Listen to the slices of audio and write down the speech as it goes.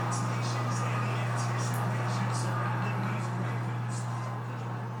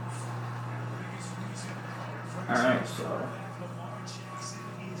Alright, so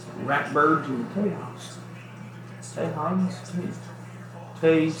Ratbirds and Tejas.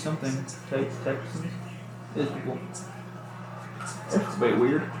 Tay something. Texans. These people. It's a bit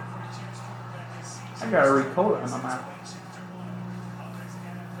weird. I gotta recode it in my mouth.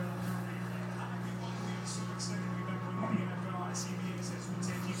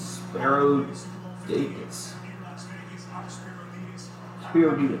 Sparrow Davis.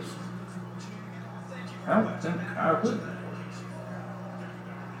 Spiro Davis. I don't think I would.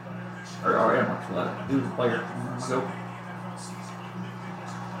 Or I am much left. He was a player. Go.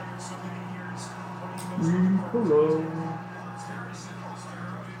 Hello.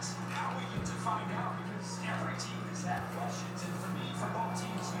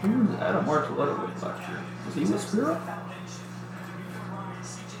 Who was Adam Martelletta with last year? Was he with Spiro?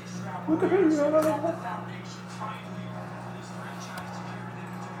 What the heck is that?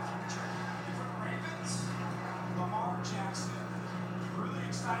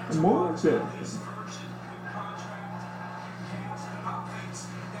 More Jackson.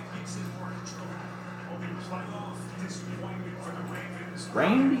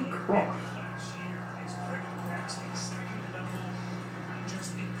 Randy Cross.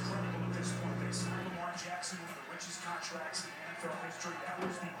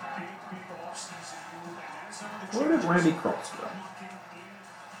 Where did Randy Cross go?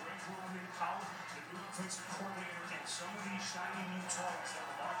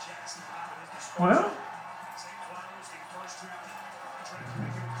 Well,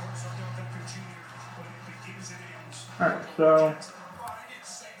 alright, so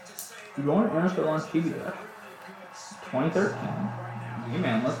you're going to NFL on TV 2013.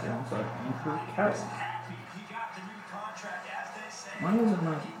 G-Man listed alongside Andrew Catlin. Why is it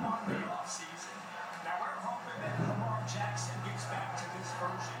not there?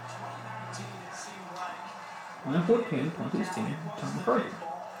 2014, 2016, Tom McCarthy.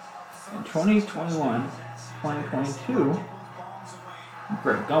 In 2021, 2022,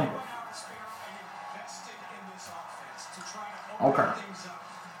 Greg Gumbel. Okay.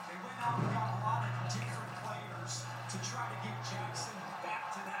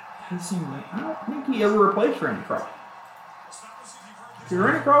 I don't think he ever replaced Randy Cross. See,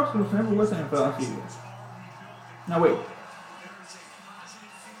 Randy Cross was never with NFL TV. No, wait.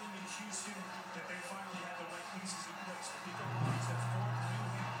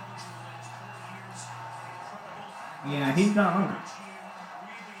 Yeah, he's not hungry.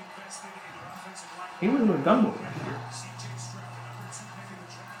 He was with Gumbel last year.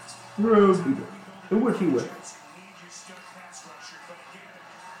 Who was he with?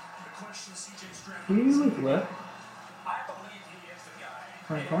 He was with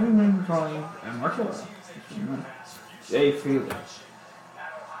 20 minutes volume and Marshall. Jay Fielder.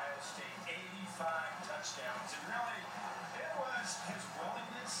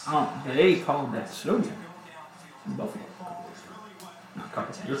 They called that Snowden in Buffalo. Not called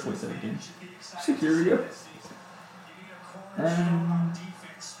it. Just wait again. Security. And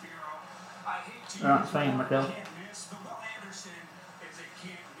they're not saying Martell.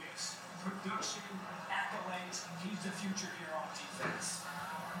 He's the future here on defense.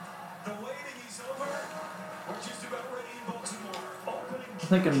 The waiting is over. We're just about ready in Baltimore. I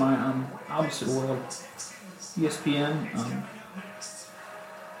think in my opposite world, ESPN,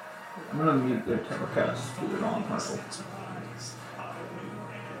 I'm gonna mute their telecast to their non-commercial.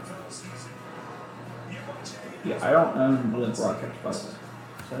 Yeah, I don't own the broadcast, by the way.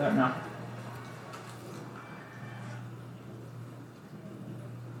 Say that now.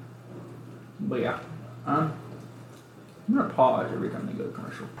 But yeah, I'm gonna pause every time they go to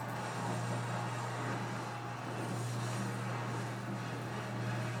commercial.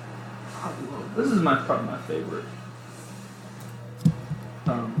 This is probably my favorite.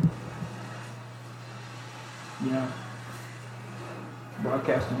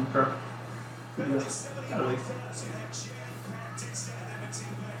 Broadcasting intro.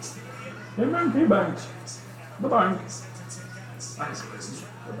 Hey man, hey banks. Bye bye.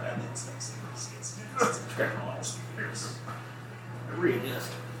 They're bad. Scratch my balls.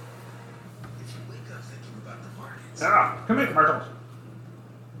 Readjust. If you wake up thinking about the markets, Come in, commercials.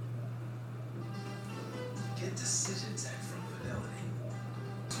 get decision tech from Fidelity.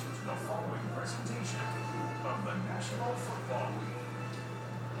 The following presentation of the National Football League.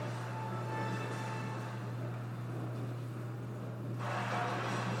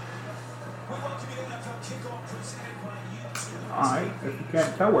 Alright, if you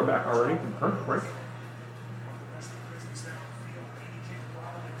can't tell, we're back already from commercial break.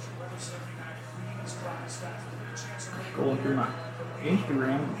 Scrolling through my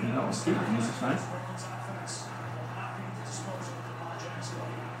Instagram, see last night.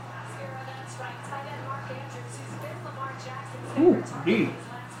 Ooh, gee.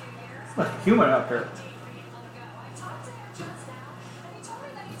 Must be humid out there.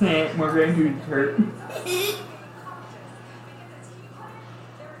 More grandkids hurt.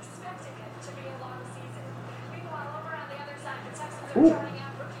 Ooh.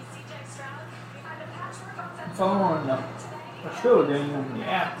 Following the Australia game on the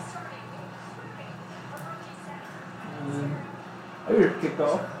app. I just kicked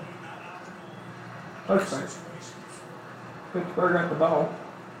off. Touchdown. Pittsburgh got the ball.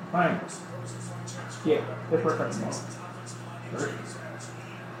 Thanks. Yeah, Pittsburgh got the ball. First.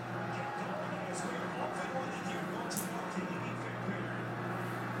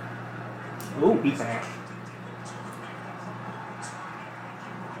 Ooh, he passed.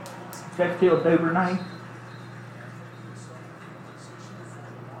 That killed overnight.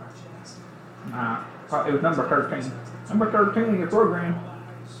 Nah, it was number 13. Number 13 in your program.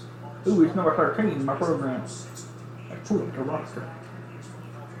 Who is number 13 in my program? That's cool, the roster.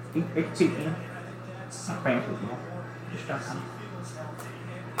 It's keeping him. Not fancy football. Just that kind.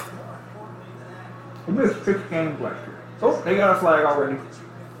 We missed 6 games last year. Oh, they got a flag already.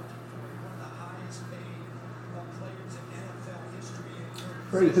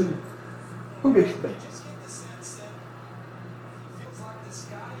 Ray, who did you bet?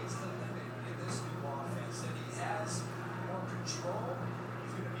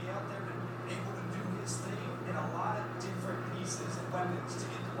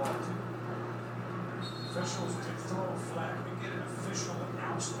 Officials did throw a flag. We get an official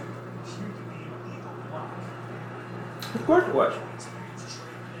announcement of it appeared to be an illegal block. Of course it was.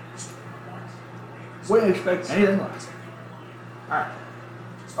 We didn't expect anything less. Alright.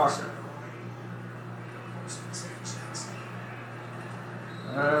 Oscar.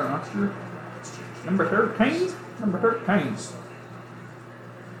 Oscar. Number 13? Number 13.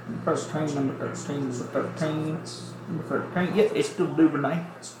 Number 13, number 13, number 13. Number 13. Yeah, it's still Duvernay.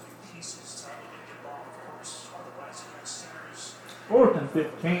 4th and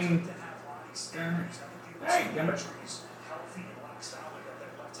 15. Hey, damn it.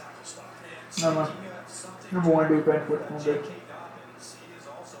 No. Number 1 defense, what's going to do?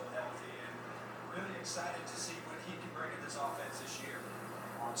 Really excited to see what he can bring in this offense this year.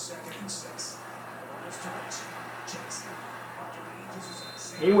 On 2nd and 6.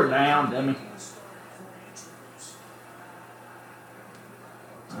 They were down, dummy.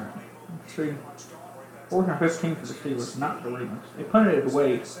 Alright, let's see. 4th and 15 for the Steelers, not the Ravens. They punted it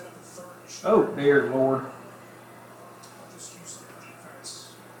away. Oh, dear Lord.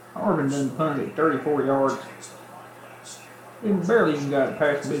 Harvin done punted it 34 yards. Barely even got it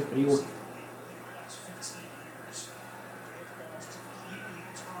past midfield. Let's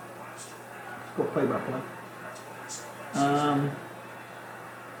go play by play.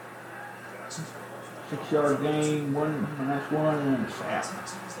 6-yard gain, and that's one, and then a sack.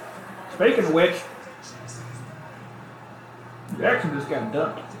 Speaking of which, Jackson just got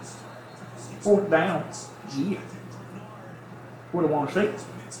dumped. 4th down. Yeah. What do I want to see?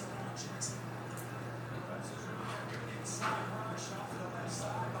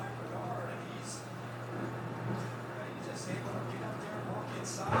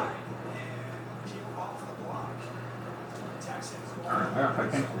 Alright, I gotta pay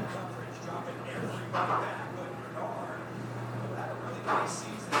attention to this.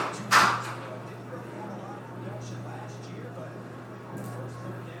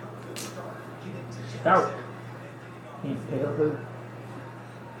 Stout. Can't tell who.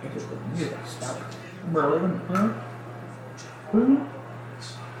 Guess it's the music. Stout. Number 11, huh? Who?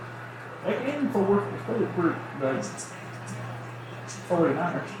 They came for the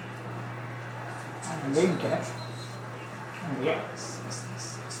 49ers. And the game catch. Oh, yeah.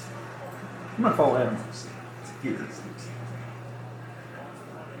 I'm gonna follow Adam here.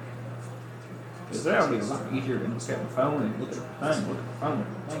 Because that'll be a lot easier than look at the phone and look at the thing, look at the phone.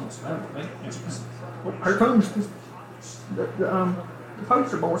 Oh, here comes the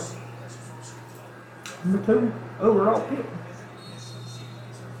poster boy. Number 2 overall pick.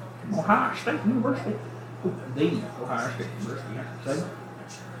 Ohio State University. Oh, the Ohio State University, I should say.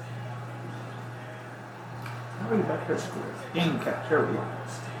 I'll read back to school. Game catch, there we go.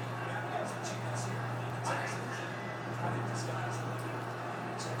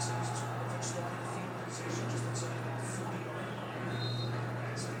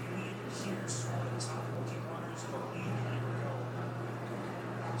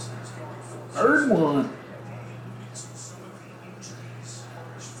 Third one.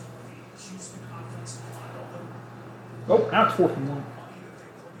 Oh, now it's 4th and 1.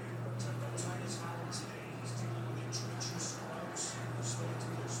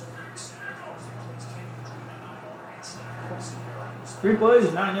 3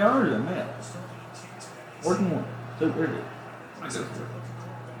 plays, 9 yards, and man. Working one. So there's it.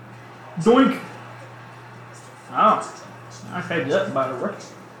 Doink! Oh. I heads up by the way.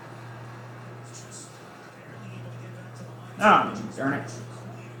 Ah, darn it.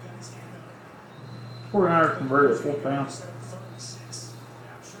 49ers converted 4th down.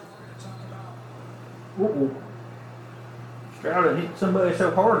 Uh-oh. Stroud hit somebody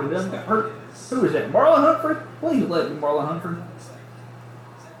so hard he doesn't get hurt. Who is that? Marlon Humphrey? Please let me Marlon Humphrey.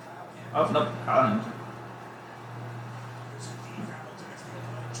 Oh, nope. Collins.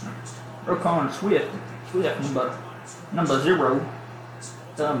 Rokon Swift. Number 0.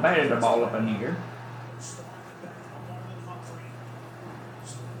 Done batted the ball up in the air.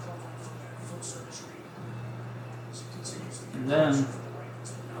 And then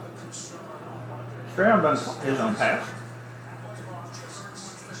Stroud done his own pass.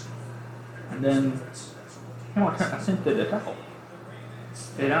 And then I sent to the tackle.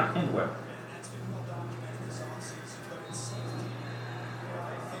 It don't end well.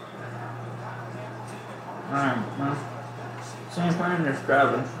 Alright, well, San Fran is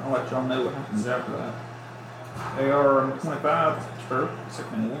driving. I'll let y'all know what happens after that. They are on 25 for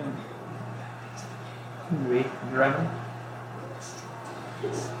 2nd and 1. Be driving.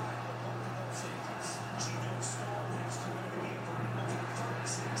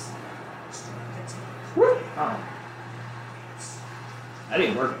 Woo! Oh. That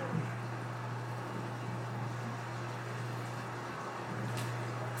didn't work.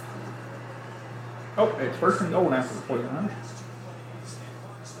 Oh, it's 1st and goal now for the 49ers.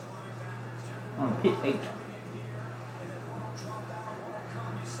 On hit 8.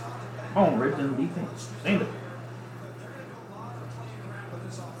 Come on, red zone defense. Stand it.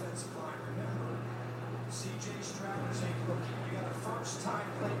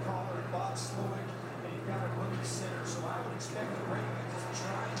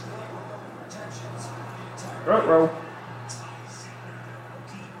 Row.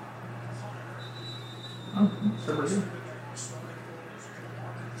 Oh, super good.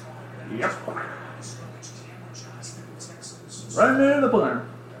 Yep. Right into the punter.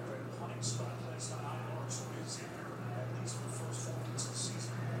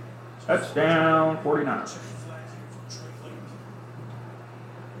 Touchdown, 49ers.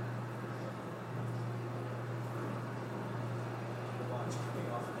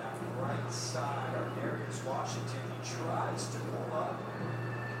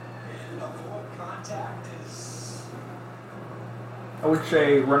 I would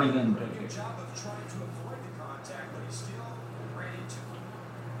say running into it.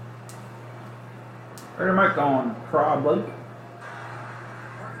 Ready mic on Blake.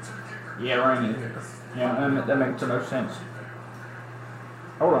 Yeah, running into it. Yeah, that makes no sense.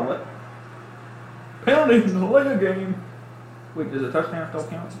 Hold on, what? Penalty in the Lego game. Wait, does a touchdown still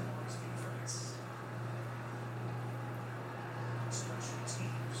count?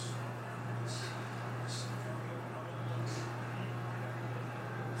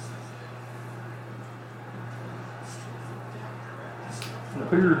 It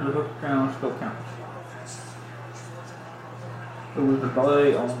appears the touchdown still counts. It was a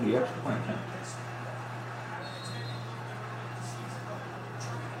delay on the extra point count.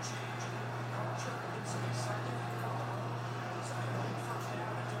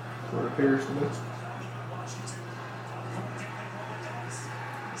 So it appears to be.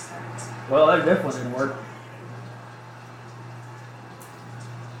 Well, that definitely didn't work.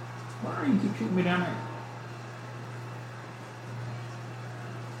 Why do you keep shooting me down there?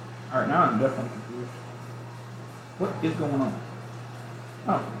 Alright, now I'm definitely confused. What is going on?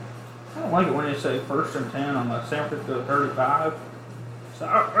 Oh. I don't like it when they say 1st and 10 on the San Francisco 35.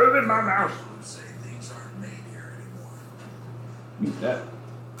 Stop moving my mouse. Say things aren't made here anymore. Mute that.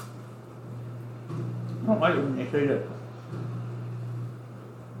 I don't like it when they say that.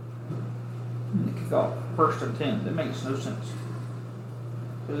 They kick off 1st and 10. That makes no sense.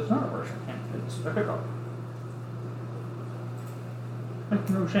 Because it's not a 1st and 10. It's a kickoff. Makes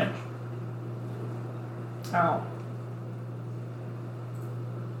no sense. Ow.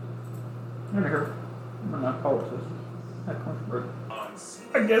 In here. I'm gonna call it this. That commercial break.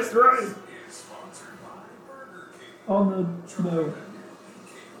 I guess right. On the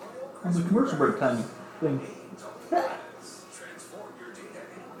commercial break time thing.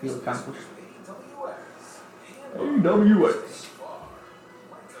 Feel accomplished. AWS.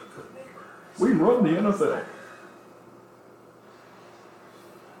 We run the NFL.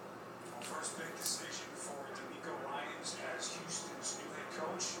 First big decision for D'Amico Ryans as Houston's new head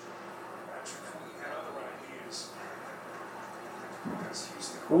coach. Patrick Queen had other ideas.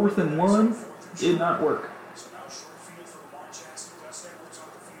 4th and 1 did not work. So now short field for Lamar Jackson.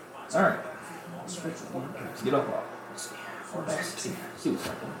 Alright. Let's get off. Let's see. See what's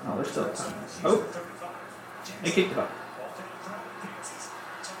happening. Oh, there's still time. Oh! They kicked it up.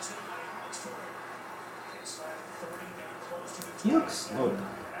 He looks slow.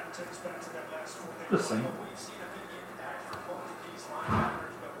 Just saying.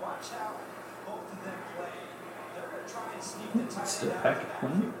 It's still Patrick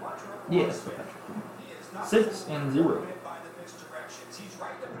Quinn? Yeah, it's still Patrick Quinn. 6-0. He's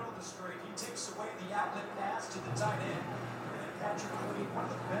right in the middle of the straight. He takes away the outlet pass to the tight end. And Patrick Quinn, one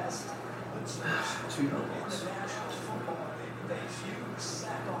of the best blitzers in the National Football League. They huge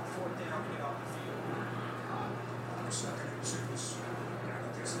sack on fourth down to get off the field. Second and 2. I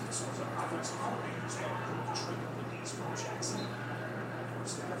guess this was an offensive coordinator's trip with Eastbro Jackson.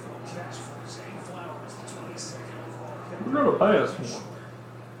 First NFL catch for Zay Flowers, the 22nd overall pick. We're going to pass more.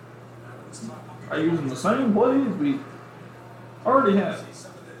 Are you using the same plays we already have?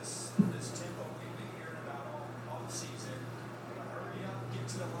 Some of this tempo we've been hearing about all season. Hurry up, get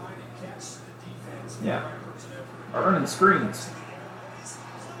to the line and catch the defense. Yeah. Are running screens.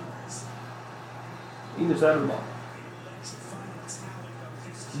 Either side of the ball.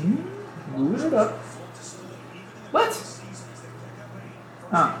 Moving it up. What?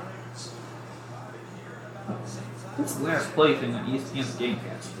 Huh. This last play thing on ESPN's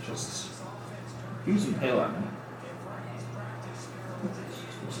Gamecast is just confusing the hell out of me.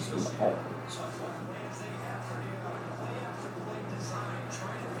 Let's just go to all.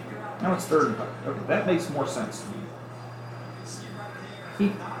 Now it's third and 5. Okay, that makes more sense to me.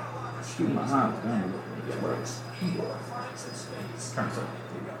 Keep shooting my hands down a little bit. Yeah, where it's trying to say.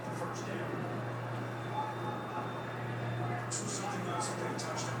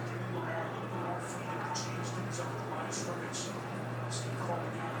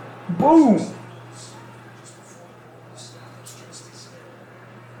 Boom!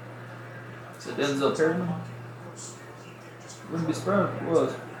 Is it Denzel Perryman? Wouldn't be surprised if it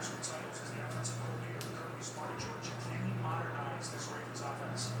was.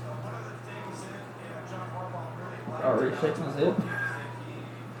 Already shaking his head.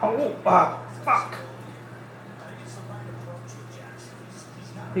 Oh, fuck!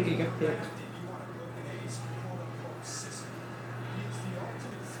 He could get picked.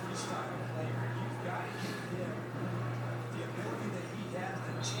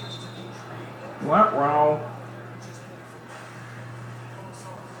 Went wrong.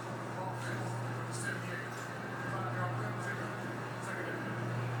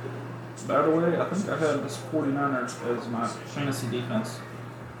 By the way, I think I had this 49ers as my fantasy defense.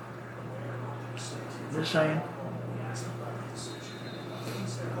 Is it Shane?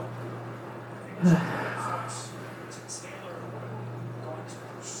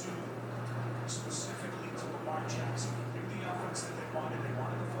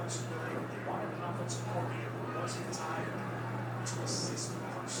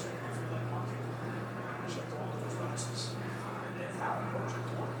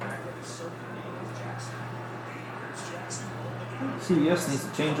 CBS needs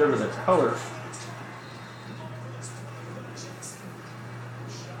to change over their colors.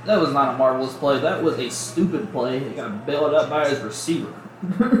 That was not a marvelous play. That was a stupid play. He got bailed up by his receiver.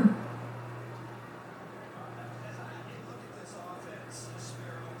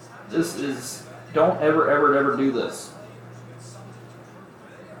 This is... Don't ever do this.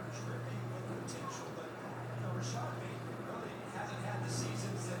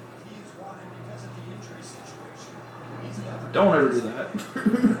 Don't ever do that.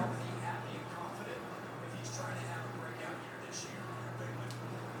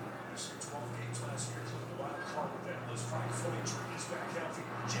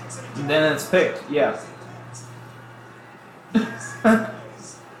 And then it's picked, yeah.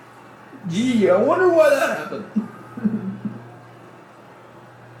 Gee, I wonder why that happened.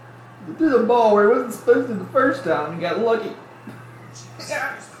 He threw the ball where he wasn't supposed to the first time and got lucky.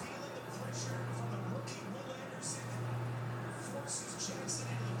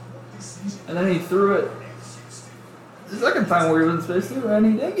 And then he threw it the second time where he wasn't supposed to, and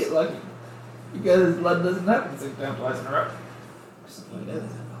he did get lucky. Because that doesn't happen 6 times twice in a row.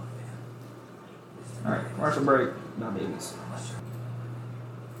 Alright, commercial break. Not babies.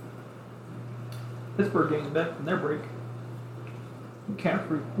 Pittsburgh gains back from their break.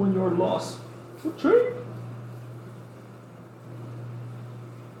 McCaffrey, 1-yard loss. Cheap.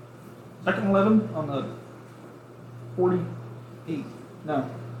 Second 11 on the 48. No.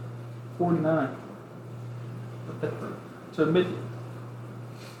 49 for Pittsburgh. So mid.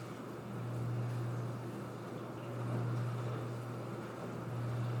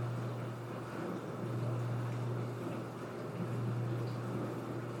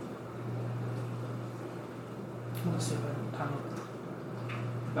 Let's see if I can time it.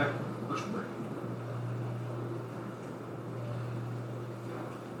 Back to the first break.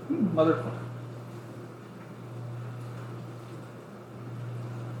 Motherfucker.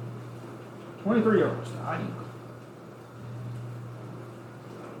 $23. Dying.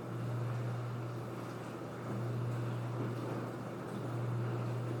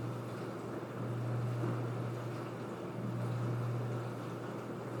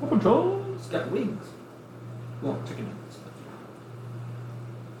 Papa John's got wings. Well, chicken wings.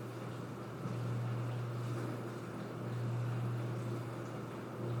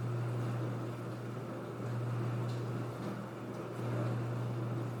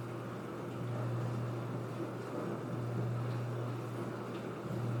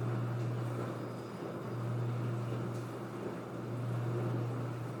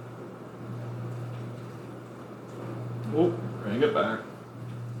 Oh, bring it back.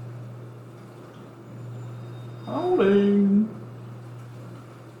 Holding.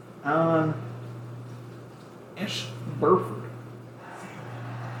 Ish Burford.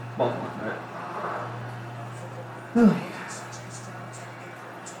 Baltimore, right?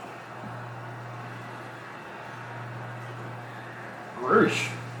 Grish.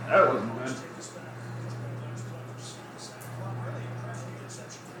 That wasn't good.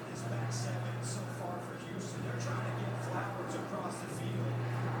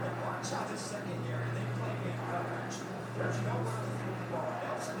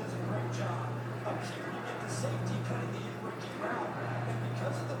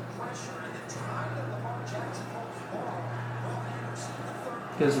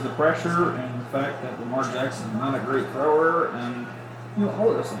 Because of the pressure and the fact that Lamar Jackson is not a great thrower and, you know, all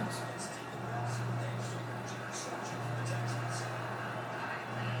of those things.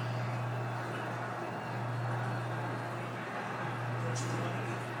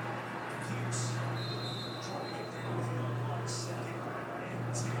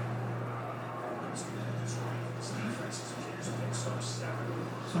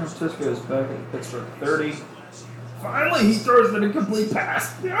 San Francisco is back at Pittsburgh 30. Finally, he throws an incomplete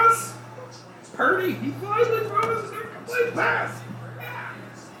pass. Yes! Purdy, he finally throws an incomplete pass. Yeah.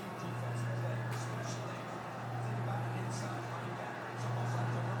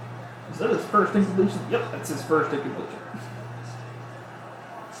 Is that his first incompletion? Yep, that's his first incompletion.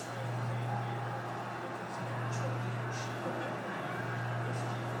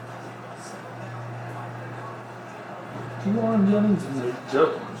 T1 Jennings and there's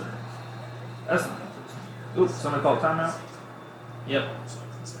Joe Jennings. That's not interesting. Oops, somebody called timeout? Yep.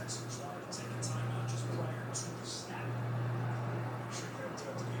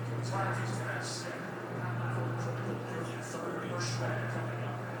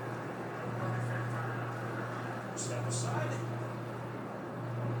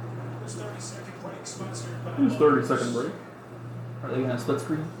 Who's 30-second break? Are they going to split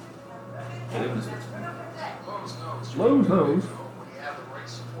screen? Yeah, they're going to split screen. Lowe's knows.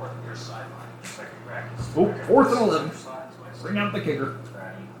 Oh, 4th and 11. Bring out the kicker.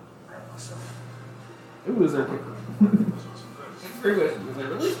 Who is their kicker? Very good. They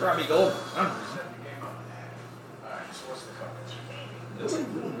released Robbie Gold. That's a big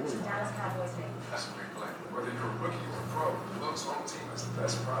play. Whether you're a rookie or a pro, the Wilkes home team has the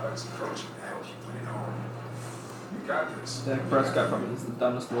best products and coaching to help you win at home. You got this. Dak Prescott probably is the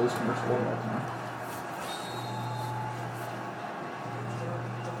dumbest Wills commercial of all time.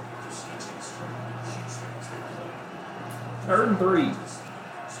 Third and 3.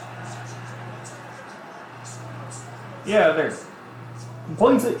 Yeah, there.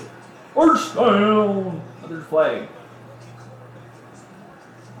 Completes it. First down. Another flag.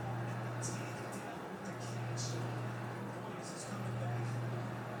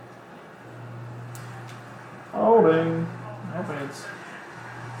 Holding. Offense.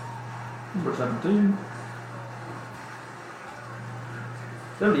 Number 17.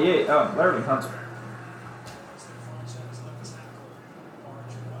 78. Oh, Larry Hunter.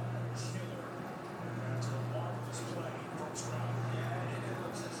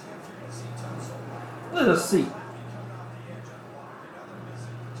 Let us see.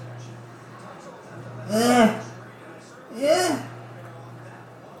 Yeah.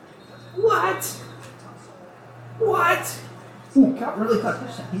 What? What? Ooh, Cal really caught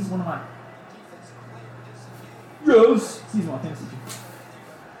touchdown. He's one of my. Yes. He's my fantasy team.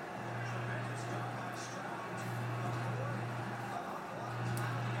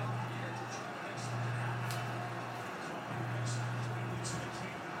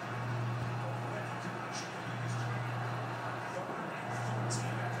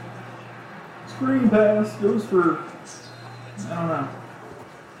 Screen pass goes for, I don't know.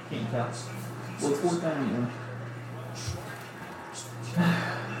 Can't tell. Well, it's 4th down, you know.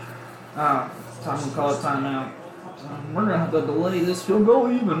 Time to call it timeout. We're gonna have to delay this field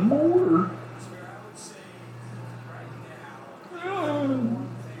goal even more.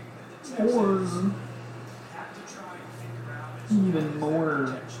 Even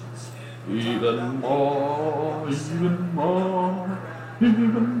more.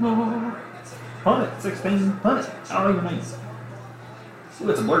 Punt it, 16, punt it. I don't even know. Ooh,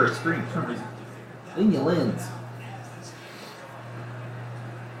 it's a blurry screen for some reason. Lean your lens.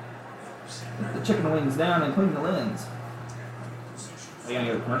 Put the chicken wings down and clean the lens. Are you gonna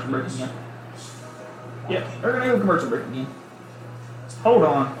go to commercial break again? Yep, we're gonna go to commercial break again. Hold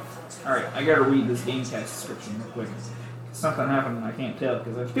on. Alright, I gotta read this GameCast description real quick. Something happened and I can't tell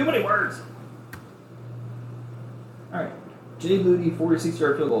because there's too many words. Alright. Jay Booty,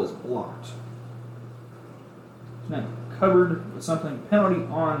 46-yard field goal is blocked. It's not covered with something. Penalty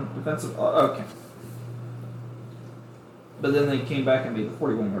on defensive. Okay. But then they came back and made the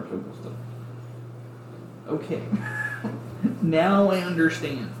 41-yard field goal still. Okay. Now I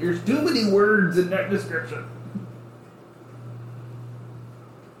understand. There's too many words in that description.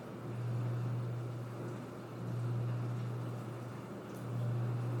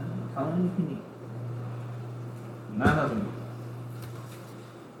 How many can you need? 9,000.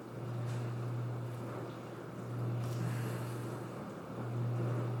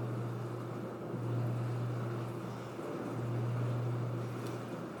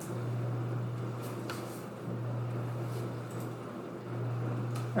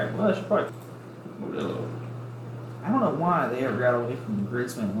 Alright, well, I should probably. I don't know why they ever got away from the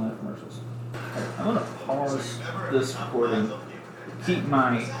Gridsman Live commercials. Right, I'm going to pause this recording, keep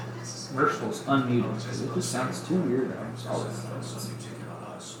my commercials unmuted, because it just sounds too weird.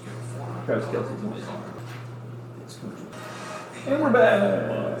 Travis Kelce's amazing. It's commercial. And we're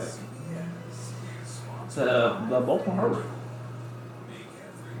back! It's the Baltimore Harbor.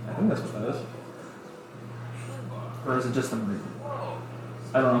 I think that's what that is. Or is it just a Marine?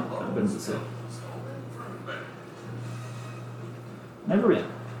 I don't know. I've been to the city. Never been.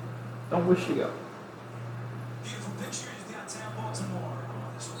 Don't wish to go.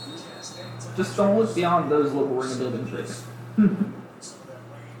 Just don't look beyond those little ring of buildings right there.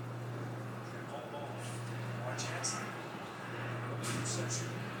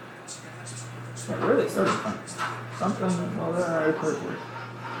 Yeah, where they started from? Something. Well, they're already perfect.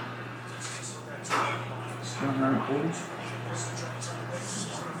 140.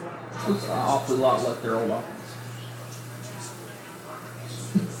 Looks an awfully lot like their old offense.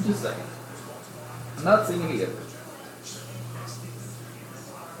 Just a second. I'm not seeing any difference.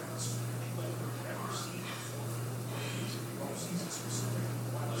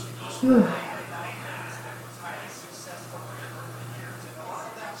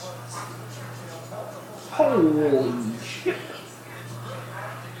 Holy shit.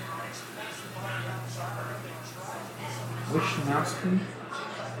 Wishnowski.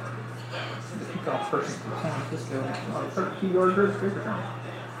 The kickoff person for San Francisco. 32-yard straight return.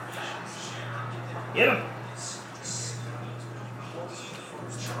 Get him.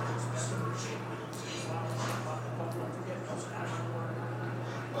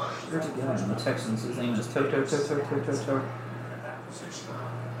 There's a guy on the Texans. His name is Toto.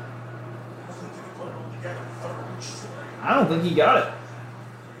 I don't think he got it.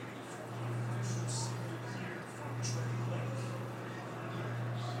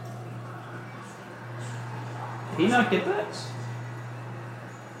 Did he not get that?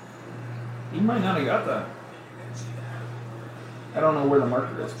 He might not have got that. I don't know where the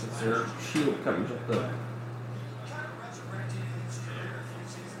marker is because their shield covers up the.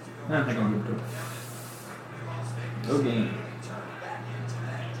 I think I'm good to. No game.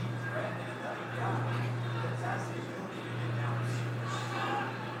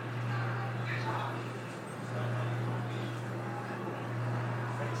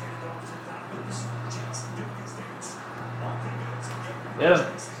 Yeah.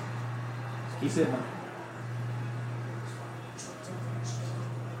 Keep it.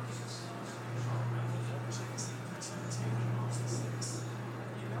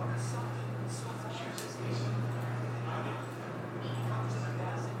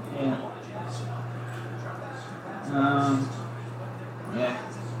 Yeah.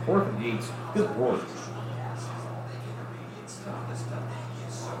 4th and 8. Good lord.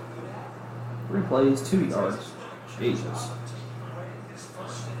 3 plays, 2 yards. Jesus.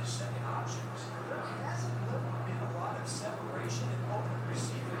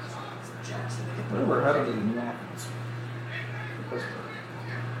 Whatever happened to the new offense?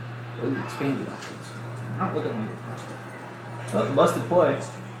 Really expanded offense. Not looking like it. Oh, busted play.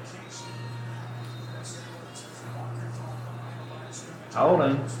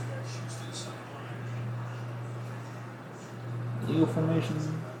 Holding. Eagle formation.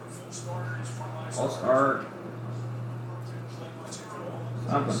 False start.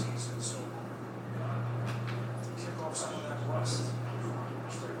 Something.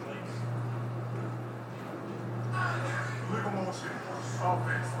 Legal motion.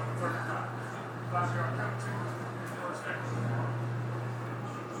 Offense for the 35. 5-yard penalty. First down.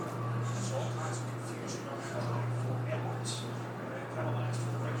 There's all kinds of confusion on how for Edwards. And penalized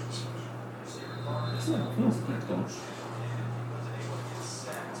for the Raiders.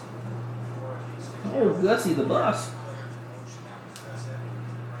 Oh, Gussie the bus.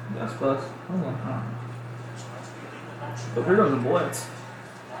 Gus bus. Hold on. But here goes the blitz.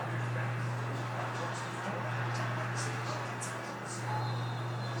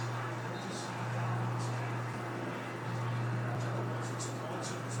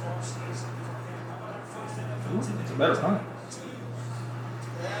 Ooh, it's a better punt.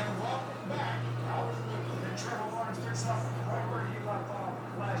 And welcome back. And Trevor Lawrence picks up right where he left off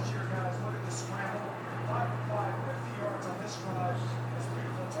last year, guys. Look at the scramble. 5 for 5, 50 yards on this drive. It's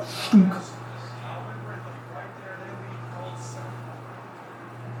beautiful touchdown. Alvin Ridley right there. They lead Colts 7.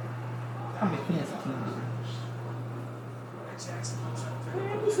 How many Kansas teams do Jackson goes up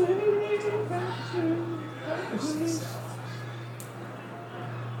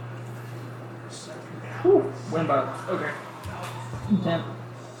Whew, win by, okay. 10.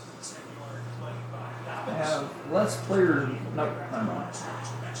 I have less players. Nope, never mind.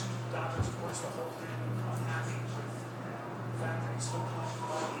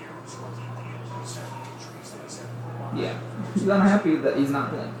 Yeah, he's unhappy that he's not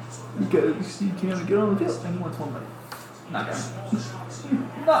playing because he can't get on the field and he wants more money. Not gonna.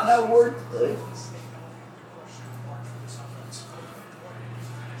 Not that word.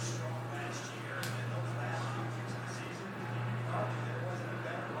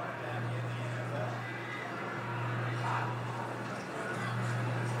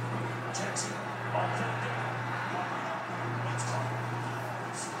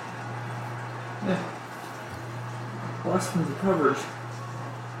 Yeah. Less than the coverage.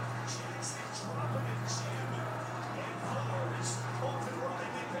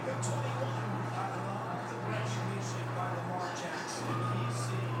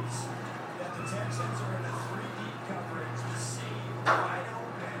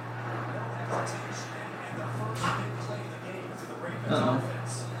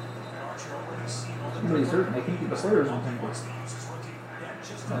 Somebody's hurt and they can't keep the players on tempo.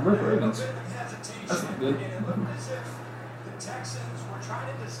 And we're Ravens. That's not good. The Texans were trying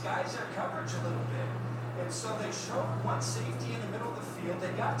to disguise their coverage a little bit. And so they showed one safety in the middle of the field.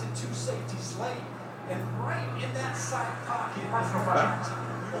 They got to two safeties late. And right in that side pocket.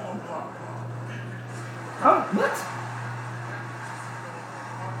 What?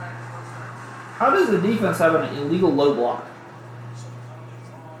 How does the defense have an illegal low block?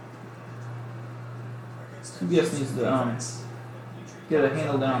 CBS needs to get a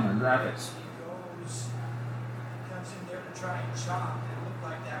handle down on their graphics. Comes in there to try and chop. It looked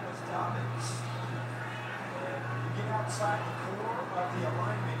like that was Dobbins. And you get outside the core of the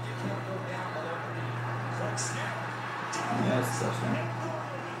alignment, you can't go down below the knee. Quick snap. Yeah, that's a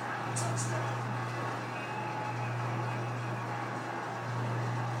touchdown.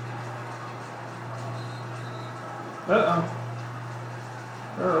 Uh-oh.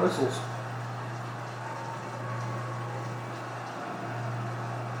 There are whistles.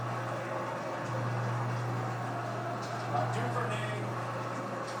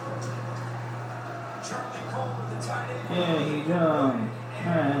 Yeah, he jumped.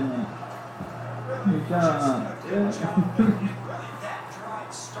 Man. He jumped. Yeah. That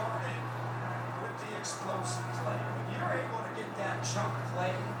drive started with the explosive play. When you're able to get that chunk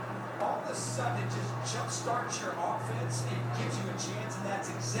play, all of a sudden it just jump-starts your offense and gives you a chance, and that's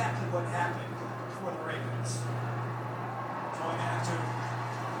exactly what happened for the Ravens. Going after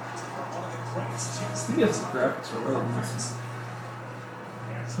one of the greatest chances. He gets the graphics are really nice.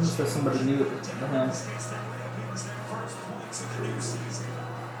 Seems like somebody knew it was him.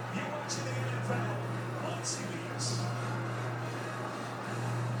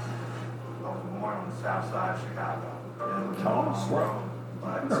 More on the south side of Chicago. Thomas, what?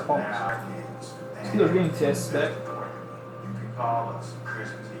 They're Thomas. Steelers game test back. You can call us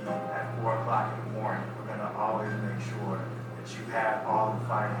Christmas Eve at 4 o'clock in the morning. We're going to always make sure that you have all the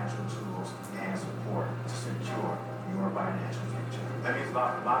financial tools and support to secure your financial future. That means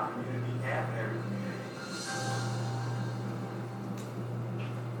about my community and every community.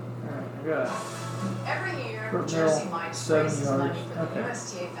 Alright, I got it. Every year, Sheriff Jersey Mike's raises money for the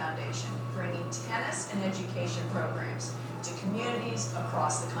USTA Foundation, bringing tennis and education programs to communities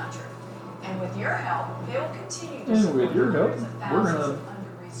across the country. And with your help, they will continue to support hundreds of thousands of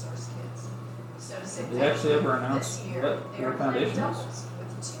under-resourced kids. So to say thank you, this year, they are planning doubles with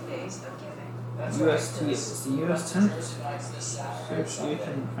 2 days of giving. UST, it's the US Tennis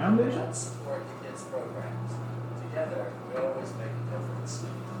Association Foundation. Support the kids' programs. Together, we always make a difference.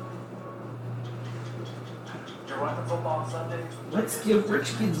 You're watching football on Sunday? Let's give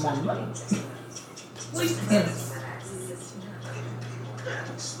rich kids more money. Please, tennis.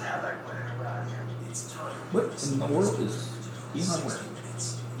 What in the world is Elon wearing?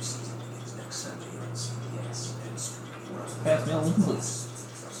 Pass me on, please.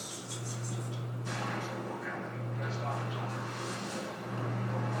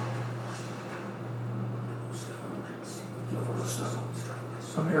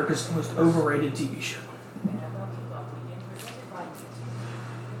 America's most overrated TV show.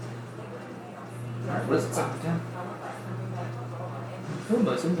 Alright, what is it? 7-10? Who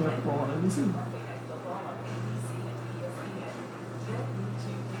does it? Football on NBC.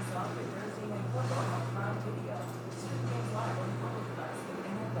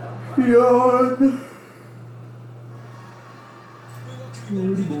 Yawn.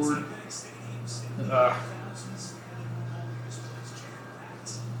 Really bored.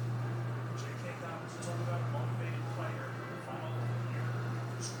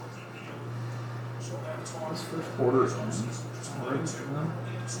 This first quarter is already for them.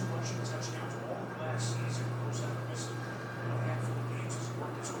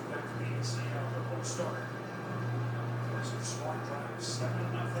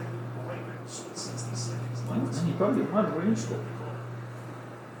 And you probably get one range goal.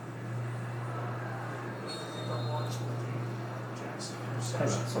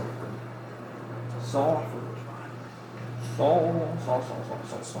 Saw.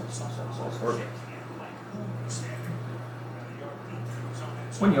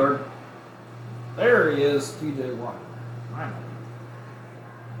 1 yard. There he is, TJ Watt.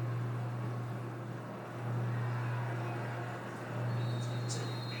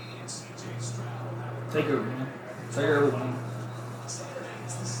 Take over, man. Take over, man.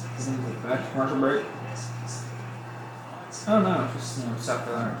 Back to commercial break. Oh no, it's just South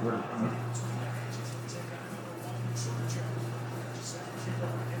Carolina Twitter.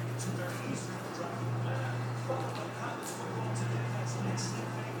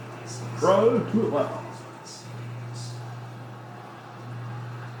 Throw to it left.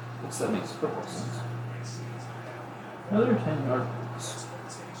 Guess that makes football sense. Another 10 yards.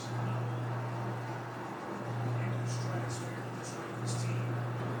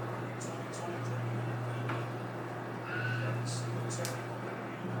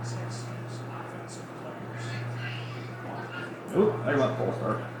 Oh, I got full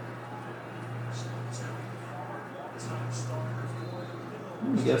start. I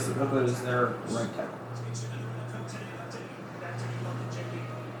guess that is their right tackle.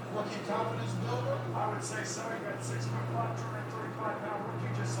 Rookie confidence builder? I would say so. He got 6'5", 235-pound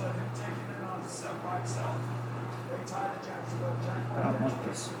rookie. Just let him take it in on himself by himself. They tied the Jacksonville Jaguars. I don't like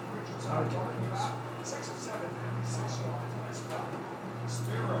this. I don't like this. 6 of 7, 56 yards. Nice spot.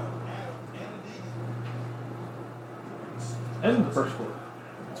 Spiro, Adam, and Aditi. And the first quarter.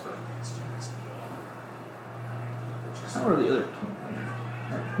 How are the other teams?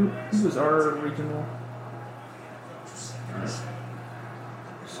 Who was our regional? Right.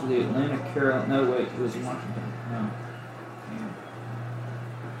 So the Atlanta, Carolina. No, wait, it was Washington. No.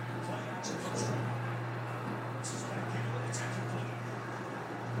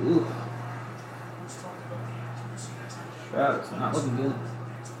 Ooh. Wow, it's not looking good.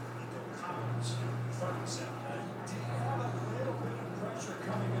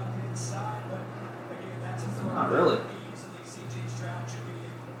 Not really.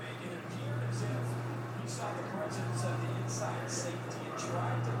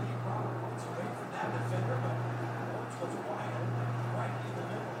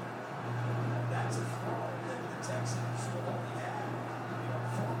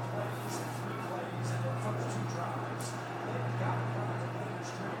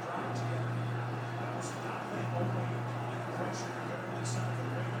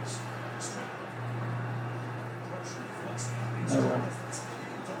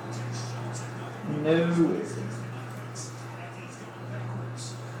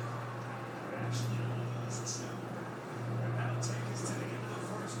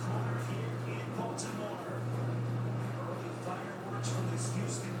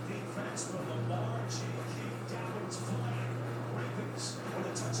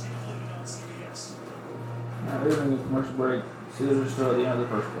 No. We're going to commercial break. Steelers are still at the end of the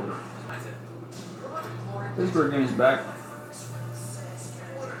first quarter. Pittsburgh game's back.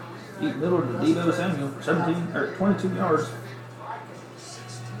 Deep middle to Deebo Samuel, 22 yards.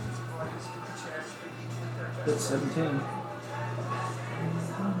 That's 17.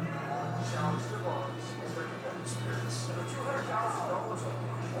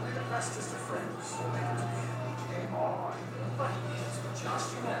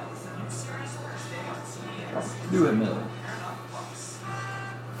 Do it, Miller.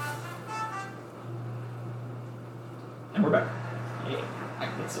 And we're back. Yeah, I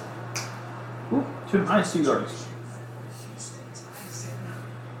guess so. Ooh, nice 2 yards.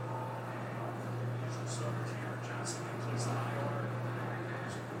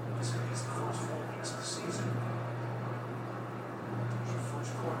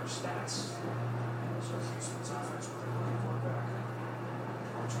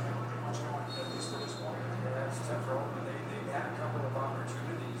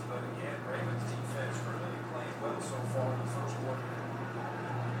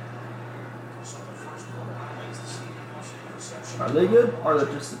 Are they good, or are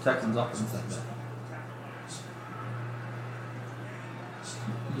they just the Texans' offense that bad?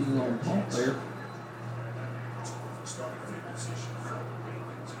 He's a little pump there.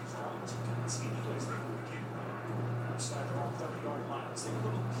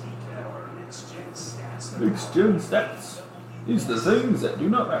 Next gen stats. These are the things that do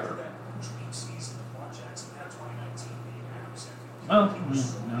not matter. Well,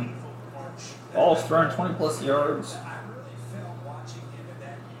 no. Ball's thrown 20 plus yards.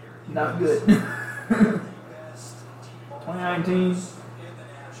 Not good. 2019.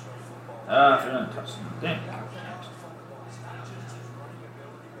 Touchdown. Damn.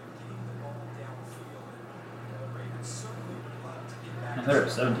 And they're at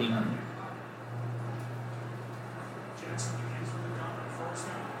 1,700.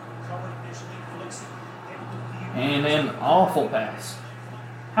 And an awful pass.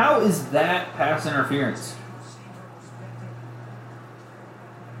 How is that pass interference?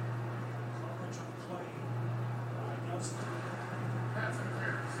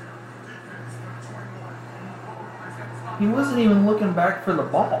 He wasn't even looking back for the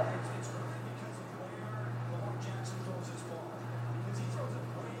ball.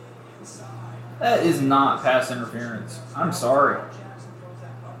 That is not pass interference. I'm sorry.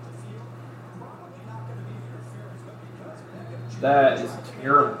 That is a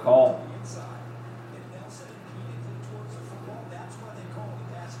terrible call.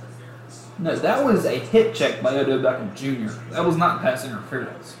 No, that was a hit check by Odell Beckham Jr. That was not pass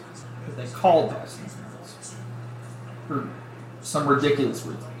interference. But they called pass interference. For some ridiculous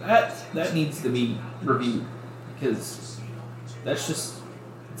reason. That needs to be reviewed because that's just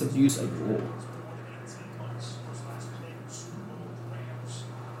it's abuse of the rule.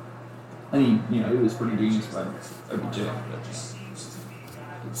 I mean, it was pretty genius by OBJ, but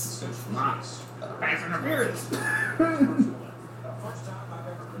it's not pass interference.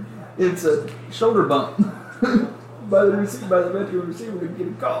 It's a shoulder bump by the veteran receiver to get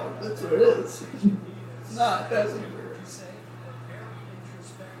a call. That's what it is. It's not pass interference.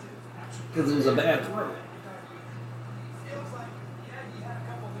 Because it was a bad throw.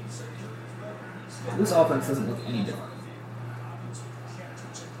 This offense doesn't look any different.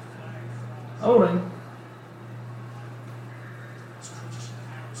 Holding.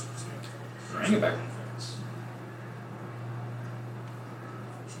 Bring it back.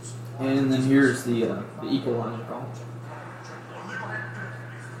 And then here's the equalizer call.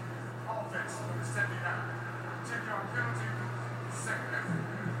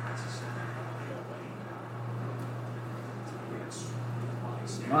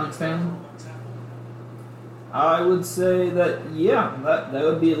 Lions fan? I would say that, yeah, that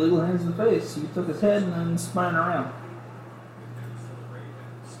would be illegal hands in the face. He took his head and then spun around.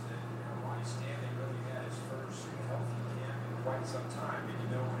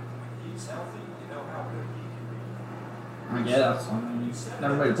 I guess. I mean, he's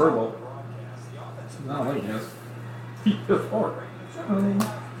never made a Pro Bowl. No, wait, yes. He goes hard.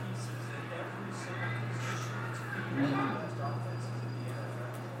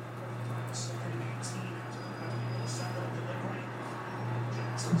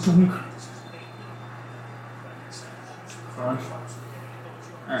 Crunch.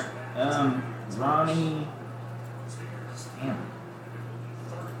 Alright, Ronnie Stanley.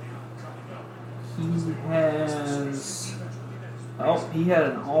 He had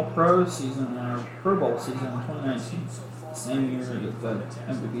an All-Pro season, a Pro Bowl season in 2019. Same year as the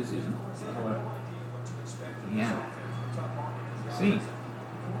MVP season. Yeah. See,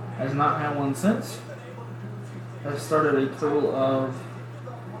 has not had one since. has started a total of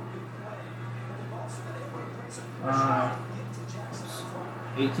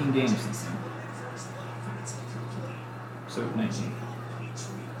 18 games since then. So 19.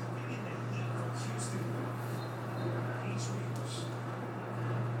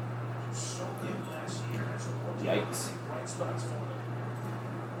 Yikes.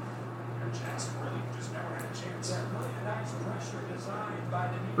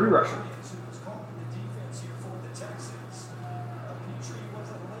 Free rusher.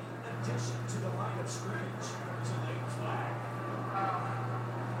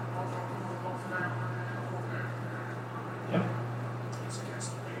 Yep.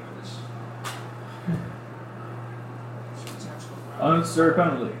 Unnecessary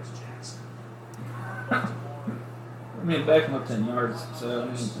penalty. I mean, back him up 10 yards, so I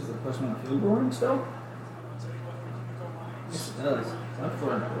mean, does it push him on field goal range still? Yes, it does. Left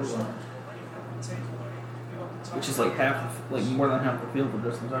foot on field goal range. Which is like more than half the field for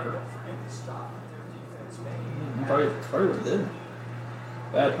Justin Tucker. Probably what it did.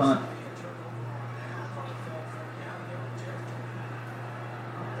 Bad punt.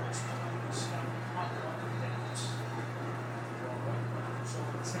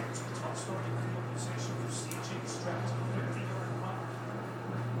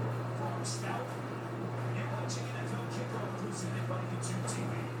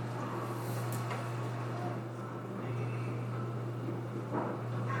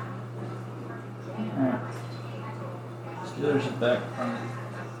 Steelers is back from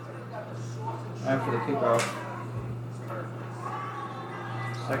after the kickoff.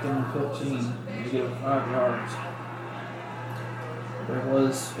 2nd and 15. Negative 5 yards. There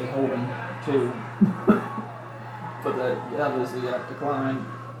was a holding too, but that obviously got declined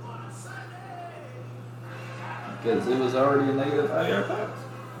because it was already a negative 5 yard pass.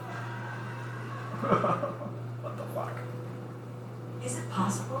 What the fuck? Is it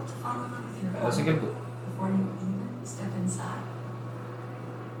possible to fall in love with your That's incomplete. before you even step inside?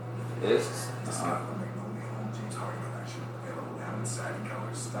 It's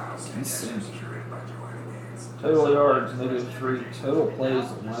insane. Total yards, negative 3. Total plays,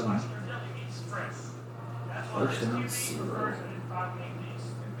 11. First and 0.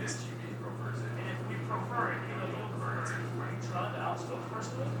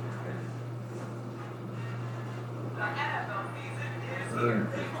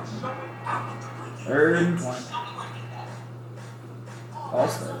 Third and 20.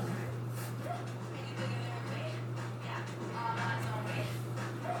 All-star.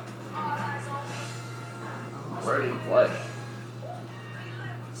 Ready to play.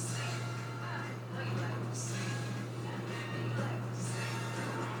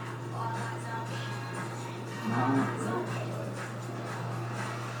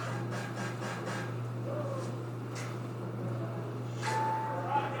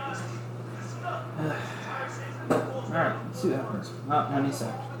 Alright, let's see what happens. Not many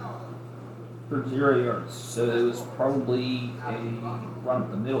sacks. For 0 yards. So it was probably a run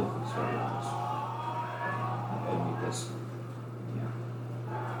up the middle for 0 yards. This. Yeah.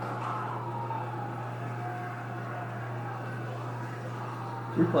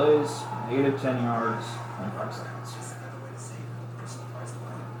 Two plays, negative 10 yards, 25 seconds.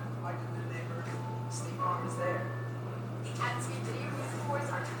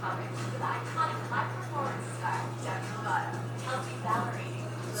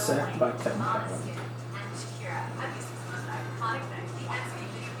 Sacked by Kevin Pepper.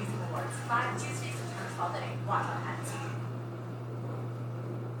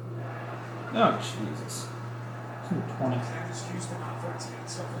 Oh, Jesus. 20.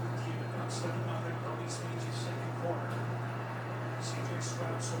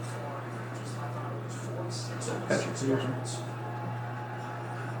 Patrick Peterson.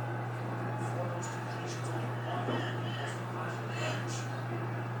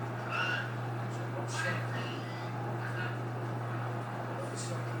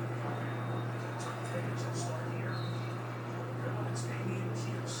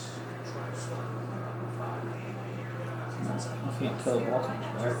 I can't tell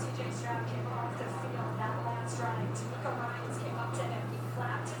Baltimore's back.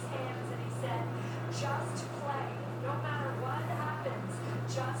 Just play. No matter what happens,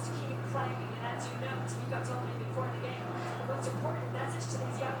 just keep playing. And as you know, Tamico told me before the game, the most important message to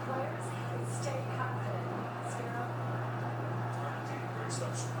these young players is stay confident. Scarrow? Great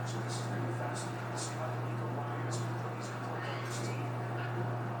stuff so much. This is really fascinating to see how Tamico Myers plays and plays his team.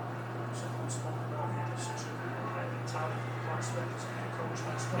 So what's spoken about him is such a highly talented prospect as a head coach.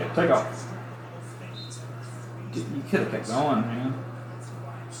 Yeah, take off. You could have kept going, man.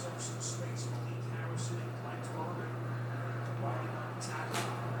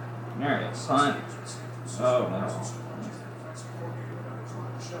 Alright, punt. Oh no.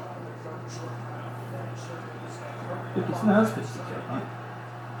 50, no, that's 50 punt.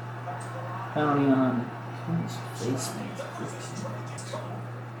 Penalty on face mask 15.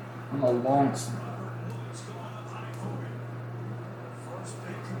 On the long snap. First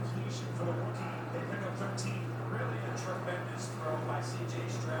big completion for the rookie. They pick up 13. Really a tremendous throw by C.J.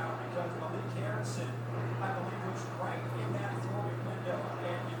 Stroud because Malik Harrison, I believe, was right in that throwing window.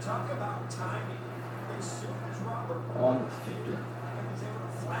 And you talk about timing. As soon as Robert On the 50. was able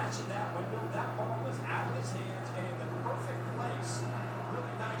to flash in that window, that ball was out of his hands and in the perfect place.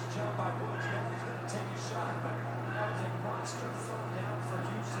 Really nice job by Woods. He was going to take a shot, but that was a monster throw down for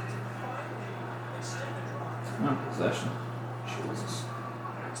Houston to finally extend the drive. No possession. Jesus.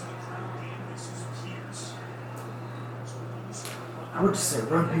 Back to the crowd game. This is Pierce. I would just say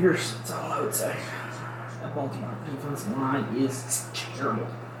run Pierce. That's all I would say. That Baltimore defensive line is terrible.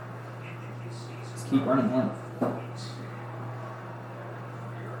 Just keep running him.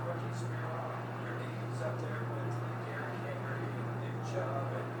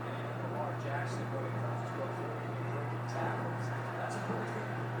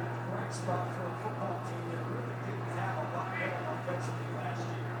 Spot for a football team that really didn't have a lot going offensively last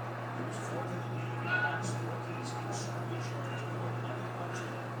year. It was fourth in the league. Amongst the rookies, he was certainly charged with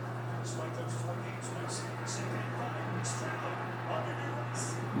 1100. Despite those 4 games missing, the second line was struggling.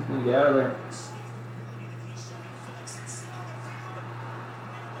 He's going to get out of there.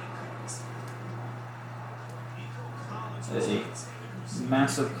 A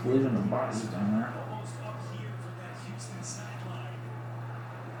massive collision of bodies down there. Almost up here for that Houston sideline.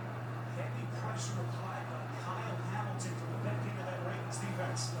 Heavy pressure applied by Kyle Hamilton from the back end of that Ravens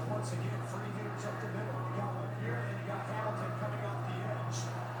defense. Now once again, free hitters up the middle. You got one here, and you got Hamilton coming off the edge.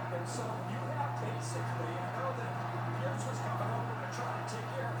 And so you have basically, I know that Pierce was coming over to try to take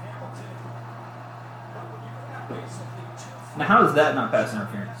care of Hamilton. But when you have basically two Now, how is that not pass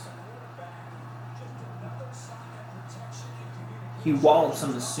interference? He wallops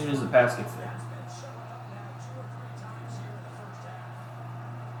him as soon as the pass gets there.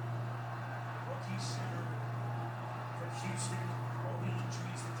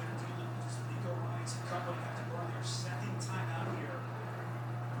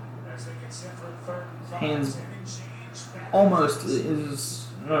 Hands almost is.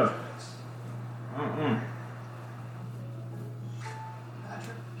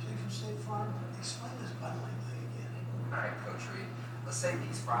 Patrick, Jacob State Farm, explain this bundling thing again. All right, Coach Reed. Let's say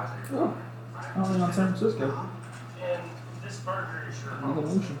these fries are Oh, only on San Francisco. and this burger is your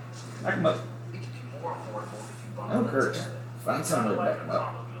Evolution. Back him up. It can be more affordable if you bundle No curse. Find somebody to back him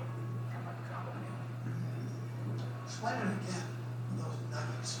up. Explain it again with those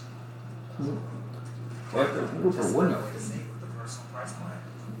nuggets. After move for one yard. The personal price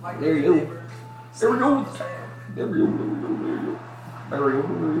plan. There you go. There we go. There we go. There we go. There we go. There we go.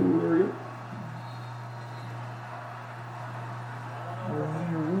 There we go.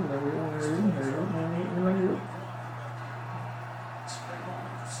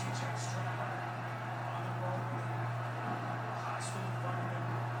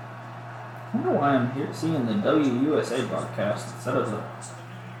 I wonder why I'm here seeing the WUSA broadcast instead of the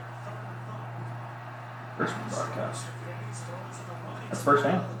Richmond broadcast. That's first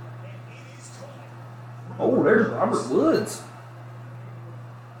down. Oh, there's Robert Woods.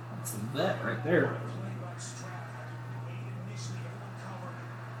 That's the vet right there.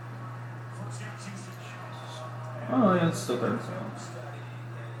 Oh, yeah, it's still 30 seconds.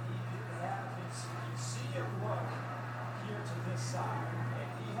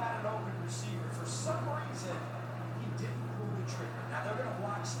 For some reason, he didn't pull the trigger. Now they're going to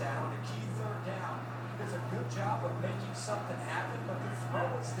watch that on a key third down. He does a good job of making something happen, but the throw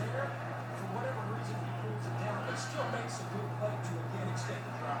is there. For whatever reason, he pulls it down, but still makes a good play to again extend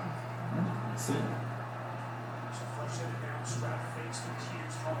the drive. Let's see. So first in and down, Stroud fakes the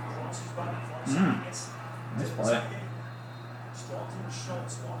cues from across his body. Nice play. Dalton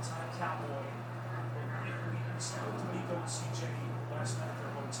Schultz, one-time Cowboy. Scott D'Amico and CJ last night at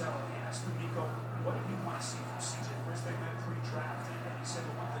their hotel, and he asked D'Amico, what did you want to see from CJ? First they met pre-draft, and he said,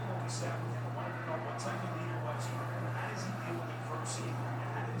 the one thing when we sat with him, I wanted to know what type of leader was he, how does he deal with adversity,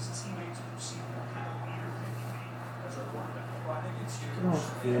 and how does his teammates perceive what kind of leader can he be as a quarterback? Well, I think it's huge. Oh,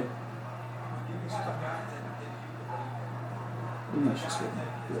 yeah. When you have a guy that you believe in. Ooh, she's good.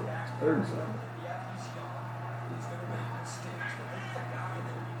 Third and seven. Yeah, he's young. He's going to make mistakes, but he's a guy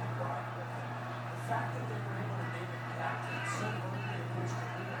that you can ride with. The fact that they were able to name him captain so early in his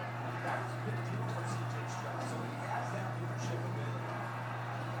career, that was a big deal for C.J. Stroud. So he has that leadership ability.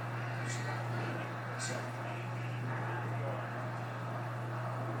 So,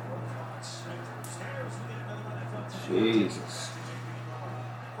 Jesus.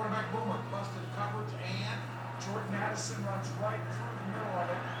 Quarterback Boomer busted coverage and Jordan Addison runs right through the middle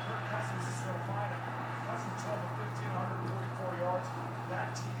of it. Kirk Cousins is going to find him. Cousins 12 of 15, 144 yards.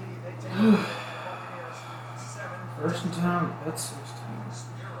 That TD, they take it. Buccaneers 7. First and 10. That's 16.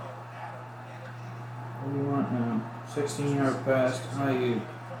 What do you want now? 16-yard pass to Ayuk.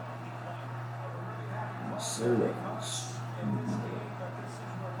 Serious.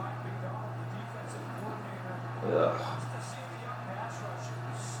 Ugh.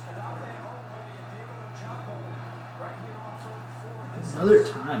 Another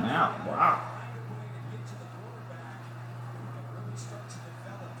timeout. Wow.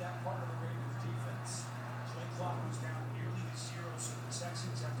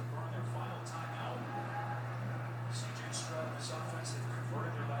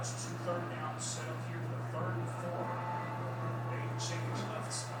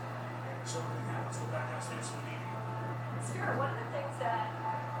 Spirit, one of the things that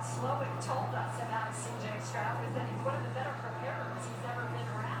Slowick told us about CJ Stroud is that he's one of the better preparers he's ever been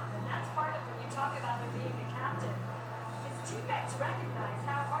around. And that's part of when you talk about him being a captain. His teammates recognize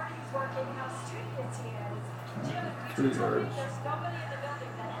how hard he's working, how studious he is. Jim, could you tell me there's nobody in the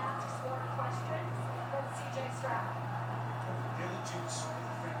building that asks more questions than CJ Stroud? Diligence with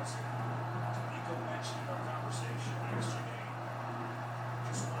the fantasy. Nico mentioned in our conversation yesterday.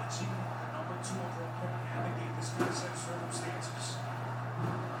 Just watching the number 2 overall kind of navigate this kind of set of circumstances.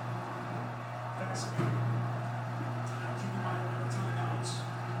 Fascinating. Keep in mind when the timeouts.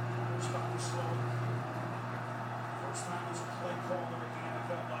 There's Dr. Slowick. First time as a play caller at the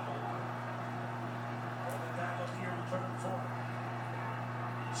NFL level. All that back up here on 3rd and 4.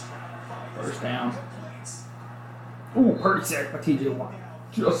 First down. Ooh, Purdy sack by TJ Watt.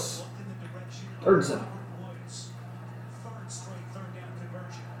 Just 37.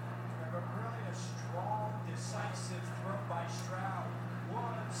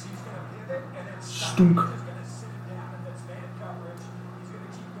 Stunk.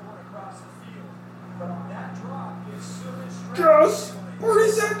 Just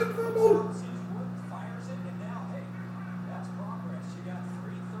 40 seconds fumble.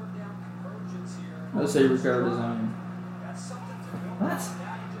 Let's say recovered his own. What?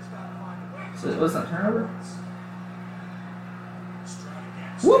 So it wasn't a turnover?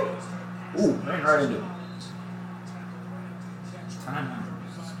 Whoop! Ooh, ran right into it. Timeout.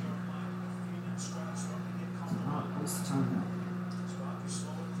 What's the timeout?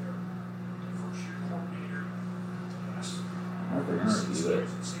 I think I'm going to do it.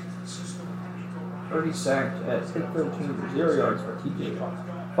 30 sacked at Pitt 13 for 0 yards by TJ Watt.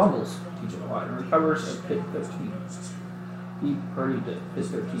 Fumbles TJ Watt and recovers at Pitt 13. He hurried at Pitt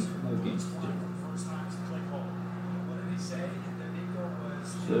 13 for no gains to do.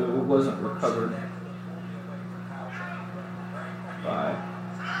 So it wasn't recovered by.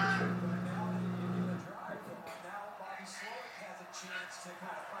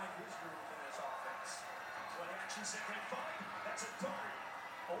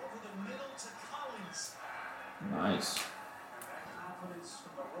 Nice. Confidence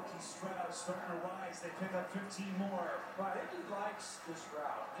from the rookie Stroud starting to rise. They pick up 15 more. But I think he likes this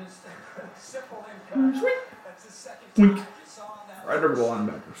route. Just simple and cut. That's his second time. You saw that. Right over the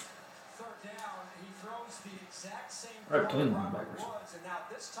linebackers. Third down, he throws the exact same Right throw between Robert linebackers. Woods, and now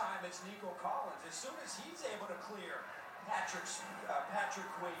this time it's Nico Collins. As soon as he's able to clear Patrick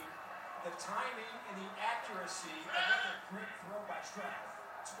Queen, the timing and the accuracy, another great throw by Stroud.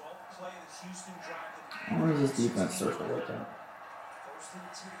 12th play this Houston drive. When does this defense start to work out? First and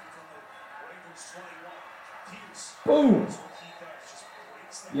 10 from the Ravens 21. Pierce. Boom!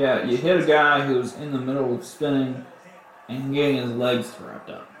 Yeah, you hit a guy who's in the middle of spinning and getting his legs wrapped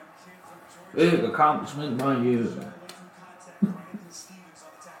up. Big accomplishment by you.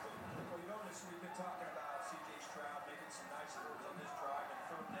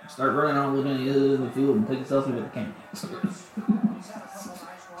 Start running all the way in the field and take a selfie with the camera.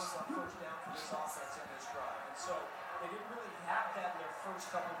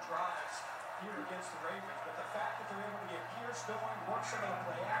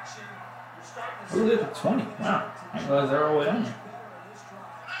 Ooh, look at 20. Wow. I realize they're all the way down there.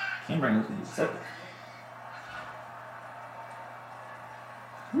 Cameron is second.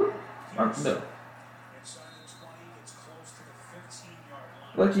 Whoop. Mark the middle.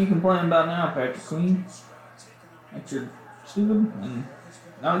 What you complaining about now, Patrick Queen? That you're stupid and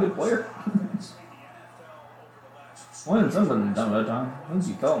not a good player. When somebody done that time, who's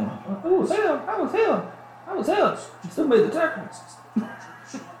you calling? Oh, was hell! I was hell! I was hell! You still made the tackle.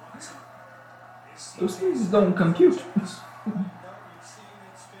 Those things don't compute.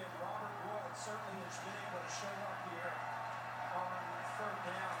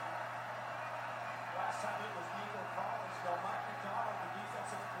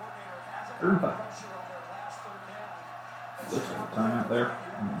 Third and 5. Looks like a timeout there.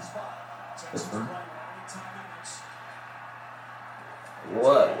 Pittsburgh.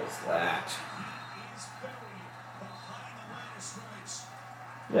 What was that?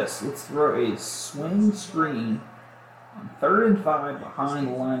 Yes, let's throw a swing screen on 3rd and 5 behind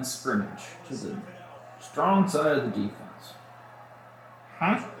the line of scrimmage to the strong side of the defense.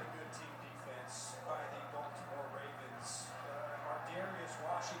 Huh?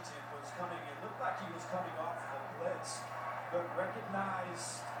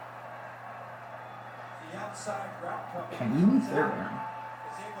 Can you be fair, Aaron?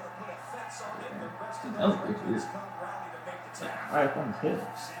 That was pretty weird. Right up on his head.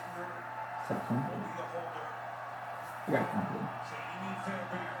 Top cone. I got confident.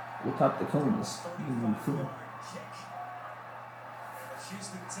 We'll top the cones. The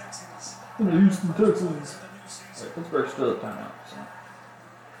Houston Texans. Wait, Pittsburgh's still at timeout. So.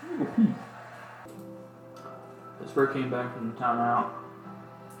 Pittsburgh came back from the timeout.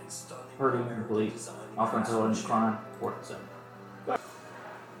 Pretty incomplete. Offensive line decline. 4th and 7.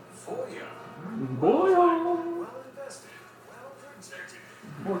 Boy,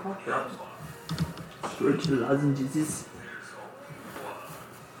 more cock drops. Straight to the lozenges.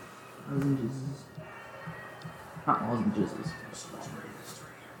 Lozenges. Not lozenges.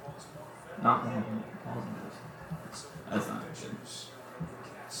 Not lozenges. That's not good.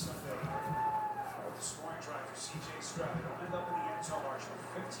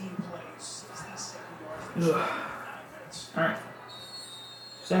 Alright.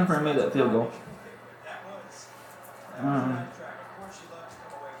 Stanford made that field goal.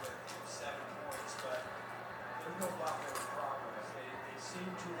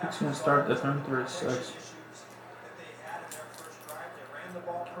 It's going to start the 36.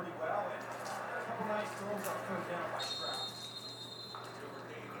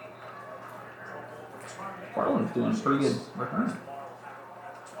 Farland's doing pretty good return.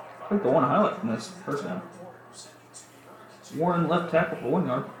 I think the one highlight from this first down. Warren left tackle for 1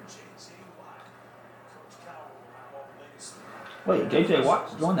 yard. Wait, J.J.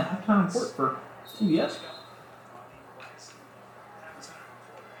 Watt's doing the halftime report for CBS?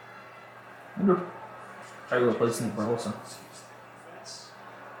 Try to replace Nick Burleson.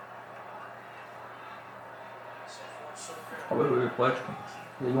 Probably a weird question.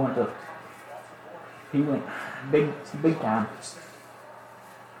 He went big time.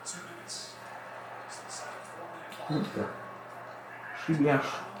 CBS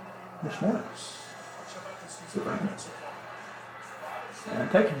this morning.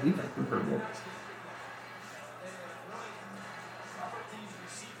 And Texas defense been pretty good.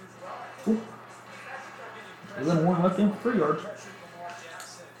 They then Warren left in for 3 yards.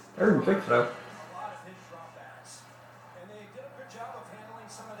 3rd and 6 though.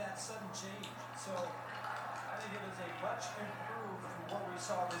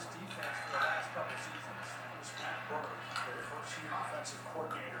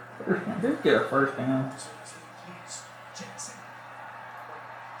 Did get a first down.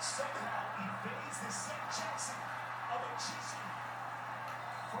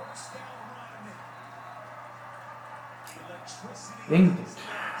 Dang it.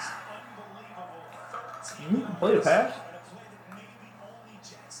 You can play the pass.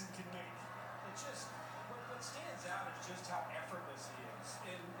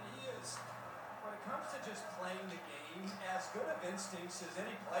 Instincts as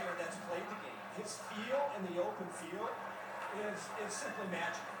any player that's played the game. His feel in the open field is simply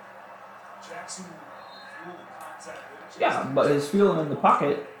magical. Jackson feel the contact. Yeah, but his feeling in the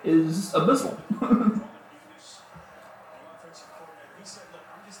pocket is abysmal. He said, look,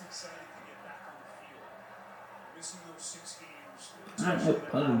 I'm just excited to get back on the field. Missing those 6 games. Alright,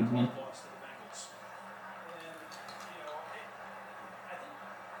 playing it again.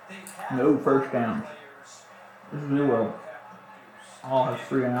 No first down. This is New World. All have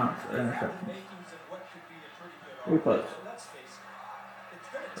 3 and outs for interceptions. 3 plays.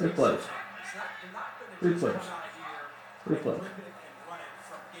 3 plays. 3 plays. 3 plays.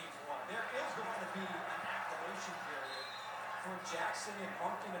 Jackson and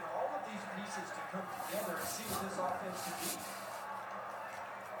Monken and all of these pieces to come together and see what this offense can be.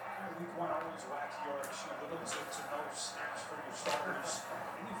 Week 1 always wacky or little to no snaps for your starters.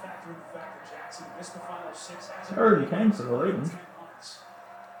 And you factor in the fact that Jackson missed the final 6. 3rd and 10 for the Ravens.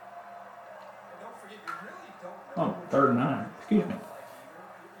 Oh, 3rd and 9. Excuse me.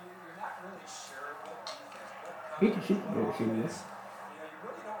 You're not really sure what defense, He can shoot the receiver. you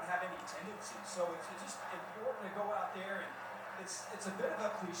really don't have any tendency. So it's just important to go out there and it's a bit of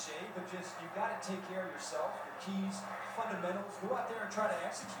a cliche, but just you've got to take care of yourself, your keys, fundamentals. Go out there and try to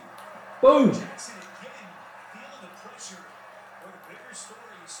execute. Boom. Jackson again feeling the pressure. What a bigger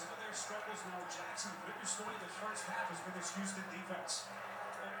story. Some of their struggles now. Jackson, the bigger story this first half has been this Houston defense.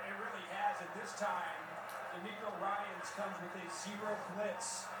 It really has. At this time, D'Amico Ryans comes with a 0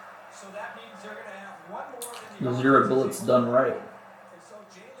 blitz. So that means they're going to have one more than The 0 blitz done right. And so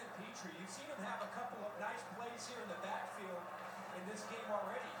Jalen Petrie, you've seen him have a couple of nice plays here in the backfield in this game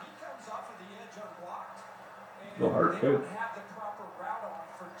already. He comes off of the edge unblocked. And Go hard, they don't have the proper route on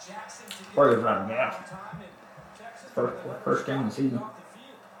for Jackson to get Probably the running ball out. on time. And Jackson's First- gonna let first game of the season. off the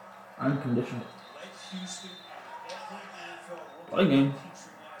field. Unconditioned. Led Houston every NFL rookie Play game.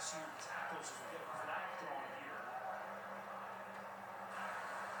 Petrie last year. Tackles as we get flag thrown here.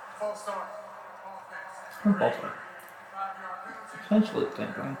 False start. False start. Potentially the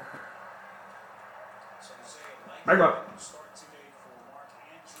same thing. So Isaiah Back up. Likely start today for Mark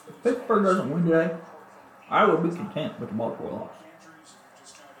Andrews. If Pittsburgh doesn't win today, I would be content with the Baltimore loss. Andrews, if you're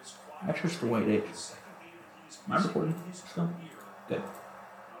just joining us, quiet. That's just the way it is. The second game that he's Am I recording missing in his still? career. Good. Not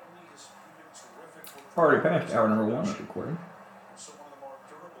only has he been terrific with Already passed hour number 1 of recording. also one of the more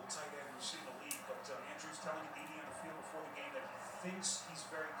durable tight ends we've seen in the league. But Andrews telling Edie on the field before the game that he thinks he's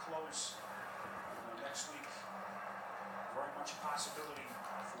very close. Next week, very much a possibility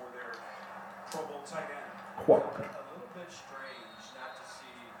for their Pro Bowl tight end. Quarterback. A little bit strange not to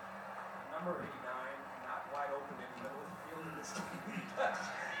see number 89 not wide open in the middle of the field in this game.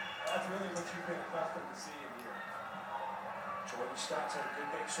 That's really what you've been accustomed to seeing here. Jordan Stott's had a good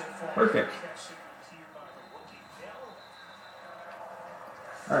day so far. Perfect. Catch here by the rookie Dell.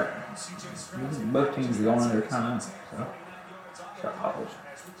 Alright. CJ Stroud. Both teams are going under timeout. So, 49 yards on the shot ground fouls.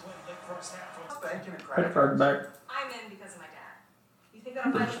 as we play late first half. Pittsburgh back. I'm in because of my dad. You think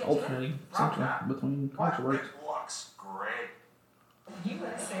I that'll think finally there's get you in? alternating essentially between console works. It looks great.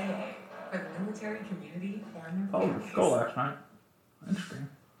 USA for the military community and Oh, the skull last night. Interesting.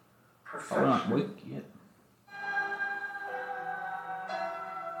 Probably not weak yet.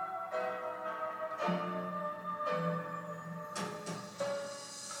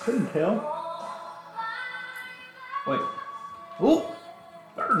 Couldn't tell. Wait. Oh!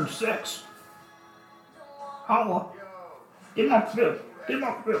 3rd and 6. Holla. Get him off the field. Get him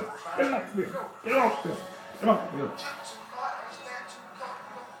off the field. Get him off the field. Get him off the field. Get him off the field.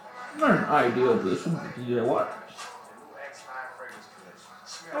 Not an ideal position, but you know what?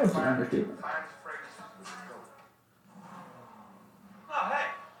 That was an understatement. Oh, hey.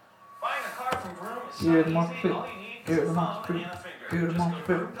 Buying a car from Vroom is Get so him off the easy. field. All you need Get is him a off the thumb field. and a finger. Get him Just off go the to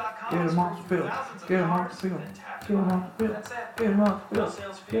field. Vroom.com, Get him off the scroll field. through thousands of Get him off cars, the field. and tap Get him your off the field. That's it. Get him off the No field.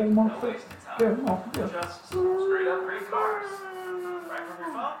 sales fee, Get him off no the field. wasted time. Get him off the field. Just straight up great cars. Right from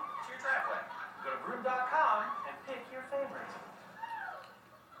your phone to your driveway. Go to Vroom.com and pick your favorite.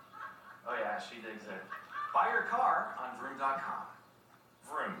 Oh yeah, she digs it. Buy your car on Vroom.com.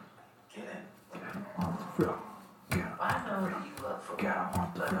 Vroom. Get in. Get him off the field. Get him I know what you love for. Get him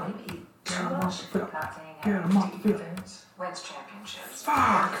off the But field. maybe Get too him off much the field. not hanging out Get him with off the field. defense wins championships.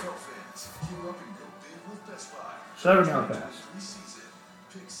 Fuck! Gear up and go big with Best Buy. 7-yard pass. Preseason,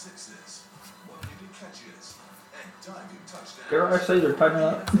 pick sixes, one-handed catches, and diving touchdowns. Dare I say they're tightening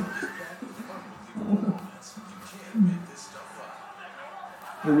up? You can't make this stuff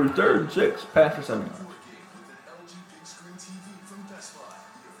up. It was 3rd and 6, pass for 7 yards. For a game with an LG big screen TV from Best Buy,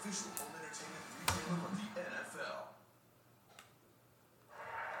 the official home entertainment retailer of the NFL.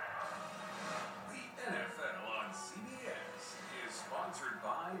 The NFL on CBS is sponsored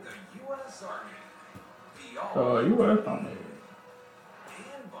by the U.S. Army. The U.S. Army.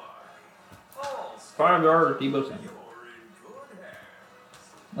 and by all 5 yards, Debo Samuel. you're in good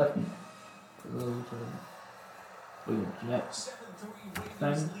hands. Left me. For those weird Jets. 7-3 Thing.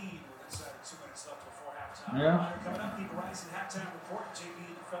 Ravens lead with inside of 2 minutes left before halftime. Yeah. Coming up, the Horizon halftime report. JB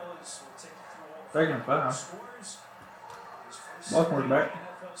and the fellas will take you through all Second and 5. scores. His first Baltimore's back.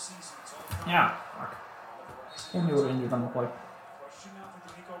 NFL season. It's all coming Yeah. up Fuck. on the Horizon Can't do what injured on the play. Question now for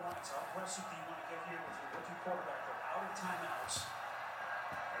D'Amico Ryans. How aggressive do you want to get here with your rookie quarterback? They're out of timeouts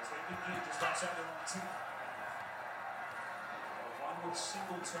as they begin just outside their own 10. One with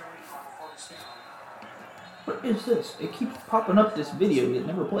Singletary on first down. What is this? It keeps popping up this video it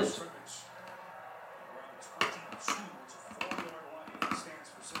never plays. Around 22. It's a 4-yard line. He stands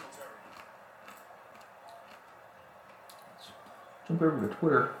for Singletary. Jump over to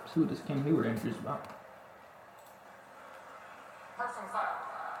Twitter, see what this Cam Hayward entry is about. Personal foul.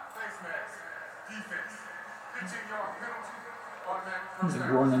 Face mask. Defense. 15-yard penalty. Automatic His first down.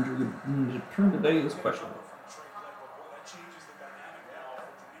 groin injury. The turn today is questionable. From Trey Glenn, but boy, that changes the dynamic now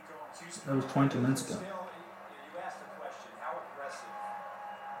for D'Amico and Houston. That was 22 minutes ago. Still, you asked the question, how aggressive?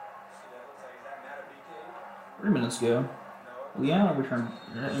 See, that looks like, is that Matabike? 3 minutes ago, No. Liana returned.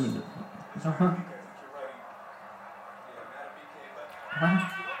 I mean,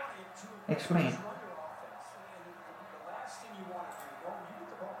 Explain.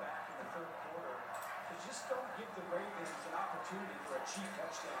 Just don't give the Ravens an opportunity for a cheap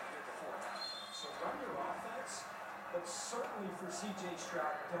touchdown here before half. So run your offense, but certainly for C.J.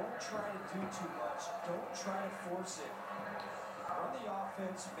 Stroud, don't try to do too much. Don't try to force it. Run the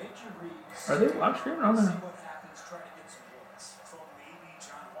offense, make your reads. Are they live streaming on there? See what happens. Try to get some points. So maybe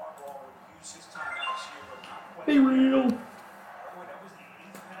John Harbaugh would use his timeouts here, but not quite. Be real. Boy, that was the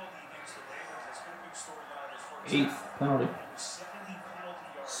 8th penalty against the Ravens. That's been a big storyline this first 8th half. penalty. It was 70 penalty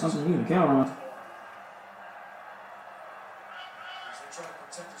yards. Something you can count on. As they try to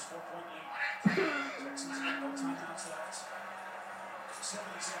protect this 4-point lead. Texans have no timeouts left. 70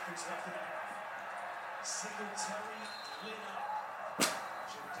 seconds left in the half. Singletary lit up.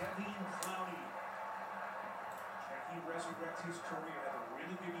 Jadeveon Clowney. Can he resurrect his career? Had a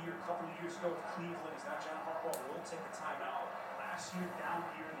really good year a couple of years ago with Cleveland. He's not John Harbaugh. Will take a timeout. Last year down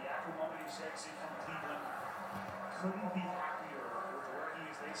here, the acrimonious exit from Cleveland. Couldn't be happier with where he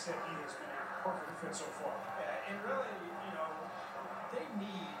is. They said he has been a perfect fit so far. And really, they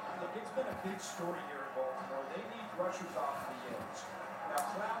need, look, it's been a big story here in Baltimore. They need rushers off the edge. Now,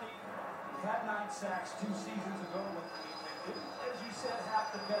 Clowney, he had 9 sacks 2 seasons ago with Cleveland. Didn't, as you said,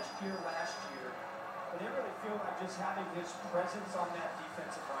 have the best year last year. But they really feel like just having his presence on that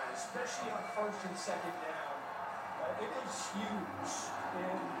defensive line, especially on 1st and 2nd down, it is huge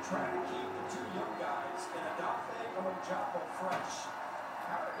in trying to keep the 2 young guys in Adafe or Joppo fresh.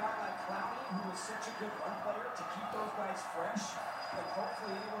 How a guy like Clowney, who is such a good run player, to keep those guys fresh and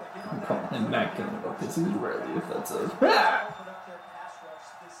hopefully able to get on that. Call him back in because he's rarely offensive. Open up their pass rush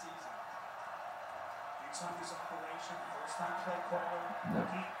this season. It's on this operation. First time play caller.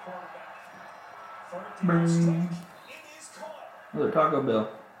 Deep quarterback. Third Bring. down stick. It is caught. Another Taco Bell.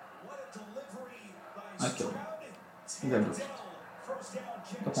 What a delivery by I killed him. Stroud. Congratulations. First down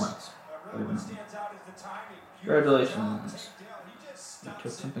catch. The points. Really what stands out is the timing. Congratulations. Takedown. He just You stops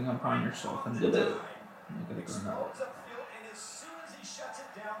took it something upon yourself and did it. You could have gone out. Explodes upfield, and as soon as he shuts it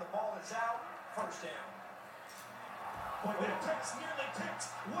down, the ball is out. First down. Boy, that pass nearly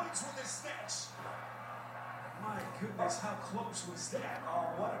picked. Woods with his snatch. My goodness, how close was that?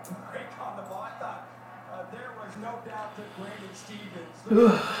 Oh, what a break on the ball. I thought there was no doubt that Brandon Stevens on the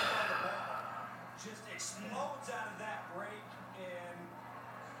ball just explodes out of that break. And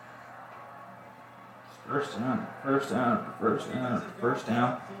First down, first down, first down, first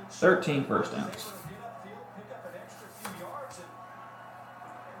down. 13 first downs. Get upfield, pick up an extra few yards, and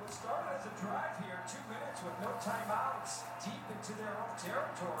it was started as a drive here. 2 minutes with no timeouts, deep into their own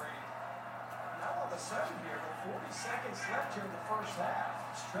territory. Now all of a sudden here, with 40 seconds left here in the first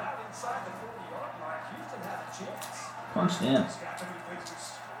half, Stroud inside the 40-yard line. Houston has a chance. Punched in. Scott to the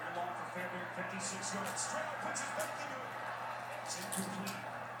business. Career long for Fairbairn, 56 yards. Stroud puts his back into it. It's incomplete.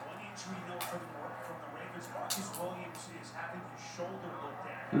 1 injury note from the Ravens. Marcus Williams is having his shoulder looked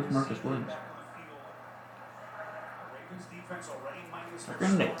at. Who's Marcus Williams? Back on the field. The Ravens defense already minus They're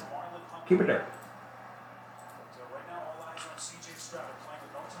gonna nick. Keep it there. So right now all eyes on C.J. Stroud playing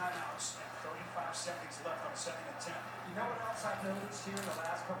with no timeouts and 35 seconds left on 2nd and 10. You know what else I've noticed here in the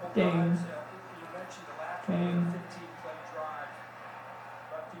last couple of Ding. drives? You mentioned the last Ding. 15-play drive,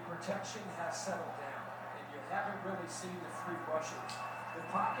 but the protection has settled down, and you haven't really seen the free rushes. The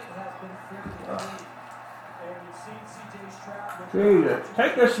pocket has been fairly clean, and you've seen C.J. Stroud with Jesus,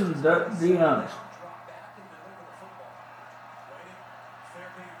 take this to the DMs. drop back and deliver the football.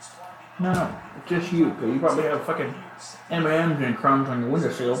 Fairbairn's climbing. No, it's just you, because you probably have fucking M&M's and crumbs on your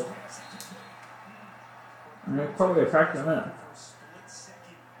windowsill. And they probably attract them in.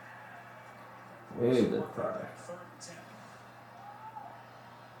 Way good fry.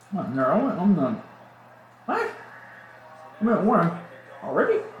 What? They're only on the. What? I'm at 1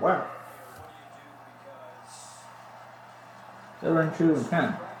 already? Wow. 7, 2, and 10. Right there on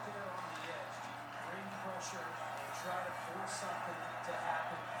the edge, you bring pressure and try to force something to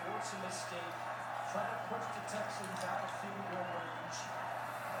happen, force a mistake, try to push the Texans out of field goal range.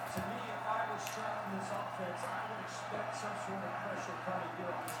 To me, if I was Stroud in this offense, I would expect some sort of pressure coming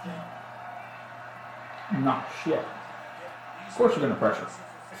here on this game. Nah, shit. Of course you're gonna pressure.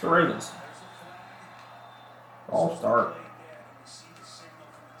 It's the Ravens. All start.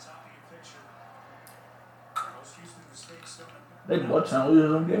 They blood sound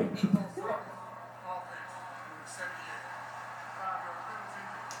losing them games.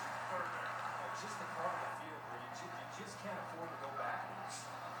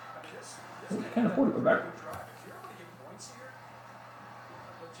 You can't afford to go back.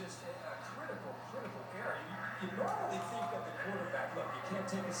 Just a critical error. You normally think of the quarterback, look, you can't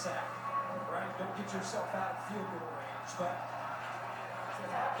take a sack. Right? Don't get yourself out of field goal range, but to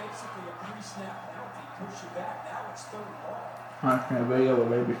have basically a pre-snap penalty, push you back. Now it's third and long. I can't video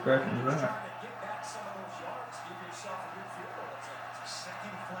with baby scratching his back. Trying to get back some of those yards, give yourself a good field goal attempt.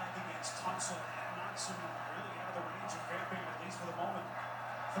 Second flag against Tunsil. Monson really out of the range of Fairbairn, at least for the moment.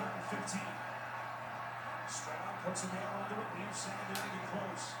 3rd and 15. Stroud puts a nail under it, near secondary to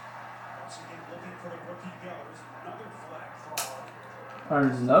close. Once again, looking for the rookie go. There's another flag for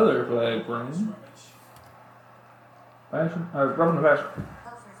Another flag for him. Passer? Roughing the passer.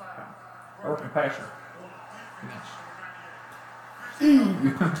 Roughing the passer.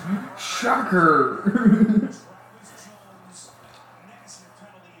 Yes. Shocker!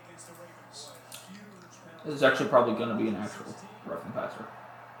 This is actually probably going to be an actual roughing passer.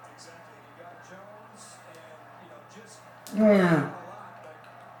 Yeah.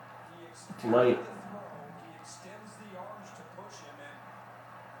 It's late.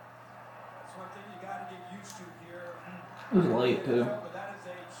 It was late too.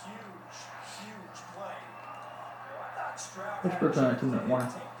 Pittsburgh's on a 2-minute warning.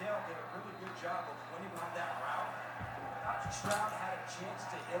 Stroud had a chance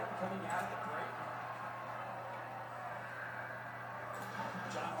to hit him coming out of the break.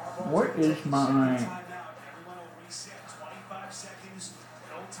 What is my... Everyone will reset. 25 seconds.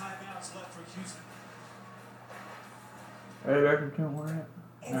 No timeouts left for Houston. Are they back in 2-minute warning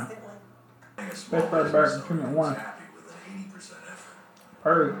yet? No. Pittsburgh's back in 2-minute warning.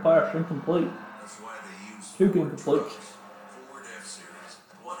 Perry pass incomplete. 2 incompletes.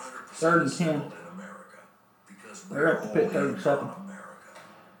 3rd and 10. They're at the pit 3rd and 7.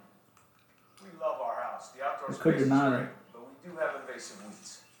 We love our house. The outdoor They could space is deny great, it. but we do have invasive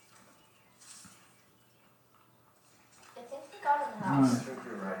weeds. I think we got in the I house. think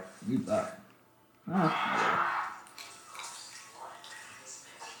you're right. You bet. Ah.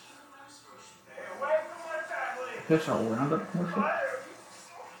 Stay away from my family. This all roundup commercial? At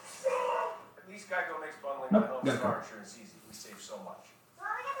least Geico makes bundling Nope, my home Geico. car insurance easy. We save so much. Mom,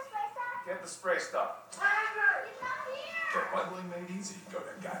 we got the spray stuff? Get the spray stuff. He's not here. Get bundling made easy. Go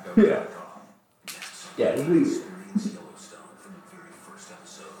to Yeah. Geico.com. Yeah, Experience Yellowstone from the very first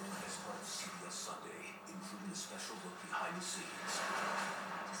episode as part of CBS Sunday, including a special look behind the scenes.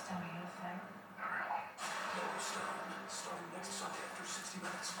 Just tell me anything. Yellowstone, starting next Sunday after 60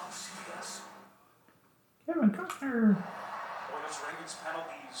 Minutes on CBS. Kevin Costner. Boy, those Ravens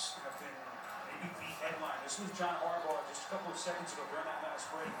penalties have been maybe the headline. This was John Harbaugh just a couple of seconds ago during that last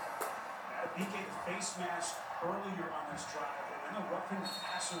break. Had a PK the face mask earlier on this drive, and then the roughing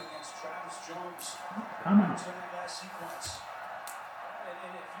passer against Travis Jones. Come on. In that last sequence.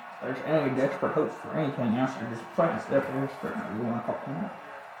 And if you There's any desperate hope for anything after this fight. Therefore, it's starting to want to call him out.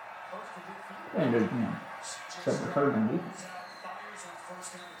 And again, 7-3rd and lead. fires on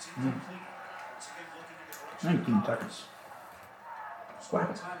first down, it's incomplete. Once again, looking in the direction. 19 seconds. Wow.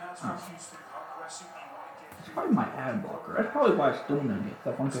 Timeouts for Houston. How aggressive do you want to get? It's probably my ad blocker. That's probably why it's doing it.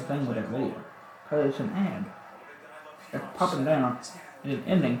 That funky thing with that video. Because it's an ad. It's popping down, and it's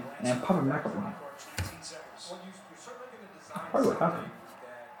ending, and then popping back up again. Well, you're certainly going to design Probably what something happened.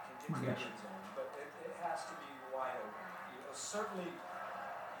 that My can get gosh. to the end zone, but it has to be wide open. Certainly,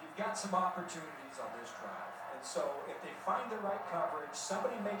 you've got some opportunities on this drive. And so, if they find the right coverage,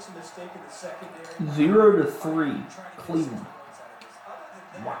 somebody makes a mistake in the secondary. 0-3, Cleveland.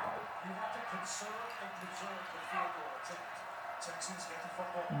 Wow. You have to conserve and preserve the field goal attempt. Texans get the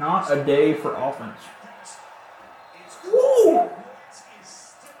football. Not a day for offense. Woo!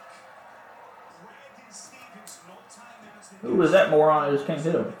 Who was that moron that just can't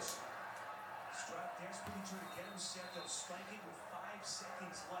hit him?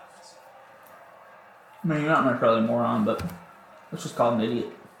 I mean, you're not necessarily a moron, but let's just call him an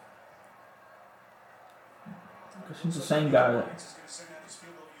idiot. Because he's the same guy that,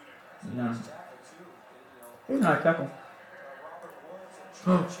 you know, he's not a tackle.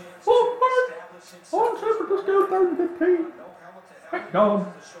 Oh, Shepard, let's go 3rd and 15. Heck, dog.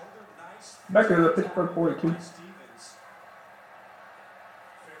 Back to the Pittsburgh 42.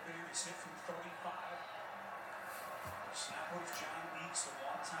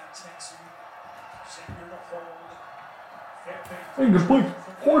 Incomplete.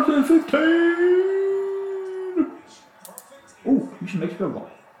 4th and 15. Oh, you should make a field goal.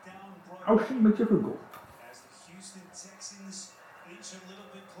 Oh, she makes a field goal.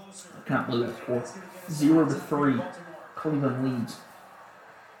 I can't believe that score. 0-3. Cleveland leads.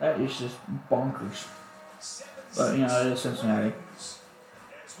 That is just bonkers. But, you know, it is Cincinnati.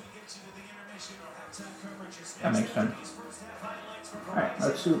 That makes sense. Alright,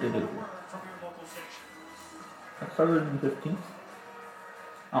 let's see what they do here. 3rd and 15.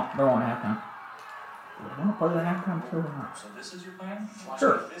 Oh, they're on halftime. Do I want to play the halftime show or not? So this is your plan?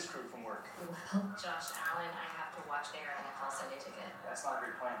 Sure. This crew from work. Well, Josh Allen, I have to watch their NFL Sunday ticket. That's not a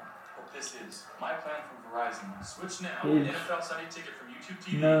great plan. What this is my plan from Verizon. Switch now. Is- NFL Sunday ticket from YouTube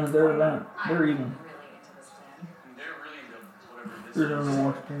TV. No, they're not. They're even. I'm really into this plan. They're really into whatever this There's is. only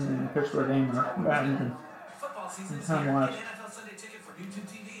one in the Pittsburgh game or about even. Football season is Time here. wise. Get NFL Sunday ticket from YouTube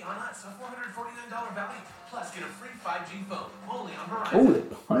TV on us. A $449 value. Plus, get a free 5G phone. Only on Verizon. Oh, they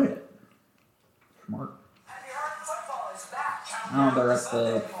play it. Smart. Have you heard football is back? Oh, they're at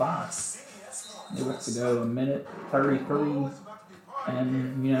the 5. They have to go a minute 33,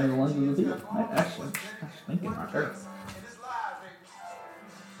 and you know the length of the field. That's thinking right there.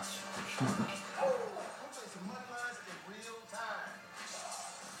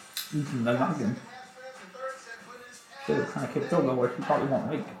 Ethan Duggan should have kind of kicked field goal, which you probably won't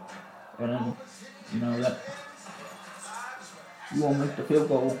make. And then, you know, that you won't make the field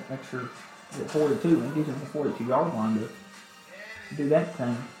goal extra at 42 and gives him the 42-yard line to do that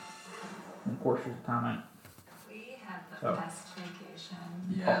thing. And of course, there's a timeout. We had the best vacation.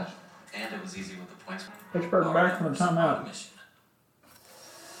 Yeah, and it was easy with the points. Pittsburgh back from the timeout.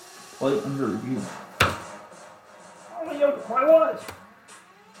 Play under review. Oh, yo, why was?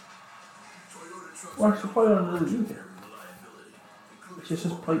 Watch the play under review here. It's just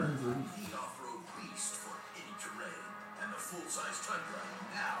his play under review.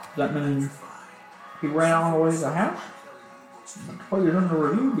 Does that mean he ran all the way to the house? The play is under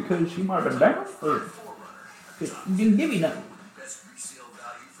review because he might have been down? Or he didn't give me nothing?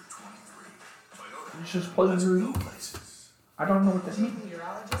 It's just play under review. I don't know what that means.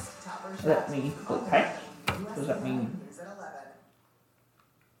 Does that mean play pass? Does that mean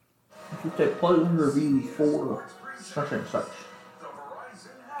if you say play under review for such and such?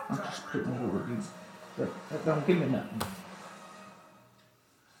 I'm just putting under review. That don't give me nothing.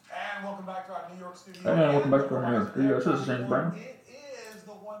 And welcome back to our New York studio. And welcome back to our New York studio. This is James Brown. It is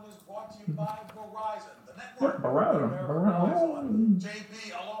the one that's brought to you by Verizon, the network. Verizon.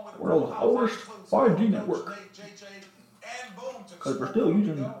 JP, along with World's oldest 5G network. JJ, and boom. Because we're still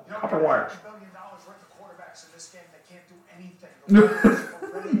using copper wires. $1 billion worth of quarterbacks in this game that can't do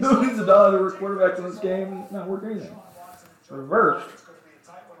anything. Millions of dollars worth of quarterbacks in this game. It's not worth anything. Reversed.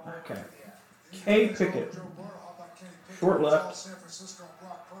 Okay. K. Pickett. Short left.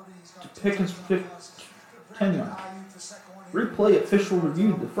 To Pickens 10 yards. Replay official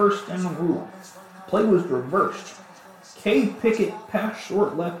reviewed the first down rule. Play was reversed. K. Pickett passed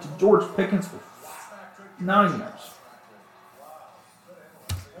short left to George Pickens for 9 yards.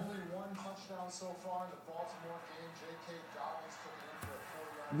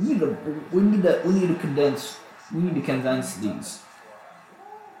 We need to condense these.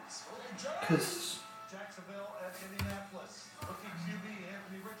 Because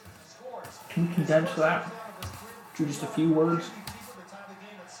can you condense that to just a few words?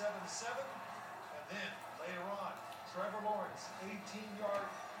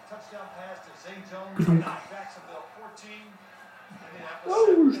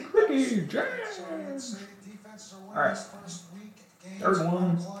 Oh, it's tricky, James. All right. Third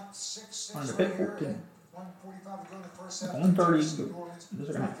one. On the pick 14. 130.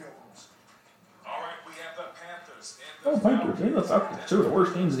 Oh, Panthers. They look like two of the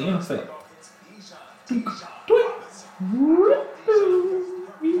worst teams in the NFL.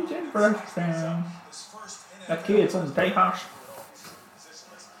 That kid's on the Tejas.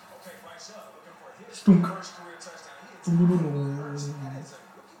 Stunk.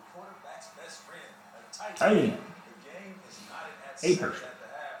 Hey. Akers.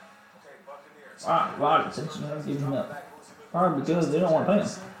 Wow, a lot of attention to give him up. Probably because they don't want to pay him.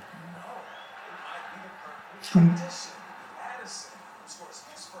 Stunk.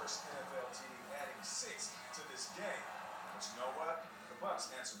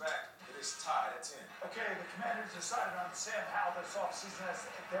 Okay, the Commanders decided on Sam Howell this offseason as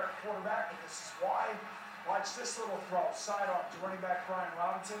their quarterback, and this is why. Watch this little throw, sidearm to running back Brian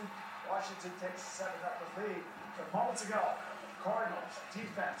Robinson. Washington takes a 7-0 lead. But moments ago, Cardinals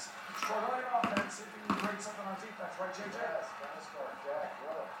defense, extraordinary offense. If you can bring something on defense, right, JJ? Yes, that's correct, Jack.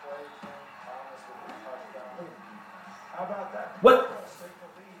 What a play, King Thomas with the touchdown. How about that? What? Cardinals take the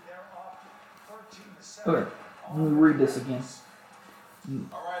lead. They're up 13-7. Okay, let me read this again.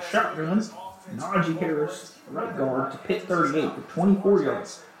 Shotgun, Najee Harris, right guard to Pitt 38 for 24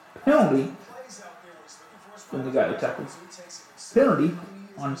 yards. Penalty. Then the guy who tackled. Penalty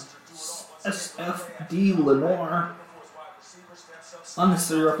on SFD Lenoir.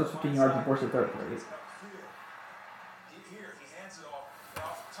 Unnecessary roughness 15 yards and forced a third play.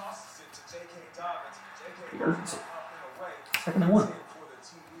 Second and 1.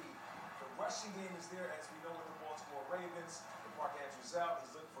 TV. The rushing game is there, as we know, with the Baltimore Ravens. Mark Andrews out.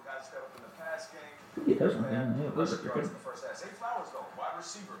 He's looking for guys to step up in the pass game. He does nothing. Rushing yards in the first half. Zay Flowers, though, wide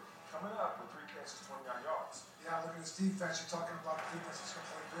receiver, coming up with 3 catches, 29 yards. Yeah, look at this defense. You're talking about the defense that's going to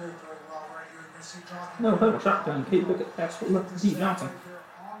play very, very well right here. You're going to see Jonathan. No, huddle shotgun. Kate Pickett pass for left to D. Johnson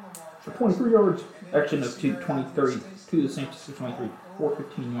for 23 yards. Actually, no, 223 to the San Francisco 23 for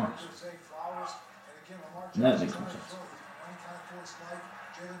 15 yards. And that makes more sense.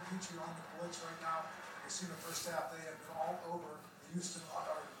 Jalen Petrie on the blitz right now. You see the first half, they have been all over the Houston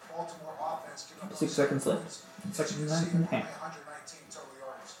Baltimore offense. 6 seconds left. Second and a half. 119 total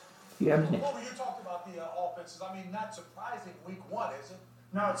yards. Yeah, Well, you talked about the offenses. I mean, not surprising week 1, is it?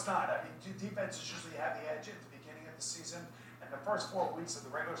 No, it's not. I mean, defenses usually have the edge at the beginning of the season, and the first 4 weeks of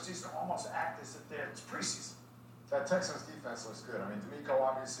the regular season almost act as if it's preseason. That Texans defense looks good. I mean, D'Amico,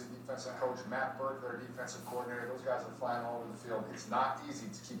 obviously, defensive coach, Matt Burke, their defensive coordinator, those guys are flying all over the field. It's not easy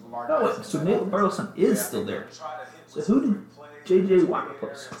to keep Lamar Oh, Jackson. so Nate Burleson is still there. So who did J.J. Watt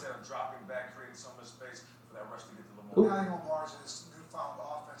replace? Dropping back, creating so much space for that rush to get to Lamar. Ooh. Adding Lamar's in this newfound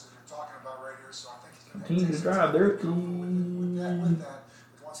offense that you're talking about right here, so I think he's going to Continue to drive their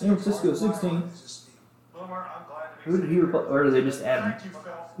San Francisco 16. Boomer, I'm glad to be Who did he replace? Or did they just add him? Thank you,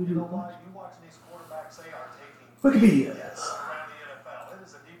 Phil. Who did You he know replace? what? You watching these quarterbacks, they are taking Wikipedia. hits around the NFL. It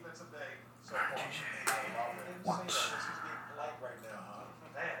is a defensive day so far. Watch. This is being polite right now,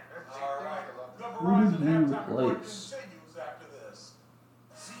 huh? Man, they're All right. The Who did Verizon you halftime report replace? continues after this.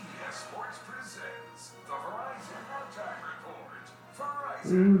 CBS Sports presents the Verizon Halftime Report. Verizon.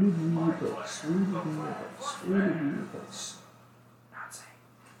 Who did we replace? Who did we replace? Who did we replace? Not saying.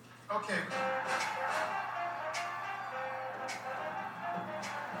 Okay.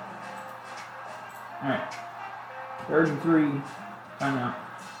 Alright. 3rd and 3. Timeout.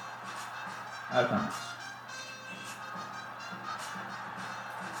 Out of timeouts.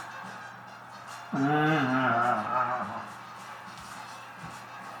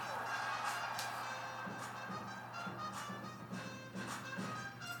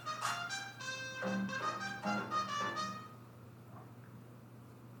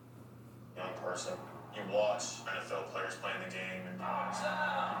 Young person, you watch NFL players playing the game and you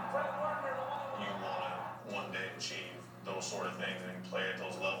want to one day achieve those sort of things and play at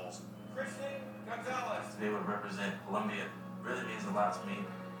those levels. Christian Gonzalez. To be able to represent Colombia really means a lot to me.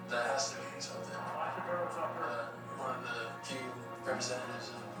 That has to be something. One of the few representatives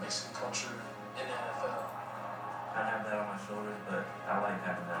of Mexican culture in the NFL. I have that on my shoulders, but I like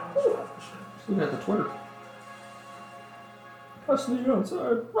having that on my shoulders for sure. Just looking at the Twitter. Custody outside.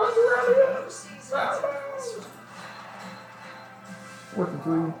 Run around here. 4th and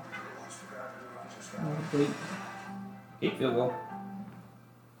 3. Complete. 8 field goal.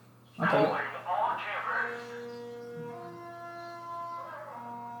 I'll take it. all campers.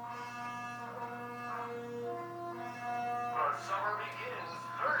 The summer begins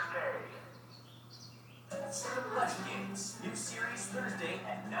Thursday. Watch Games. New series Thursday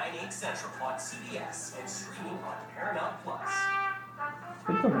at 9/8 Central on CBS and streaming on Paramount Plus.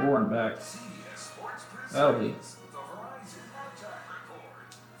 Get the Warren back. CBS Sports presents That'll be. the Verizon Halftime Report.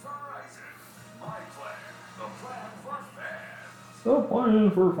 Verizon, my plan, the plan for fans. Still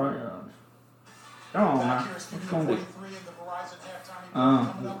playing for fans. Come on, man. Back here, What's Studio going to do? 43 in the Verizon halftime report.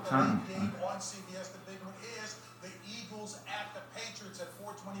 Coming up, the time. lead game on CBS. The big one is the Eagles at the Patriots at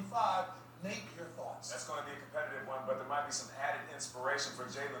 4:25. Nate, your thoughts? That's going to be a competitive one, but there might be some added inspiration for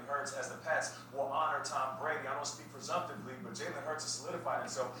Jalen Hurts as the Pats will honor Tom Brady. I don't speak presumptively, but Jalen Hurts has solidified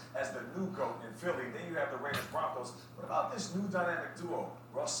himself as the new GOAT in Philly. Then you have the Raiders Broncos. What about this new dynamic duo,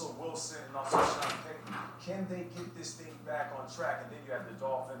 Russell Wilson and also Sean Payton? Can they get this thing back on track? And then you have the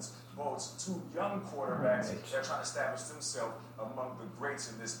Dolphins, Bolts, 2 young quarterbacks. They're trying to establish themselves among the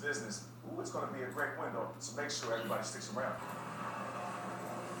greats in this business. Ooh, it's going to be a great window, so make sure everybody sticks around.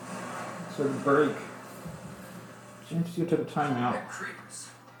 So the break. San Francisco took a timeout. At Creepers,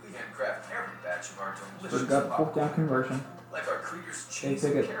 we handcraft every batch of our So delicious we got the 4th popcorn. down conversion. Like our Creepers They cheese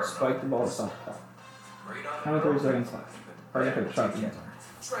pick and it, caramel. spike the ball to softball. Great on the 23 go. seconds left. Or they took a shot at the end zone.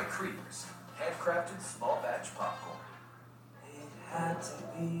 Try Creepers, handcrafted small batch popcorn. It had to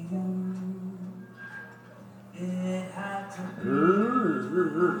be you. It had to be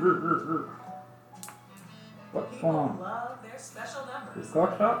What's People going on? love their special numbers. The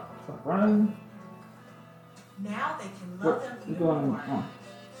clock shot? Stop running. Now they can love What them is even going more. on?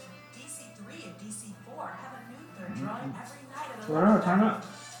 DC3 and DC4 have a new third drawing every night at So we're out of 11. timeout.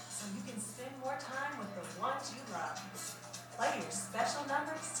 So you can spend more time with the ones you love. Play your special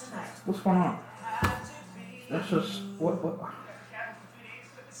numbers tonight. What's going on? That's just what?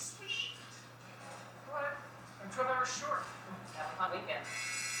 Sweet. What? I'm 12 hours short. Have a fun weekend.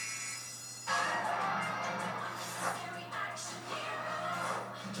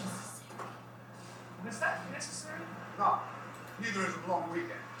 necessary? No, neither is a long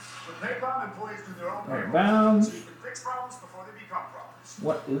weekend. But Paycom employees do their own Alright, payroll, bounds. so you can fix problems before they become problems.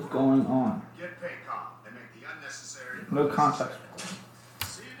 What is going on? Get Paycom. They make the unnecessary. No context.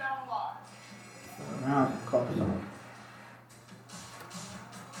 See you down the line. Now I can call someone.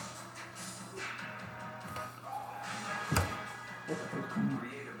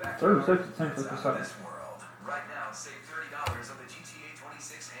 Create a backyard 36 that's cents out per of second. this world. Right now, save $30 on the GTA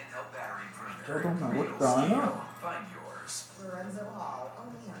 26 handheld battery printer. Still don't know what's Real going steel. on. Find yours. Lorenzo Hall,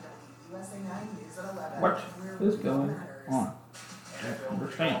 only on WUSA 9 News at 11. What is going on? NFL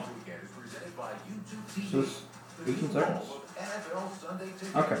Understand. Weekend is presented by YouTube It's TV. just 18 seconds. NFL Sunday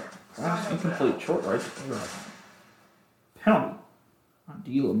Ticket. Okay. That's incomplete. Short right. Penalty. On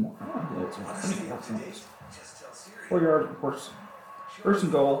D'Lo Moore. Oh, that's I think it works on this. 4 yards, of course. First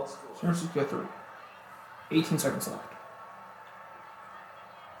and goal. 063. 18 seconds left.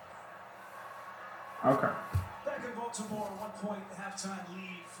 Okay. Back in Baltimore, 1-point halftime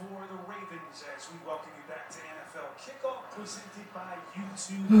lead for the Ravens as we welcome you back to NFL Kickoff presented by YouTube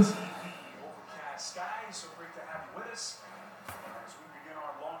TV. Overcast skies, so great to have you with us as we begin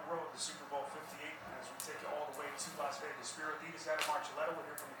our long road to Super Bowl 58 as we take you all the way to Las Vegas. Spiro Adidas, Adam Marchelletto, we'll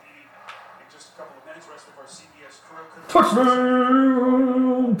hear from Aditi in just a couple of minutes. Rest of our CBS crew.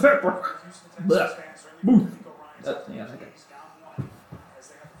 Touchdown, Pepper. Blech. Booth. That, yeah, that guy. As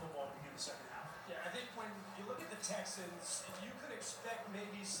they have the football to begin the second half. Yeah, I think when you look at the Texans, if you could expect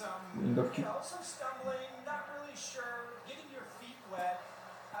maybe some, some stumbling, not really sure, getting your feet wet.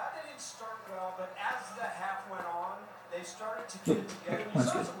 They didn't start well, but as the half went on, they started to get it together. You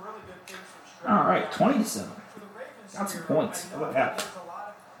saw some really good things from Stroud. All right, 20-7. For the Ravens Got some here, points. I know What happened? there's a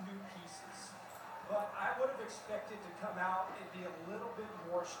lot of new pieces, but I would have expected to come out and be a little bit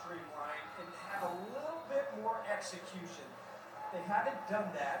more streamlined and have a little bit more execution. They haven't done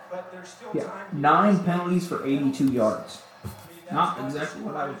that, but there's still Yeah, time. 9 penalties for 82 yards. Not exactly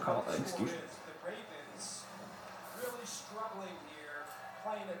what I would call execution. The Ravens really struggling here,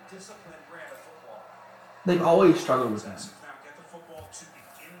 playing a disciplined brand of football. They've always struggled with that.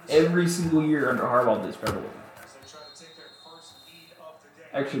 Every single year under Harbaugh, they struggle with that.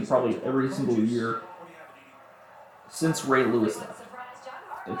 Actually, probably every single year since Ray Lewis left,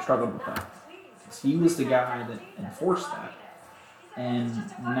 they've struggled with that. He was the guy that enforced that, and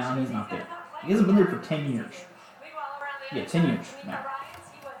now he's not there. He hasn't been there for 10 years. Yeah, 10 years now.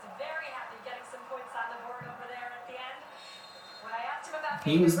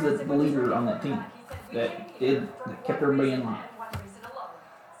 He was the leader on that team that kept everybody in line.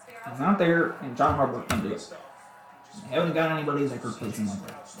 He's not there, and John Harbaugh can't do it. They haven't got anybody that could replace him like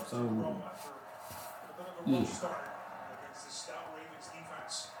that. So, yeah.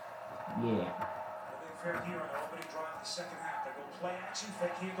 Yeah.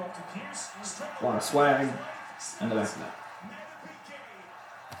 A lot of swag in the back of that.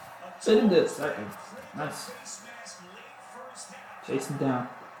 They did it second. Nice. Chase him down.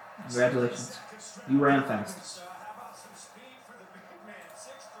 Congratulations. You ran fast.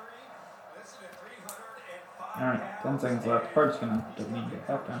 Alright, 10 seconds left. Card's gonna don't need to get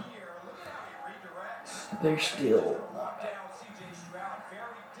halftime. They're still not back.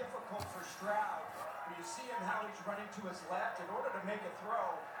 Very difficult for Stroud. When you see him how he's running to his left, in order to make a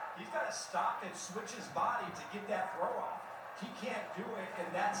throw, he's got to stop and switch his body to get that throw off. He can't do it, and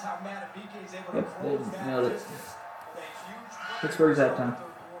that's how Matabike is able to close that distance with a huge play. Pittsburgh's halftime.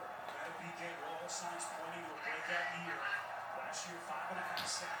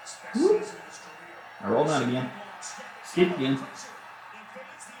 Woo. I roll down again. Skip again.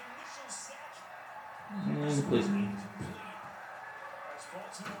 And please.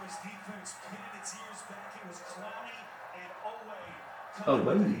 Oh,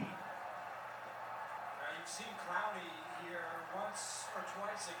 wait. Now you've seen Clowney here once or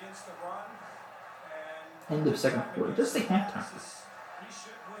twice against the run, and End of second quarter. Just say halftime. he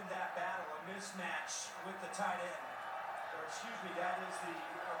should win that battle, a mismatch with the tight end. Or excuse me, that is the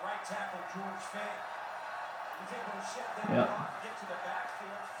right tackle George Fant. He's able to shut that off, get to the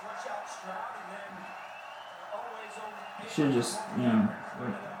backfield, flush out Stroud, and then always over. Should have just,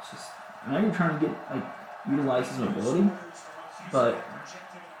 just. I know you're trying to get utilize his mobility, but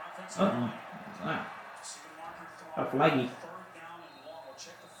wow, a flaggy.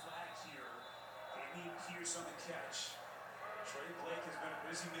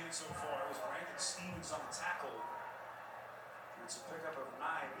 Busy man so far. It was Brandon Stevens on the tackle. It's a pickup of 9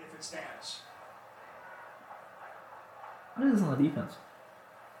 if it stands. What is on the defense?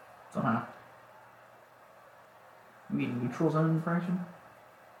 Somehow. You mean neutral zone infraction?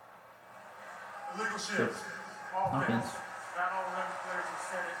 Illegal Sure. shift. Offense. Not all 11 players are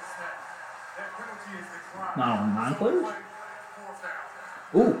set at the snap. Not only 9 players?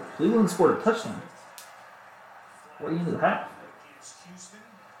 Ooh, Cleveland scored a touchdown. 40 into the half. Against Houston.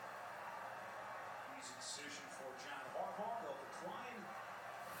 Easy decision for John Harbaugh. They'll decline.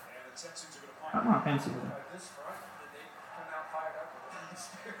 And the Texans are going to find I'm not fancy with it. This front, did they come out fired up with this?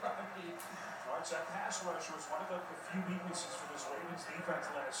 I mean, all right, so that pass rush was one of the few weaknesses for this Ravens defense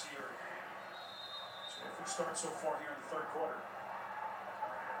last year. So if we start so far here in the third quarter,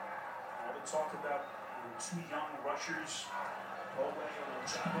 all the talk about two young rushers, Ole and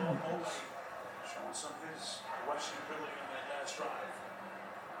Jabo Ole, showing some of his rushing ability on that last drive.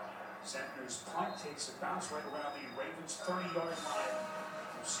 Sentner's punt takes a bounce right around the Ravens' 30-yard line.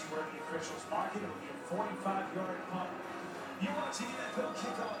 We'll see where the officials mark it. It'll be a 45-yard punt. You're watching NFL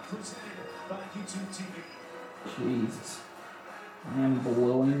Kickoff presented by YouTube TV. Jesus. I am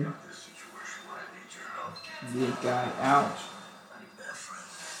blowing the guy out.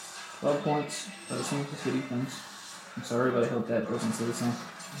 12 points for the San Francisco defense. I'm sorry, but I hope that doesn't say the same.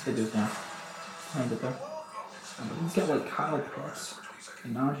 It does now. Hand it though. He's got like Kyle Pitts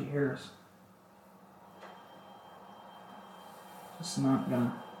and Najee Harris. Just not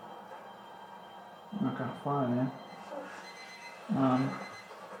gonna fly, man.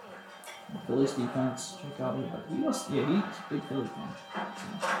 Phillies defense, check out he must, yeah, he's a big Phillies fan.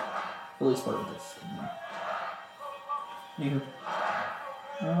 Phillies part of this. Anywho.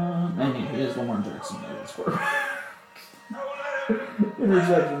 And he is Lamar Jackson, his quarterback.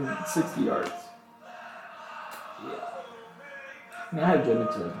 Interception, 60 yards. Yeah. I mean, I have Joe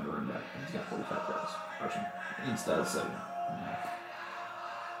Mixon as my running back. He's got 45 yards rushing instead of 7. Yeah.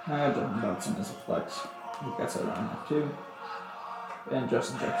 I have Justin Johnson as a flex. He got 7 on that too. And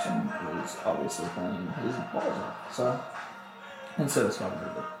Justin Jefferson is obviously playing his balls off. So, and so is Calvin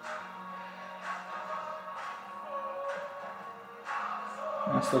Ridley.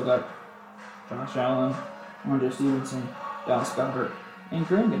 I still got Josh Allen, Andre Stevenson, Dallas Goedert, and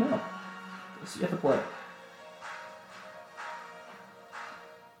Graham Gano. It's yet to play.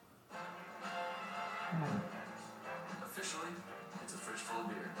 Officially, it's a fridge full of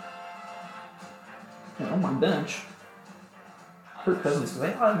beer. And on my bench, Kirk Cousins,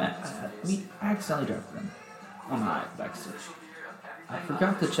 because I accidentally drafted him on my Baxter. I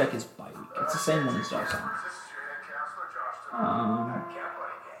forgot to check his bye week. It's the same one as Josh Allen.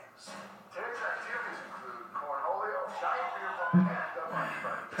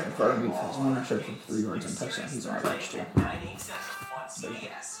 Pardon me, because when I showed him 3 yards and touchdown, he's on my bench too. But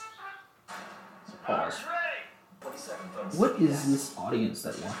yeah. Pause. What is this audience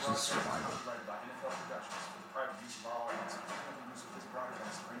that watches Survivor?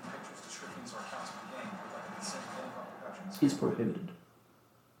 Is prohibited.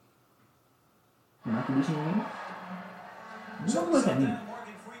 You're not producing the game? What does that mean?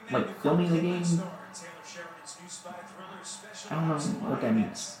 Like filming the game? I don't know what that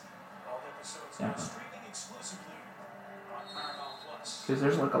means. Yeah. Because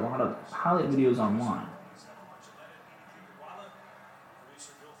there's like a lot of highlight videos online.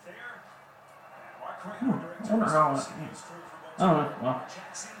 I wonder how. I don't know. Well,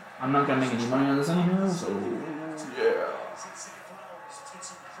 I'm not gonna make any money on this anyhow, so yeah.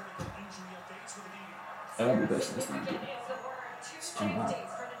 I won't be posting this thing again. It's too loud.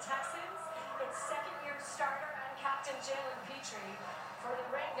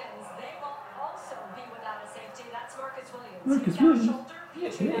 Marcus Williams. Yeah.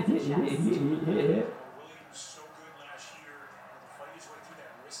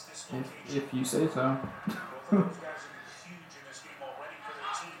 If you say so.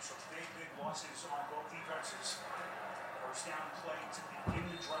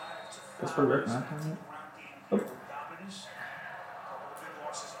 That's pretty good, man. Oh.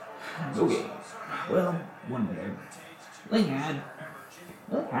 Okay. Well, one more. Lingard.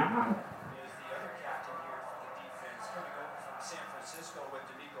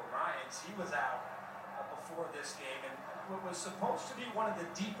 He was out before this game, and what was supposed to be one of the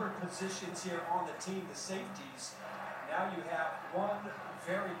deeper positions here on the team, the safeties, now you have one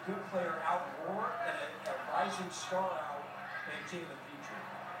very good player out more and a rising star out named Jalen Petrie.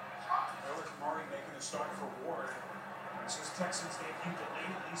 Eric Murray making a start for Ward. This is Texans debut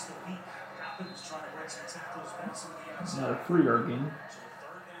delayed at least a week. Dobbins trying to break some tackles, bouncing to the outside. Not a 3-yard gain. So the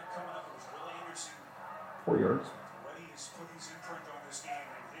third down coming up, it was Willie Anderson. 4 yards. Already has put his imprint on this game.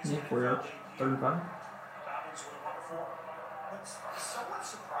 Yeah, 4 yards. 35. Dobbins with a wonderful. What's somewhat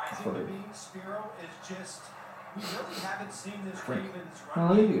surprising to me, Spiro, is just we really haven't seen this Ravens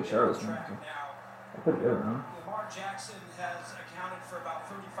run game track now. Pretty good, huh? Lamar Jackson has accounted for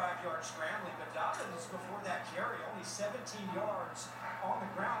about 35 yards scrambling, but Dobbins before that carry only 17 yards on the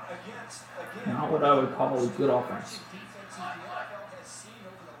ground. Not what I would call a good offense.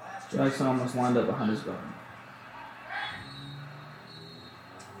 Jackson almost lined up behind his guard.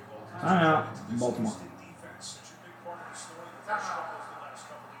 Timeout, Baltimore.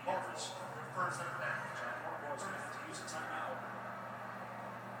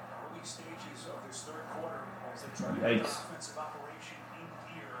 Stages of this third quarter as they try to Yikes. get offensive operation in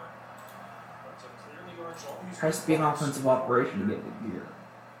gear. But clearly Orange always Has to be an offensive operation to get the gear.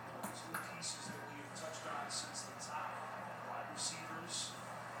 these are the pieces that we have touched on since the top. Wide receivers.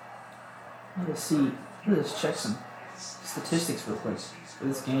 Let's see. Let's check some statistics real quick for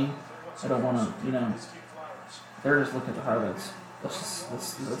this game. I don't want to, they're just looking at the highlights.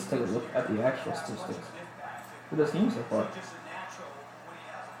 Let's take a look at the actual statistics for this game so far.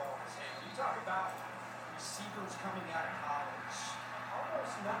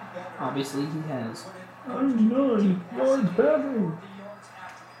 Obviously, he has 99 yards passing.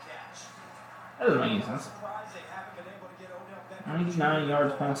 That doesn't make any sense. 99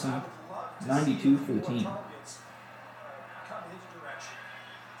 yards passing, 92 for the team.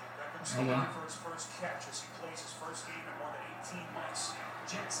 Okay.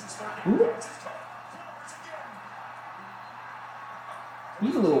 Ooh.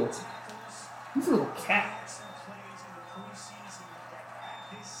 He's a little cat.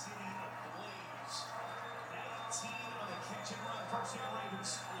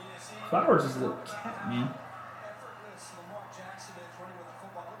 Flowers is a little cat, man.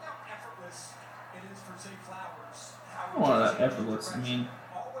 Well, not effortless. I mean,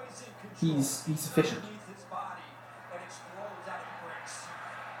 he's efficient.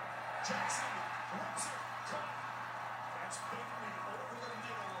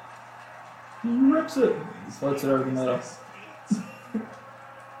 He rips it. He floats it over the middle.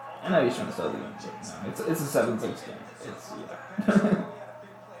 I know he's trying to sell the game, but no, it's a 7-6 game. It's, yeah.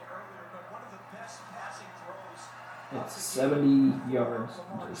 It's 70 yards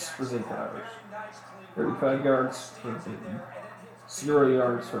just for Zay Flowers. 35 yards for Bateman. 0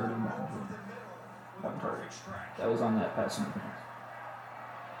 yards for one target. That was on that passing interference.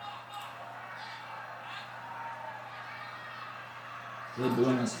 They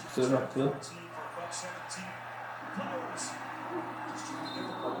doing it sit up field.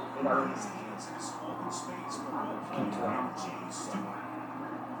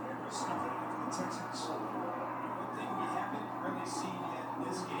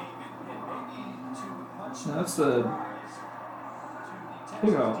 No, that's the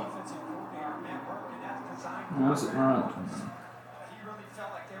kickoff. No, that's it. Not. He really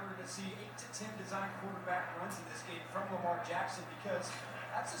felt like they were going to see 8 to 10 design quarterback runs in this game from Lamar Jackson because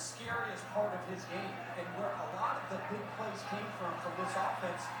that's the scariest part of his game and where a lot of the big plays came from this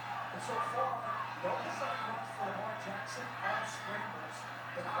offense. And so far, no design runs for Lamar Jackson, all scrambles.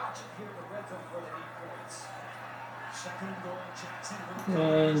 But watch it here in the red zone where they need points. Second and goal, Jackson.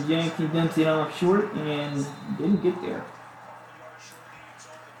 And Yankee dumped it off short and didn't get there.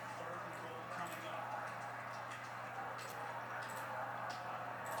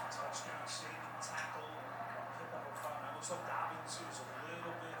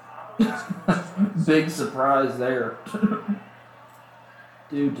 Big surprise there.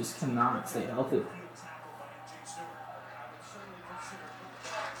 Dude just cannot stay healthy.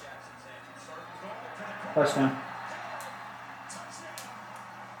 Touchdown.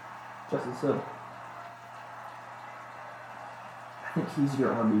 Justin Sill. I think he's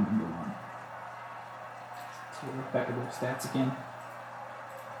your RB number 1. So we look back at those stats again.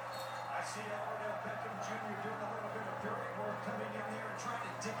 I see Odell Beckham Jr. doing a little bit of dirty work coming in there and trying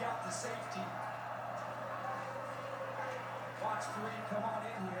to dig out the safety. Watch 3 come on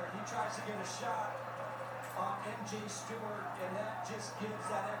in here. He tries to get a shot on MJ Stewart, and that just gives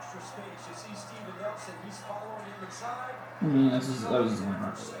that extra space. You see Steven Nelson, he's following him inside. That was his own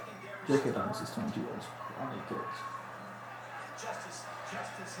run. J.K. Thomas is 22 yards on 8 carries. Justice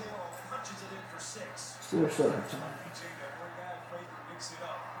Hill punches it in for 6. Still short of time.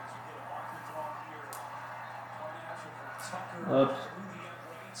 Up.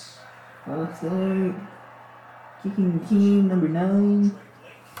 Left leg. Kicking team number 9.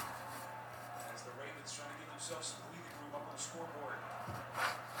 As the Ravens trying to give themselves some breathing room up on the scoreboard.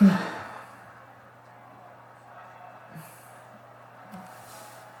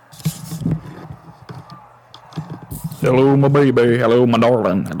 Hello, my baby. Hello, my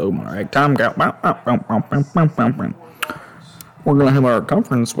darling. Hello, my ragtime gal. We're going to have our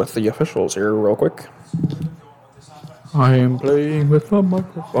conference with the officials here real quick. I am playing with my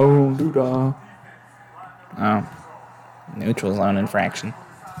microphone, doo-dah. Oh. Neutral zone infraction.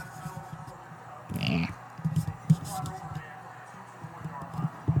 Yeah.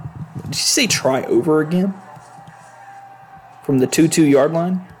 you say try over again? From the 2-2-yard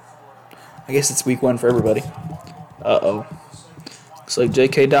line? I guess it's week 1 for everybody. Uh-oh. Looks like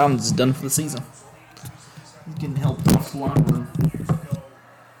J.K. Dobbins is done for the season. He's getting help off the line room.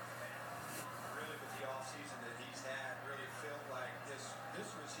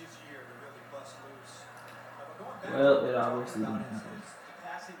 Well, it obviously didn't happen.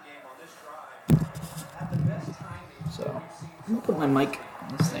 So, I'm going to put my mic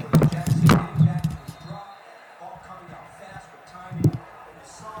on this thing.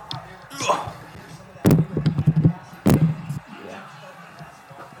 Yeah.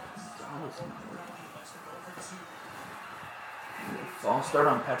 False start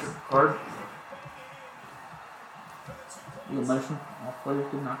on Patrick Picard. You mentioned all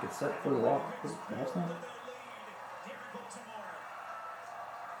players did not get set for the ball snap.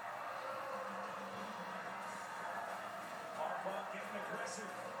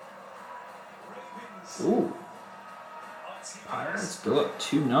 Ooh. Pirates go up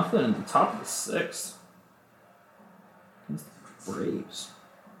 2-0 at the top of the 6th. Against the Braves.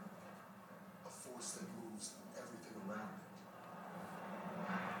 A force that moves everything around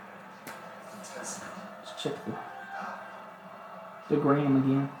it. Intensity. Let's check the gram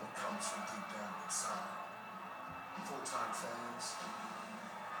again. It comes from deep down inside. Full-time fans,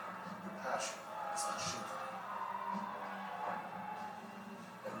 your passion is unshakable.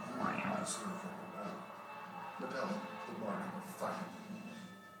 And you deserve a reward. Medalla, the mark of fighting.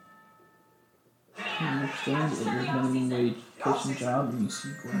 I understand that your minimum wage kitchen job and you see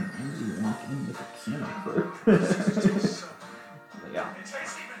Glenn Ramsay walk in with a camera crew. Yeah. It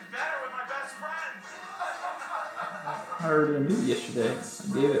tastes even better with my best friends. I heard a movie yesterday. I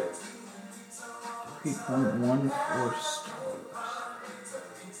gave it 3.14 stars.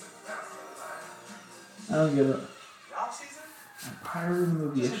 I don't get it. I pirated a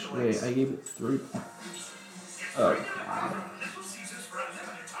movie yesterday. I gave it 3.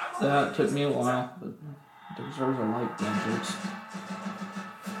 That took me a while, but it deserves a like, Dangerous.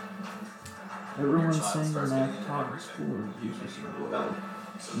 Everyone's saying the math taught in school is useless and well.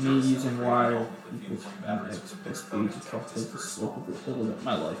 Me using Y equals X plus B to calculate the slope of the hill that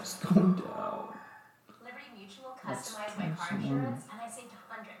my life is going down. Liberty Mutual customized my car insurance, and I saved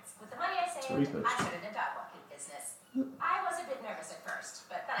hundreds. With the money I saved, I started a dog walking business. I was a bit nervous at first,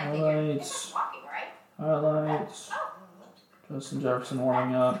 but then I figured it's just walking, right? Highlights. Justin Jefferson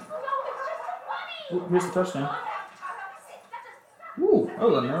warming up. Ooh, here's the touchdown. Ooh,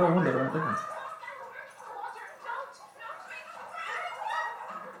 oh, another one that I'm thinking.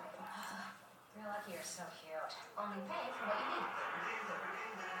 You're lucky you're so cute. Only pay for what you need.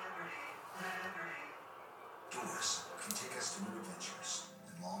 Doors can take us to new adventures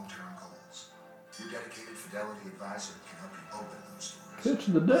and long-term goals. Your dedicated Fidelity advisor can help you open those doors. Catch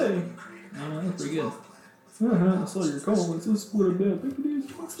of the day. That's pretty good. I saw your call. Is this what a bad thing it is?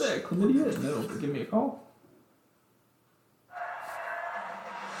 What's that? Chlamydia? No, but give me a call.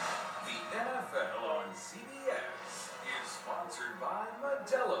 The NFL on CBS is sponsored by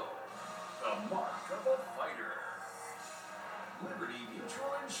Modelo, the mark of a fighter. Liberty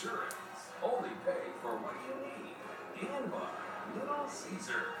Mutual Insurance. Only pay for what you need. And by Little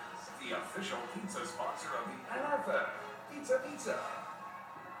Caesars, the official pizza sponsor of the NFL. Pizza Pizza.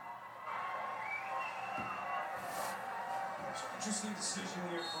 So interesting decision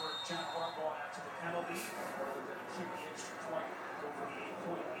here for John Harbaugh after the penalty, rather than kick the extra point, go for the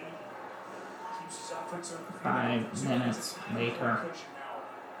 8-point lead. Keeps his offense on 5 minutes later.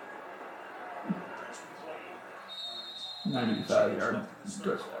 95-yard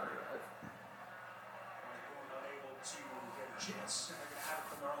touchdown. Unable to get a chance, and they're going to have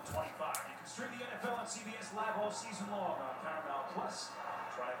it from their own 25. You can stream the NFL on CBS Live all season long on Paramount Plus.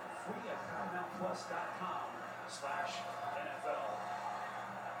 Try it for free at ParamountPlus.com/NFL.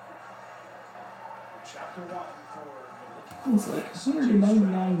 Chapter 1 for It's like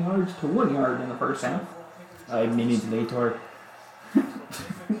 199 yards to 1 yard in the first half. 5 minutes later. 2 years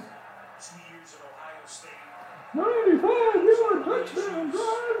at Ohio State. 95-yard touchdown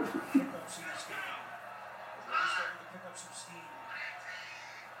drive. Pick up some steam. Really starting to pick up some steam.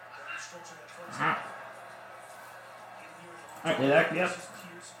 Down the stretch of that first half. Alright, yep.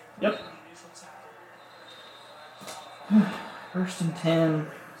 Yep. First and 10.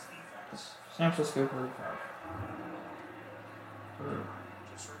 San Francisco 35.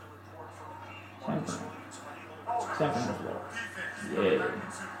 San Francisco. Yeah.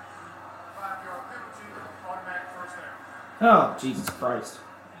 Oh, Jesus Christ.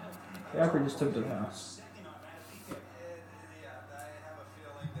 Capper just took to the house.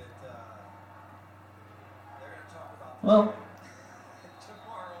 Well,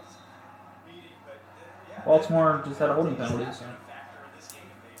 Baltimore just had a holding penalty, so. Factor in this game.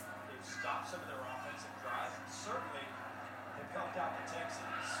 They've stopped some of their offensive drives. Certainly, they've helped out the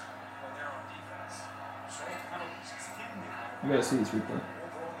Texans when they're on defense. So penalties can You gotta see this replay.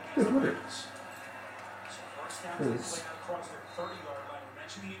 Good Twitter. Across their 30-yard line. We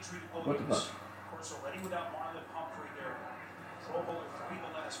mentioned the injury to What the Williams. fuck? Of course, already without Marlon Humphrey, their Pro Bowler 3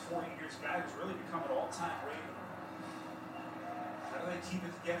 the last 4 years, guy who's really become an all-time Raider. How do they keep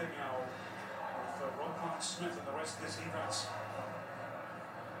it together now with Roquan Smith and the rest of this defense?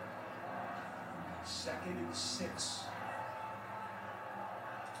 2nd and 6.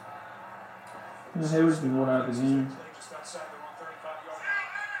 Hayward's been going out of the game. Just outside their own 35-yard line.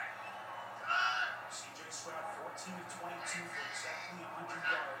 CJ Stroud 14 of 22 for exactly 100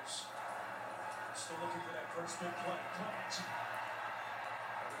 yards. Still looking for that first big play.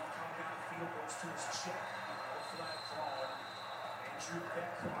 Everyone coming down the field goes to his check. No flag thrown. Andrew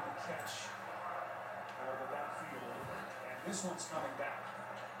Beck on the catch out of the backfield. And this one's coming back.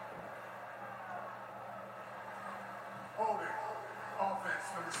 Holding. Offense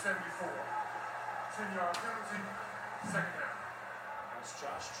number 74. 10-yard penalty. Second down. That's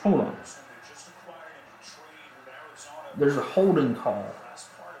Josh Hold on. Jefferson. They just acquired him in trade with Arizona. There's a holding call. Last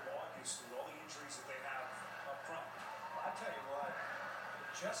part of August with all the injuries that they have up front. I tell you what,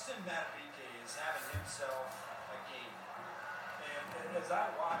 Justin Madubuike is having himself a game. And as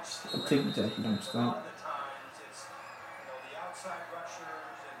I watch the Take it, you don't a stop. lot of the times it's the outside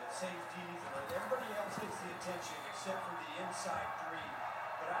rushers and the safeties and everybody else gets the attention except for the inside three.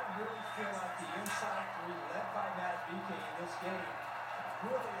 But I really feel like the inside three led by Madubuike in this game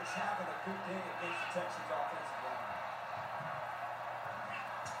really is having a good day against the Texans offensive line.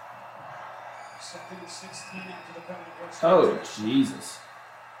 2nd and 16 after the penalty. Oh, Jesus.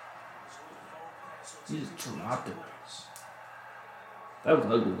 He just dropped it. That was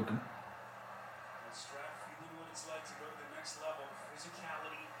ugly looking. Stroud feeling what it's like to go to the next level.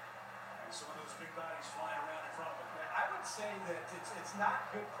 Physicality and some of those big bodies flying around in front of him. I would say that it's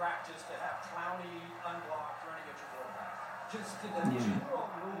not good practice to have Clowney unblocked running at your quarterback. Just the general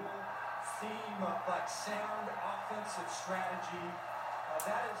rule, theme of like sound offensive strategy.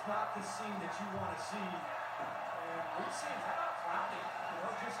 That is not the scene that you want to see. And we've seen how about Clowney,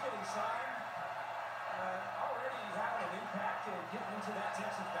 just getting signed, already having an impact and getting into that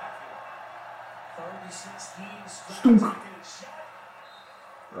Texas backfield. 3rd and 16. Stunk.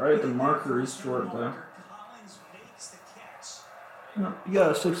 Right, the marker is short though. Collins makes the catch. You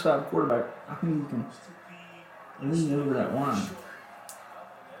got a 6'5" quarterback. I think you can lean over that line.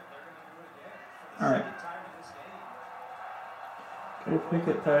 Alright. Kenny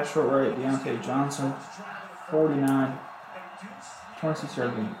Pickett pass short right, Deontay Johnson, 49, 26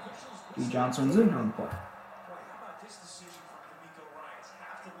 yard gain. D. Johnson's in on the play. Boy, how about this decision from D'Amico Ryans?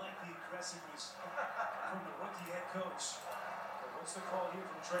 Have to like the aggressiveness from the rookie head coach. But what's the call here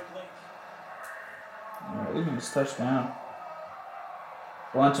from Drake Lake? Alright, leaving his touchdown.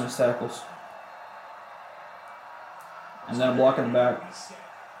 Bunch of tackles. And then a block in the back.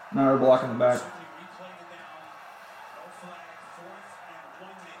 Another block in the back.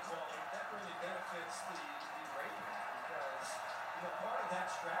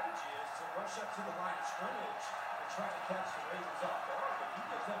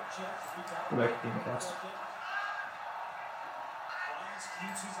 Go back to the pass. Ryans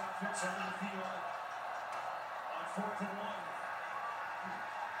keeps his offense on the field on 4th and 1.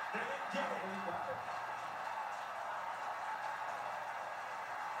 They didn't get it.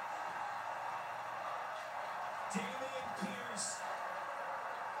 Damian Pierce.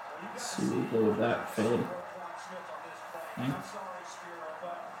 See what we go with that fade. I'm sorry, Spiro,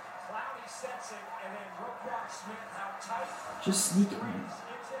 but Clowney sets it, and then Roquan Smith out tight. Just sneak it, man.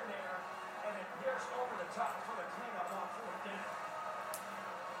 Gets in there, and it Pierce over the top for the cleanup on 4th down.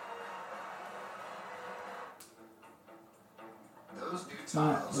 Those new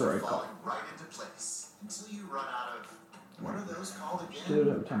Not tiles the are right call. falling right into place until you run out of what are those called again? Should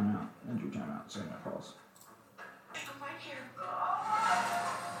have a timeout. Injury timeout. So I pause. I'm right here.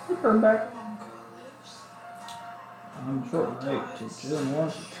 Turn back. Short right to Jalen Warren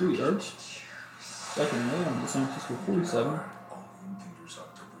for 2 yards. Second lead on the San Francisco 47.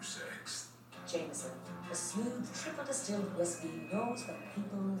 Jameson, the smooth, triple distilled whiskey knows when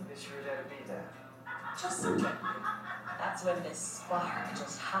people This year that'll be there. just drink. That's when this spark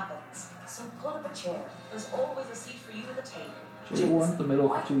just happens. So pull up a chair. There's always a seat for you at the table. Jalen Warren the middle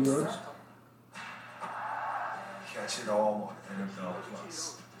for 2 yards. Catch it all on NFL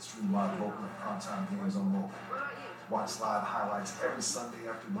Plus. Stream live local and primetime games on mobile. Watch live highlights every Sunday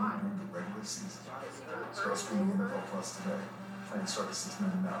afternoon during the regular season. Start streaming NFL Plus today. Plan services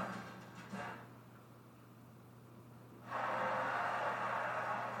 $99.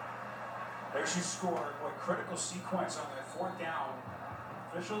 Bears who scored a critical sequence on that fourth down.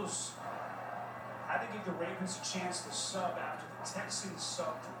 Officials had to give the Ravens a chance to sub after the Texans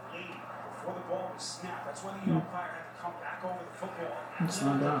subbed late before the ball was snapped. That's when the umpire had to come back over the football. It's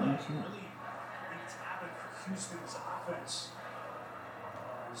not down. Really wreaked havoc for Houston's offense.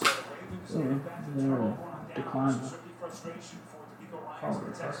 And so the Ravens get back to throw on down. Certainly frustration for the Lions and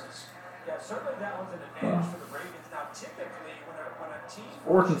the Texans. Yeah, certainly that was an advantage for the Ravens. Now, typically, when a team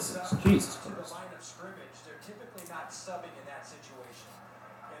Jesus. to the line of scrimmage, they're typically not subbing in that situation.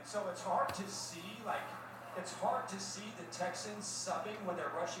 And so it's hard to see, the Texans subbing when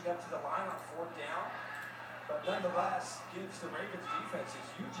they're rushing up to the line on fourth down. But nonetheless, gives the Ravens defense a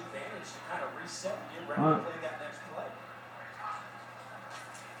huge advantage to kind of reset and get ready to play that next play.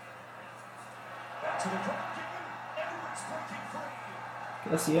 Back to the ground game. Edwards breaking free.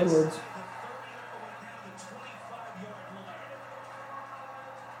 Jesse Edwards.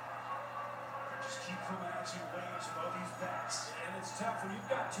 And it's tough when you've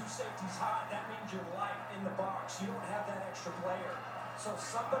got two safeties high. That means you're light in the box. You don't have that extra player. So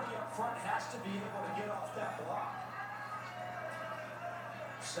somebody up front has to be able to get off that block.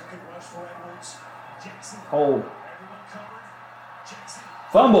 Second rush for Edwards. Jackson. Hold. Everyone covered. Jackson.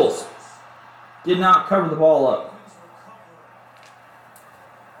 Fumbles. Did not cover the ball up.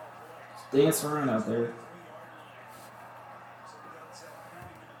 Dance around out there.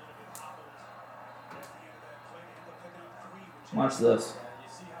 Watch this.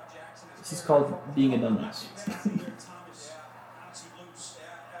 This is called being a dumbass.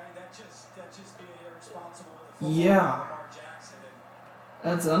 Yeah.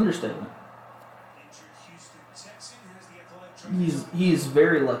 That's an understatement. He is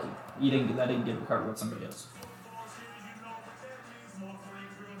very lucky. That didn't get recovered with somebody else.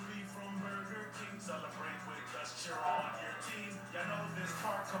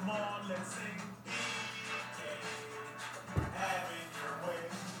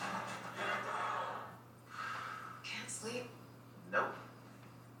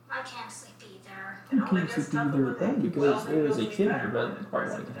 You can't sleep either because there is a kid in your bed that's probably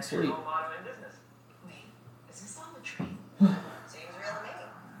why you can't sleep. Wait, is this all a dream? Seems real to me.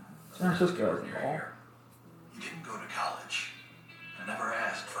 San Francisco has the ball. You didn't go to college. I never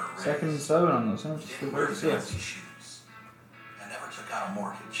asked for a raise. 2nd and 7 on the San Francisco Didn't wear 36. fancy shoes. I never took out a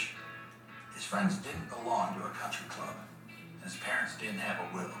mortgage. His friends didn't belong to a country club. His parents didn't have a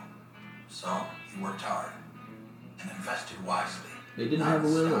will. So he worked hard and invested wisely. They didn't have a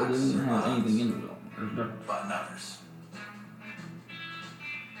will or they didn't have anything in the will. But others.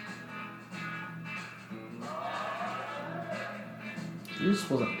 This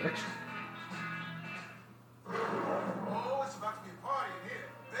wasn't rich. Oh, it's about to be a party in here.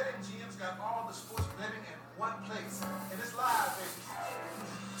 BetMGM's got all the sports betting in one place. And it's live, baby.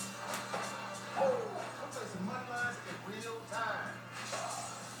 Oh, we'll play some money lines in real time.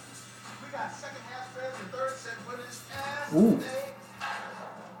 We got second half spreads and third set winners and today.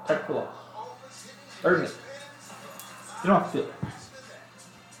 Technical loss. 3rd minute. Get off the field.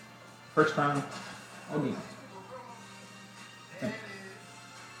 First time. All game.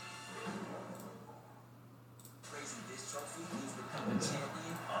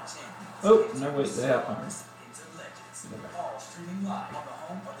 Oh, no wait, they have time. All streaming live on the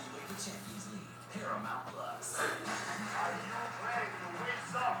home of the UEFA Champions League, Paramount Plus. Are you ready to win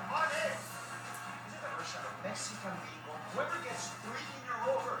some money? Is it a version of Mexican bingo? Whoever gets 3 in a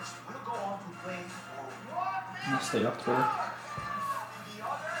row first will go on to play for $1 I'm gonna stay off Twitter.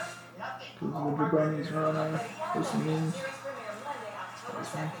 Because the Jabroni's are on there. There's some memes. That's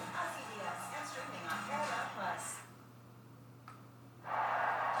fine.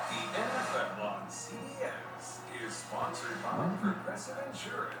 The NFL on CBS is sponsored by Progressive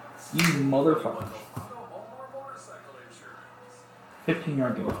Insurance. You motherfucker.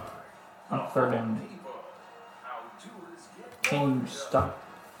 15-yard gain. On 3rd down. Can you stop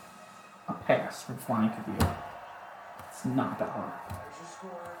a pass from flying through the air? It's not that hard. There's your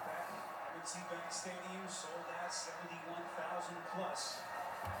score back at M&T Bank Stadium, sold at 71,000 plus.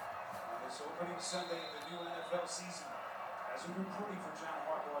 On this opening Sunday of the new NFL season. Hasn't been pretty for John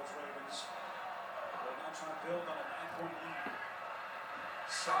Harbaugh's Ravens. They're now trying to build on a 9-point lead.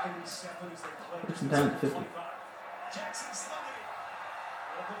 2nd and 7 as they play. There's some time at 50. Jackson slung it.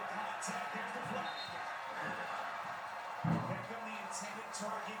 A little bit of contact. There's the flag. Back on the intended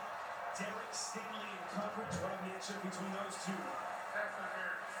target. Derek Stingley in coverage. What a matchup between those two. Pass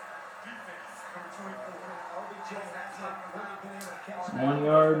interference. Defense. Number 24. RBJ hasn't really been able to catch 1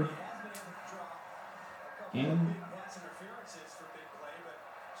 yard. Big pass interferences for big play, but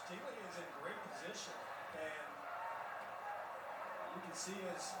Stingley is in great position. And you can can see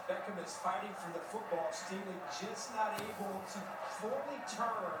as Beckham is fighting for the football, Staley just not able to fully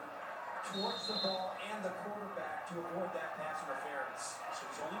turn towards the ball and the quarterback to avoid that pass interference. So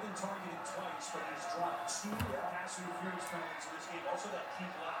he's only been targeted twice, but he's drawn 2 pass interference penalties in this game. Also that key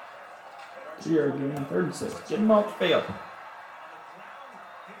block. 3-yard gain, 36. Get him off the field. On the ground,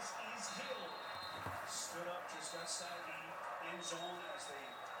 this is Hill. Stood up just outside the end zone as they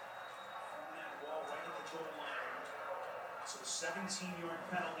form that wall right at the goal line. So a 17-yard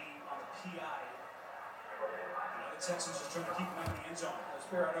penalty on the PI. Now the Texans are trying to keep him out of the end zone.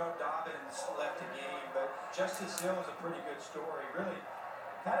 I know Dobbins left the game, but Justice Hill is a pretty good story. Really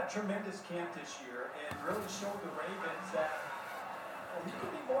had a tremendous camp this year and really showed the Ravens that he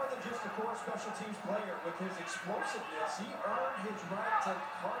could be more than just a core special teams player. With his explosiveness, he earned his right to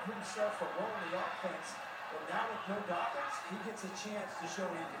carve himself a role in the offense. But now with no Dobbins, he gets a chance to show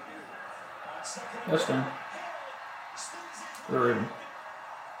what he can do. Touchdown. The Ravens.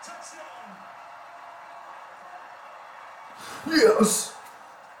 Yes!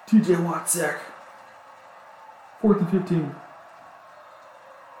 TJ Watt sack. 4th and 15. Keep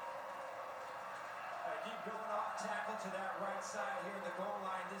going off tackle to that right side here at the goal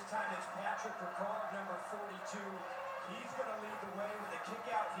line. This time it's Patrick Ricard, number 42. He's going to lead the way with a kick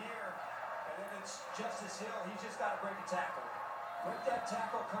out here. And then it's Justice Hill. He's just got to break a tackle. Break that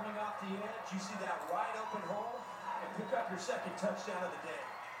tackle coming off the edge. You see that wide open hole and pick up your second touchdown of the day.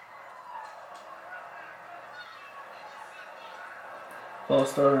 Ball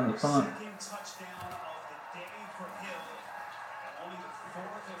starter on the punt. Second touchdown of the day for Hill, and only the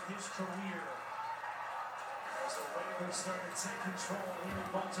 4th of his career. As the Ravens start to take control here in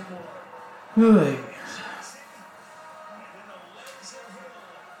Baltimore. Hey. Jackson, and then the legs of Hill,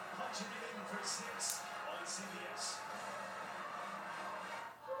 punching it in for 6 on CBS.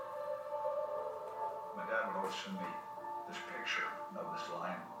 My dad would always send me this picture of this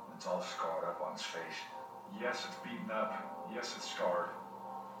lion. It's all scarred up on his face. Yes, it's beaten up. Yes, it's scarred.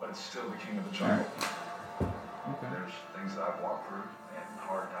 But it's still the king of the jungle. Okay. There's things that I've walked through, and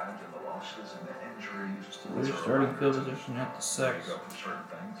hard times, and the losses, and the injuries. They're starting field position at the 6. You go through certain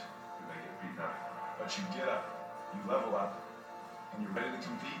things, you may get beaten up. But you get up, you level up, and you're ready to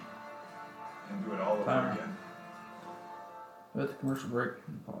compete, and do it all over again. At the commercial break.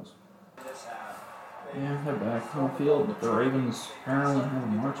 Pause. Yeah, head back home field, but the Ravens apparently have a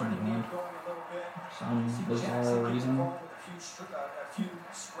marching band. Some bizarre reason. A few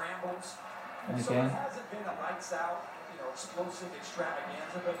scrambles. Okay. So it hasn't been a lights out, explosive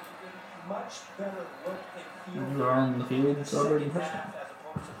extravaganza, but much better look and feel. You are on the field, so already touchdown. As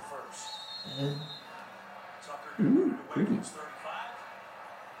opposed to the first. Ooh, pretty. This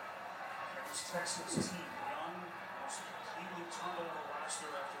Texas team, young, was completely turned over last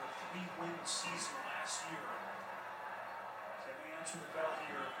year after a 3-win season last year. Can they answer the bell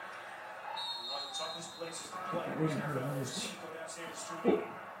here? One of the toughest places to play.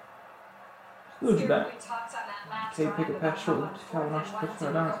 Look at that. They pick a pass short to Calvin Arch, puts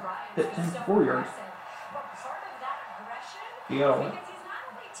right down, hit 10 for 4 yards. You got all that. Because he's not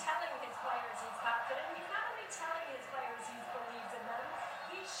only telling his players he's confident, he's not only telling his players he believes in them,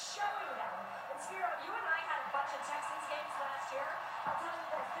 he's showing them. And Spiro, you and I had a bunch of Texans games last year. I'll tell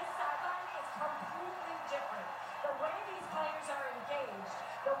you this sideline is completely different. The way these players are engaged,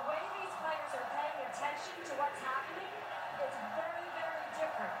 the way these players are paying attention to what's happening, is very, very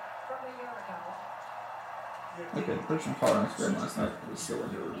different from a year ago. Okay, the person calling us spread last night was still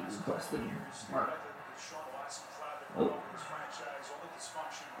in here. Requested Mark. Oh.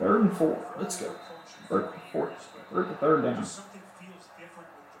 3rd and 4. Let's go. 3rd and 4. 3rd to 3rd down. Something feels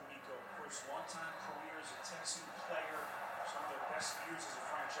different with D'Amico. Of course, long-time career as a Texan player. Some of their best years as a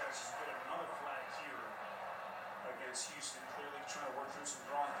franchise has been another flag here against Houston. Clearly trying to work through some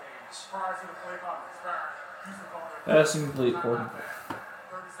growing pains. Prior to the play clock expired, Houston called their Passing complete, 4th and 4.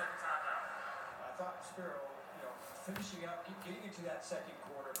 30-second timeout. I thought Spiro, finishing up, getting into that second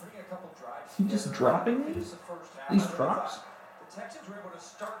quarter, putting a couple drives. He just dropping these? These drops? The Texans were able to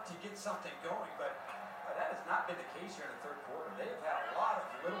start to get something going, but that has not been the case here in the third quarter. They have had a lot of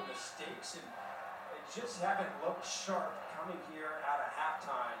little mistakes, and they just haven't looked sharp coming here out of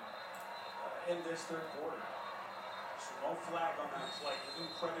halftime in this third quarter. So no flag on that play. Give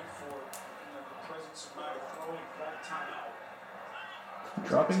him credit for the presence of mind of throwing ball timeout.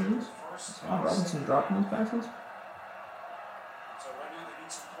 Dropping these? Wow, Robinson dropping these passes? So right now they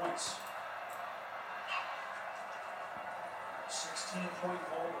need some points. 16-point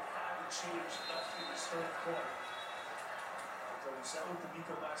hole with 5 and change left in this third quarter. So we sat with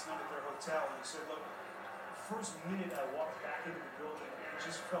D'Amico last night at their hotel, and he said, look, the first minute I walked back into the building, it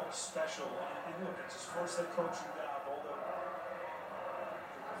just felt special. And look, it's his first head coaching job, although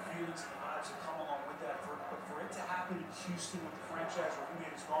feelings and the vibes that come along with that. But for it to happen in Houston with the franchise where he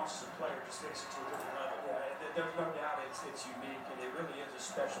made his marks as a player just takes it to a different level. Yeah, there's no doubt it's unique, and it really is a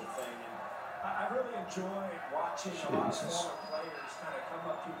special thing. And I really enjoy watching a lot of former players kind of come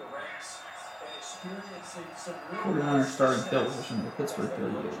up through the ranks and experiencing some really 49ers starting field position with Pittsburgh 38.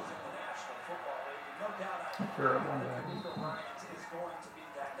 No doubt I think Nico Ryans is going to be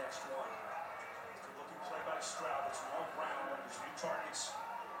that next one. Good looking play by Stroud. It's Walt Brown on his new targets.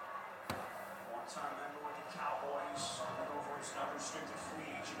 One-time member with the Cowboys. Went over his unrestricted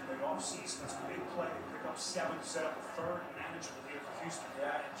free agent in the offseason. It's a big play to pick up 7 to set up a third manageable year for Houston.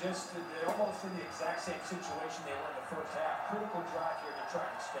 Yeah, and just they're almost in the exact same situation they were in the first half. Critical drive here to try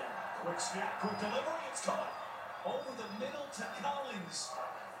and extend. Quick snap, quick delivery. It's caught over the middle to Collins.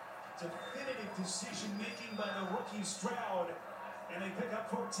 Definitive decision-making by the rookie Stroud, and they pick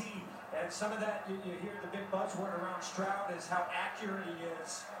up 14. And some of that, you hear the big buzzword around Stroud is how accurate he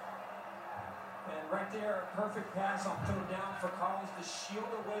is. And right there, a perfect pass on third down for Collins to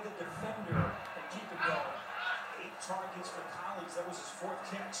shield away the defender and keep it going. 8 targets for Collins. That was his 4th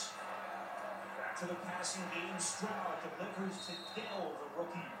catch. Back to the passing game. Stroud delivers to Dell, the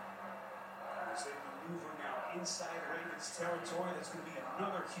rookie. As they maneuver now inside Ravens territory, that's going to be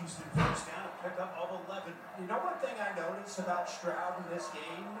another Houston first down, a pickup of 11. You know one thing I noticed about Stroud in this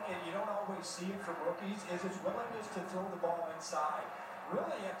game, and you don't always see it from rookies, is his willingness to throw the ball inside.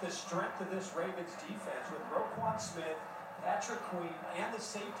 Really at the strength of this Ravens defense with Roquan Smith, Patrick Queen, and the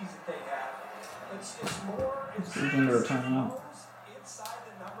safeties that they have. It's more Inside the numbers and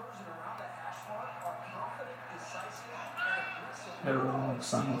around the hash mark are confident, decisive, and aggressive. Everyone was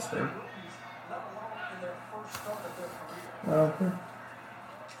silence there. Well, okay.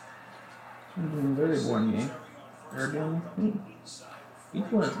 It's been a very boring game. Very boring. Each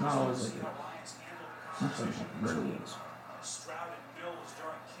one is not always like it. Something really is. Stroud and Mills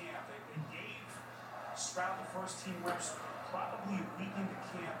during camp. They gave Stroud the first team reps probably a week into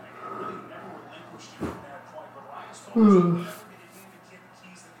camp. They really never relinquished him from that point. But Ryan's told us never going to give the kid the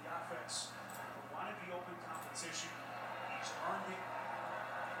keys to the offense. We want to be open competition. He's earned it.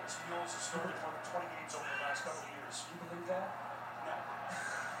 Mills has started more than 20 games over the last couple of years. You believe that? No.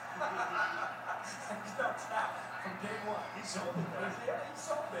 No doubt. From day one. He sold it, though. Yeah, he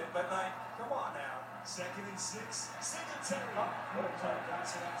sold it, but like, come on now. 2nd and 6. Singletary. What a play. Got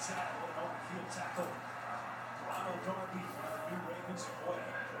to that tackle. What an open field tackle. Ronald Darby, one of the new Ravens, and boy,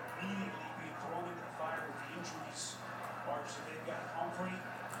 immediately being thrown into the fire with the injuries. Marks, they've got Humphrey.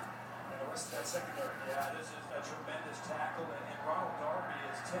 The rest of that secondary. Yeah, this is a tremendous tackle, and Ronald Darby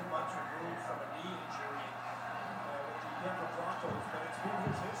is 10 months removed from a knee injury with the Denver Broncos, but it's been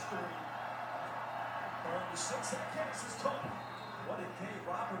his history. The 6th pass is caught. What a day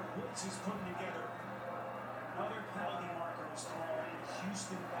Robert Woods is putting together. Another penalty marker is thrown in the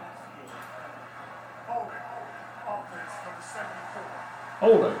Houston backfield. Holding. Offense from the 74.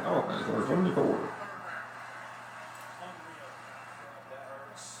 Holding. Offense from the 74.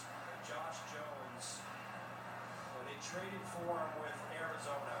 Traded for him with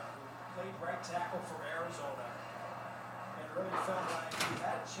Arizona, who played right tackle for Arizona, and really felt like he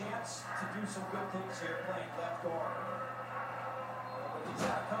had a chance to do some good things here playing left guard. But he's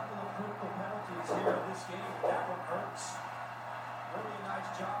had a couple of critical penalties here in this game, and that one hurts. Really a nice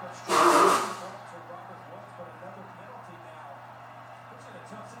job of striking for Robert Woods, but another penalty now. Puts in a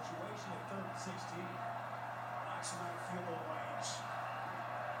tough situation at 3rd and 16. Knocks him out of field goal range.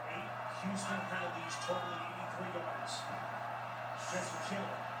 8 Houston penalties, totaling 83 yards. Just for killing.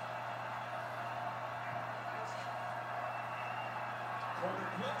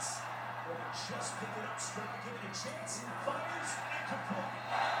 Quarter blitz. Well, they just pick it up straight, give it a chance. Fires incomplete.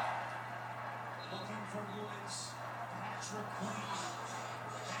 Looking for Woods. Patrick Queen.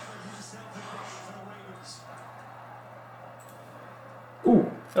 Hammered himself again for the Ravens. Ooh,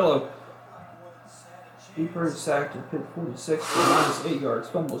 hello. Deep Bird sacked at Pitt 46 for -8 yards.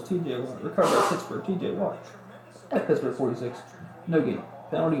 Fumbles TJ Watt. Recovered by Pittsburgh. TJ Watt. At Pittsburgh 46. No game.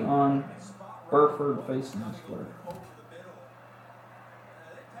 Penalty on Burford facing this player.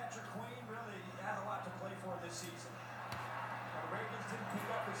 Patrick Queen really had a lot to play for this season. The Ravens didn't pick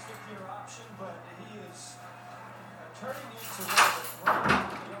up his 5th-year option, but he is turning into one of the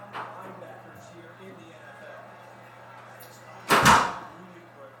great young linebackers here in the NFL. Really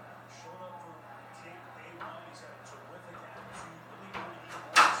good. Showed up for camp day 1. He's had a terrific attitude. Really earned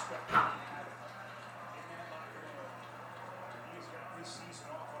more respect than he had in that locker room. He's got this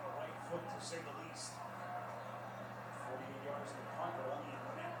season off on the right foot, to say the least. 48 yards in the punt, but only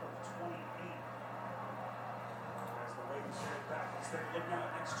a net of 28. As the Ravens head back, let's take a look now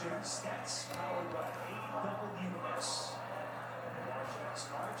at next gen stats powered by AWS.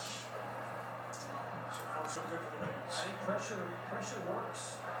 So good for the Ravens. I think pressure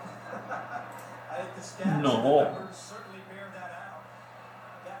works. I think the stats and the numbers certainly bear that out.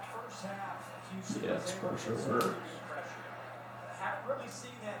 That first half, Houston was able to get some really good pressure. I haven't really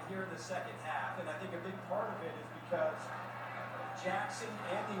seen that here in the second half, and I think a big part of it is because Jackson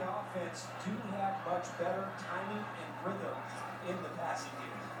and the offense do have much better timing and rhythm in the passing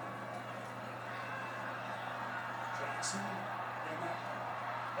game. Jackson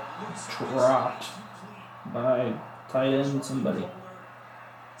dropped by tight end somebody.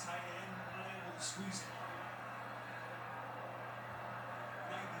 Tight end unable to squeeze it.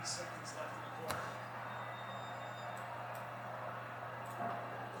 90 seconds left in the quarter.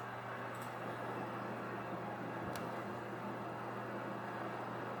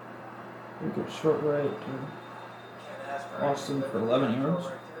 We get short right to Austin for 11 yards.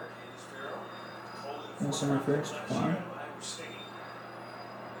 Nice interference to Klein.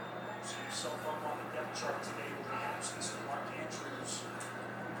 Chart today with the absence of Mark Andrews.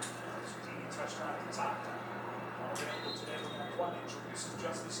 Touchdown at the top. All available today with that one injury. This is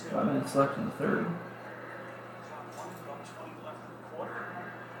Justice Hill. 5 minutes left in the third. About 20 left in the quarter.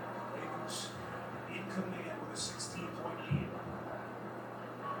 Ravens in command with a 16-point lead.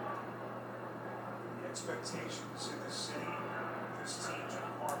 The expectations in this city, this team,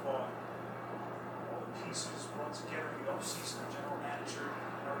 John Harbaugh, all the pieces brought together in the offseason. General manager,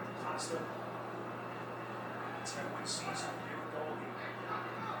 Eric DeCosta. 10-win season, year ago, the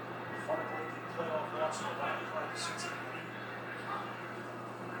heartbreaking playoff loss to the Miami Heat of Cincinnati.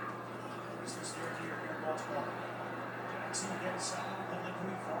 This is their year here in Baltimore. Jackson again, sideline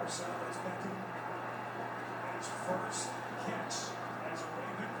delivery, far side expected. And his first catch as a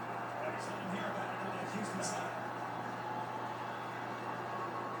Raven. That is on here back on that Houston side.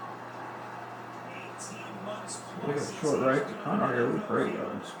 18 months plus. Look at the short right to Connor here with great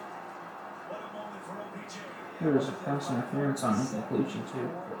yards. There's a pass interference on incompletion too.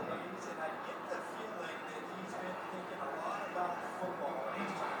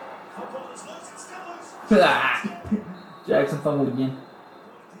 Jackson fumbled again.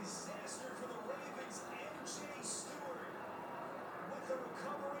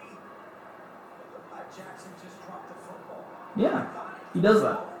 Yeah, he does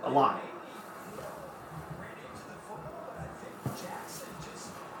that a lot.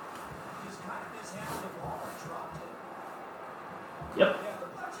 Yep.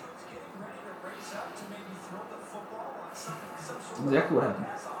 Exactly what happened.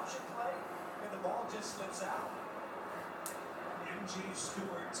 And the ball just slips out. MJ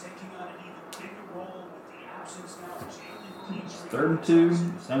Stewart taking on an even bigger role with the absence now of Jalen Peach. 3rd and 2,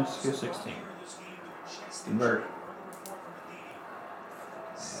 San Francisco 16. Convert.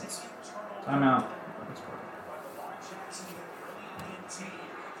 Timeout.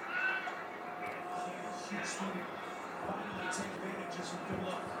 Houston finally take advantage of some good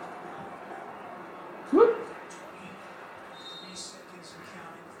luck. Whoop. 3 seconds and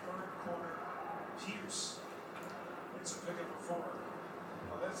counting, third quarter. Pierce. It's a pickup of 4.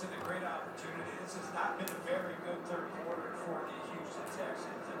 Well, that's been a great opportunity. This has not been a very good third quarter for the Houston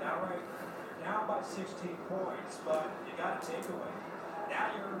Texans. And now, right, you're down by 16 points, but you got a takeaway.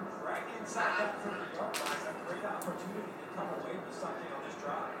 Now you're right inside that 30-yard line. A great opportunity to come away with something on this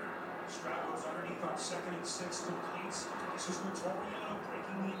drive. Stroud goes underneath on 2nd and 6, completes. This is Notoriano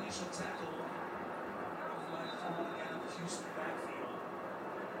breaking the initial tackle. Flag called again in the Houston backfield.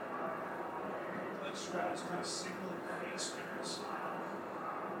 Like Stroud is kind of signaling pace figures.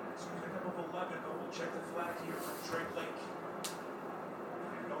 So a pickup of 11, but we'll check the flag here from Drake Lake.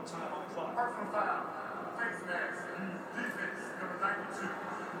 And no time on the clock. Personal foul. Face mask. Defense, number 92.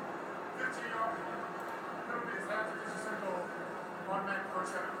 15-yard. Penalty is after disrespectful. Automatic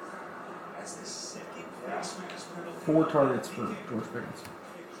first down. That's the second face mask penalty. 4 targets for George Pickens.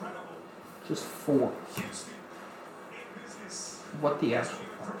 Just 4. Houston in business. What the actual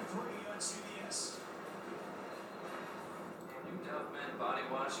fuck?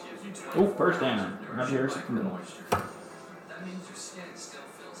 Oh, first down. Not here, second middle. That means your skin still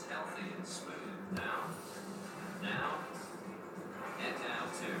feels healthy and smooth now. And now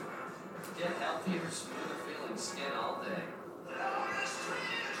too. Get healthier, smoother feeling skin all day.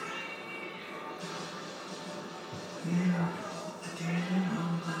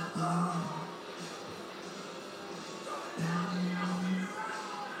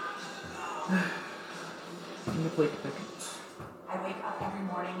 I wake up every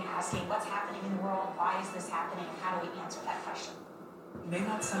morning asking what's happening in the world, why is this happening, and how do we answer that question? It may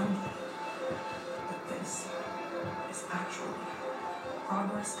not sound like it, but this is actually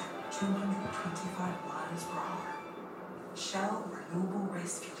progress at 225 miles per hour. Shell Renewable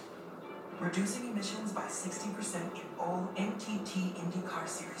Race Fuel. Reducing emissions by 60% in all NTT IndyCar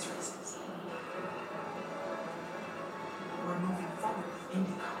Series races. We're moving forward with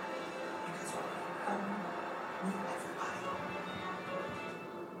IndyCar because we're home with everybody.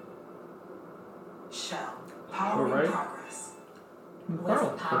 Shell, powering right. progress.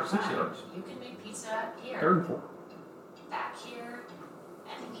 Carl, for 6 yards. You can make pizza here, Third and 4. back here,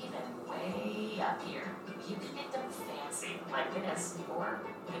 and even way up here. You can make them fancy, like this, or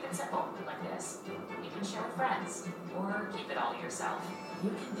keep it simple, like this. You can share with friends, or keep it all to yourself. You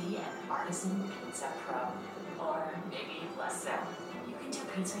can be an artisan pizza pro, or maybe less so. You can do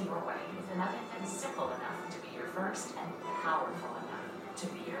pizza your way with an oven that's simple enough to be your first and powerful enough to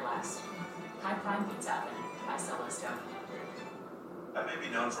be your last. High Prime Pizza Oven by Solo Stone. I may be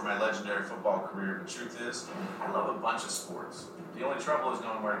known for my legendary football career, but the truth is, I love a bunch of sports. The only trouble is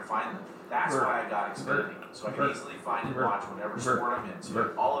knowing where to find them. That's why I got Xfinity, so I can easily find and watch whatever sport I'm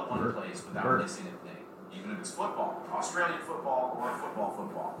into, all in one place without missing a thing. Even if it's football, Australian football, or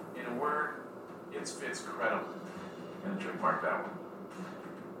football. In a word, it's incredible. And trademark that one.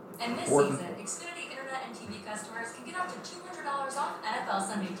 And this season, Xfinity Internet and TV customers can get up to $200 off NFL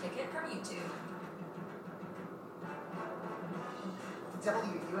Sunday Ticket from YouTube.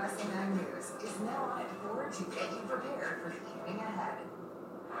 WUSA 9 News is now on at 4 to get you prepared for the evening ahead.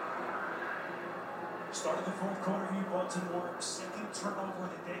 Start of the fourth quarter here, Baltimore. Second turnover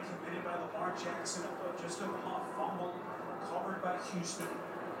of the day committed by Lamar Jackson. Just a fumble recovered by Houston.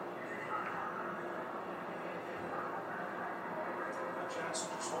 Jackson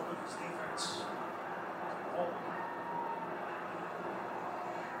just hoping his defense can hold.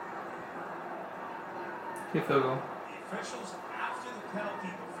 Kick field goal. The officials, after the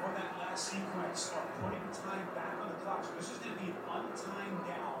penalty, before that last sequence, are putting time back on the clock. So this is going to be an untimed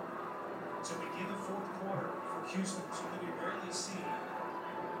down to begin the fourth quarter for Houston, something we rarely see.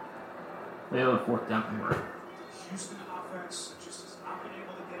 They have a fourth down from right. Houston offense just has not been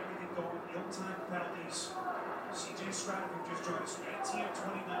able to get everything going. Ill-timed penalties. CJ Stroud, who just joined us, 18 of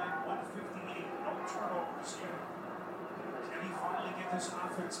 29, 158, no turnovers here. Can he finally get this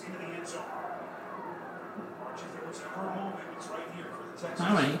offense into the end zone? March, if there was ever a moment, it's right here for the Texans.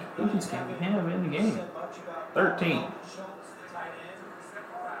 How many points can we have in the game? 13.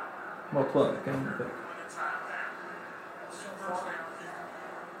 Well, 12. Can we pick?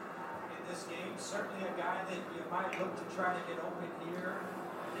 In this game, certainly a guy that you might look to try to get open here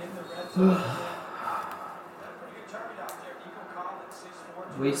in the red zone. Pretty good target out there. Nico Collins,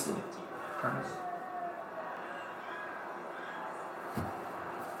 6'4", Wasted. 15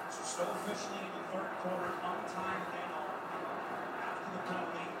 So still officially in the third quarter, untimed down after the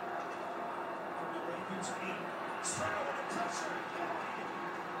penalty from the Ravens 8. Straight over the pressure.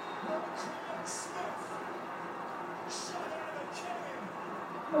 Smith. Shot out of the cannon.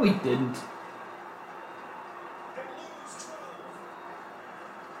 No, he didn't. They lose 12.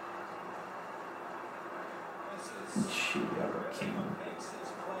 Shoot out of cannon. Makes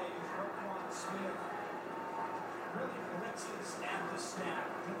this play is Roquan Smith. Really blitzes at the snap.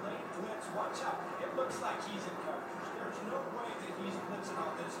 Delayed blitz. Watch out. It looks like he's in coverage. There's no way that he's blitzing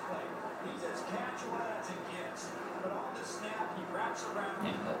on this play. He's as casual as it gets. But on the snap, he wraps around.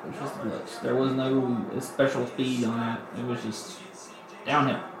 Yeah, that was just a blitz. There was no special speed on that. It was just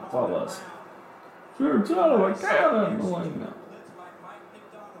downhill. That's all it was. Shoots out of a cannon. No.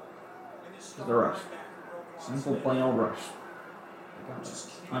 Just a rush. Simple plain old rush.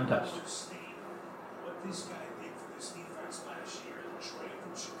 Untouched. What this guy did for this defense last year. The trade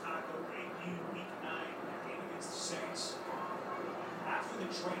from Chicago debuted week 9 game against the Saints. After the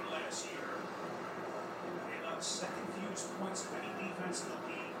trade last year, they allowed second fewest points of any defense in the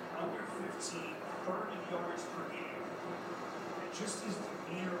league, under 15, 30 yards per game. And just his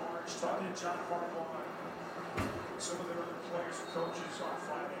demeanor arch, talking to John Harbaugh, some of their other players and coaches on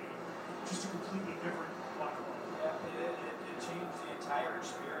Friday, just a completely different locker room. Yeah, it changed the entire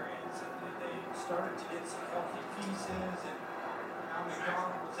experience, and they started to get some healthy pieces, and now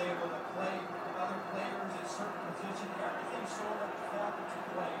McDonald was able to play other players in certain positions. Everything sort of fell into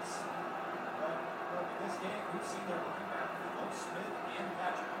place. But look, in this game, we've seen their linebackers, both Smith and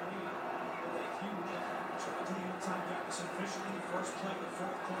Patrick Reed, with a huge impact. So into the overtime gap is officially the first play of the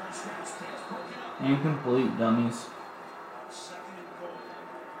fourth quarter. Snap's pass broken up. Incomplete, dummies. Second and goal.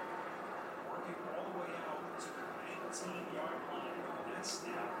 Working all the way out to the 19-yard line on that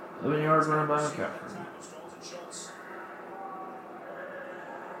snap. 11 yards run by McCaffrey. Time was Dalton Schultz.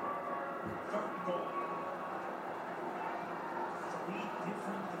 Third and goal. 3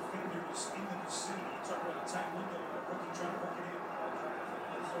 different defenders in the vicinity. You talk about a tight window, a rookie trying to work it in.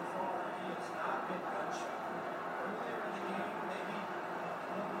 And so far, he has not been gunshot. Earlier in the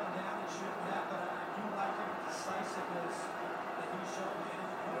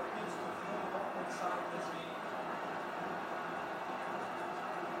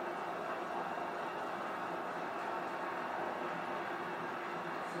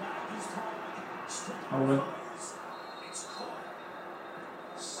Holding. It's caught.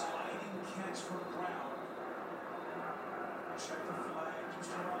 Sliding catch for Brown. Check the flag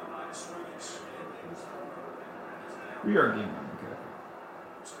just around the line of scrimmage. We are game on, okay.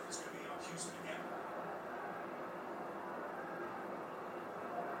 Looks like it's going to be on Houston again.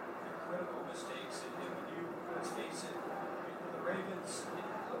 Critical mistakes, and when you, let's face it, the Ravens,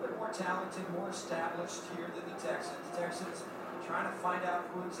 a little bit more talented, more established here than the Texans. The Texans trying to find out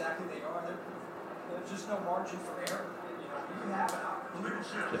who exactly they are. There's just no margin for error. And, you know, you have an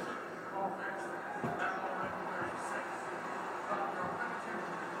opportunity.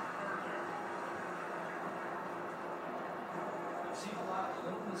 I've seen a lot of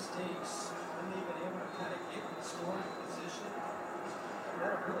little mistakes when they've been able to kind of get in the scoring position. And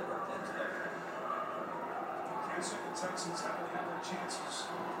that really worked into them. Kansas City Texans haven't had their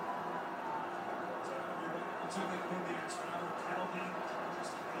chances. Until they win the extra penalty,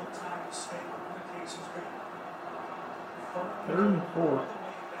 just no time to stay where the case has been. 3rd and 4.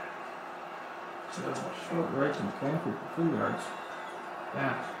 Short right to McCaffrey for 3 yards.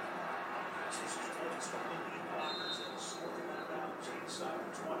 Yeah.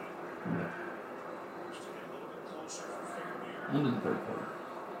 End of the 3rd quarter.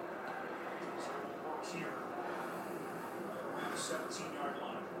 Here, around the 17-yard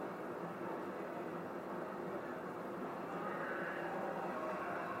line.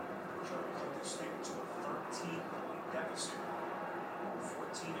 Trying to cut this thing to a 13-point deficit.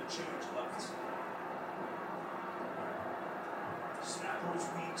 14 and change left. Snappers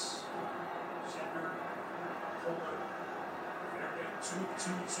weeks. Zender, Kohler. They're getting 2 of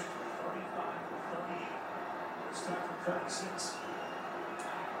 2, 6 for 35 and 38. This time for 36.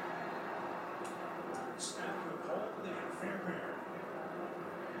 Snap to hold the Fairbairn.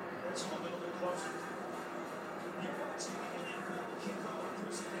 That's a little bit closer. You're watching the NFL kickoff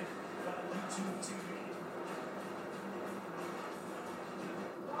presented by YouTube TV.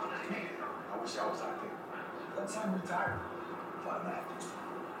 I wish I was out there. Let's have retired. If I'm acting.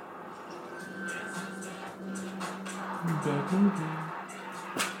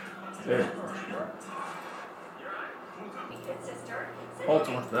 There.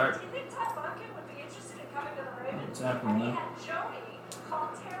 Baltimore's back. Do you think Todd Monken would be interested in coming to the Ravens? What's happening And he there? had Jody call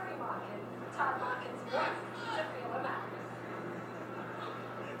Terry Monken, Todd Monken's wife, to feel him out.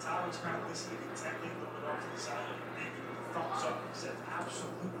 And Todd was kind of listening intently, a little bit off to the side, and maybe with a thumbs up. He said,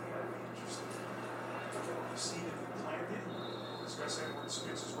 absolutely, I'd be interested. The seed had been planted. This guy said, when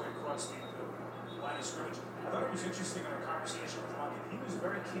spins his way across the line of scrimmage. I thought it was interesting in our conversation with Monken. He was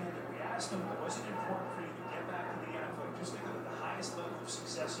very candid. We asked him, was it important for you to get back to the NFL? Just think of the highest level of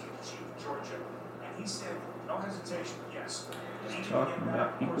success he achieved in Georgia. And he said, no hesitation, yes. He Talking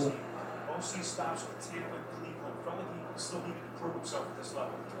about people. Most he stops with Tampa and Cleveland. Felt like he still needed to prove himself at this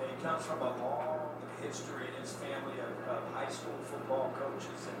level. He comes from a long history in his family of high school football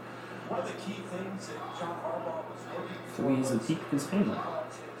coaches. And one of the key things that John Harbaugh was looking for. So he's the peak of his family.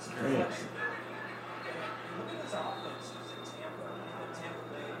 Great. Look at his offenses in Tampa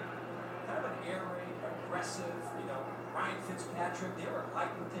Bay. Kind of an air raid, aggressive, Ryan Fitzpatrick, they were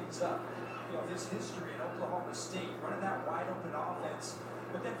lighting things up. His history in Oklahoma State, running that wide open offense,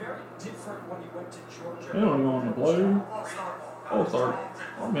 but then very different when he went to Georgia. They don't go on the play. Oh, sorry.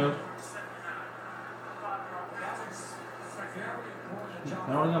 Oh, man.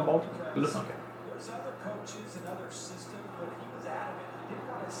 Now we're in Baltimore. Good enough. There's other coaches and other systems, but he was adamant. He didn't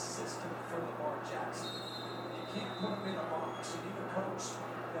want a system for Lamar Jackson. You can't put him in a box. You need a coach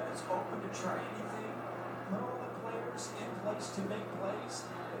that is open to try anything, put all the players in place to make plays,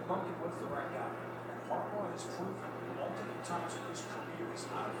 and Monken was the right guy. Harbaugh has proven multiple times in his career he's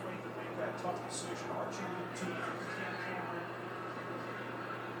not afraid to make that tough decision. Archie Lee, too, Cam Cameron,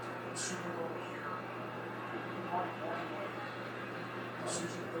 Super Bowl year, Mark Morningway,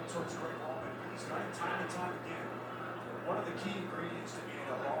 decision to go towards Greg Roman. He's done it time and time again. One of the key ingredients to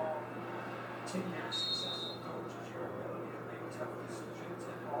being a long, 10-year successful coach is your ability to make tough decisions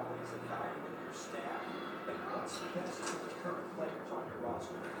and always evaluate your staff and what's the best for the current players on your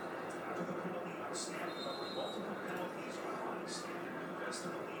roster. After the penalty on Stan, but with multiple penalties on Stan, the best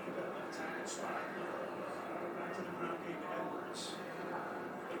in the league at that left tackle spot. Back to the ground game to Edwards.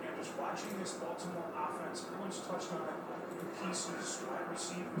 Again, just watching this Baltimore offense, everyone's touched on it. The pieces, wide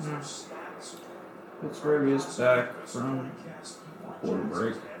receivers, stats. Pittsburgh is back from quarter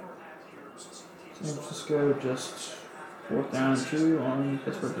break. San Francisco just 4th down and 2 on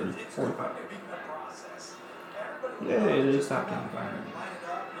Pittsburgh 45. Yay, they stopped down the fire.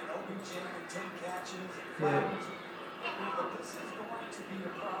 This is going to be a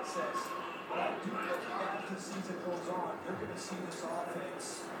process. But I do look at the season goes on, you're going to see this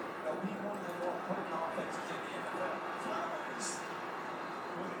offense be one of the more potent offenses in the NFL. Flowers.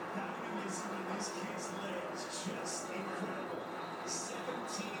 What a dynamism in this kid's legs. Just incredible.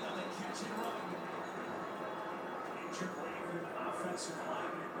 17 on the catch and run. Injured Raven, offensive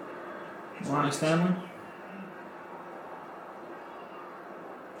lineman. Ronnie Stanley.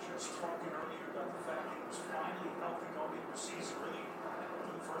 Just talking earlier about the fact that he was finally healthy going into the season, really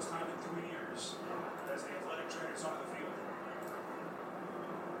for the first time in 3 years as the athletic trainers on the field.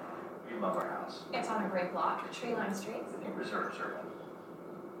 We love our house. It's on a great block, tree line streets. It reserves urban.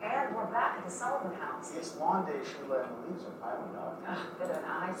 And we're back at the Sullivan House. It's lawn day, Sheila, and the leaves are piling up. Bit of an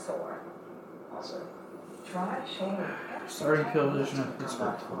eyesore. I'll say. Dry shade. Starting kill vision at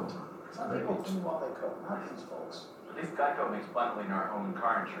Pittsburgh. Some people do while they cook, not these folks. At least Geico makes bundling our home and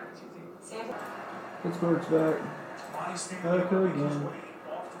car insurance easy. Save it. Pittsburgh's back. Geico again.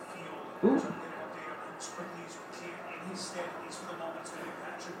 Ooh.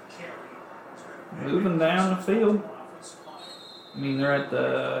 Moving down the field. I mean, they're at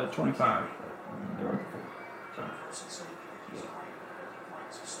the 25. They're at the 40.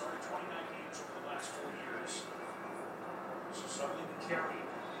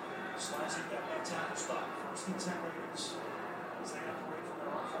 Slicing that left tackle spot. First and 10 Ravens as they operate from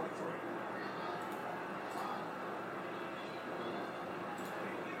their own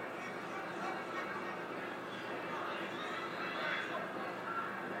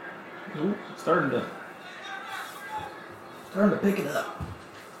 43. Ooh, starting to pick it up.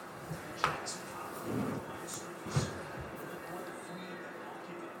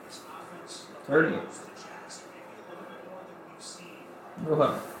 30. Go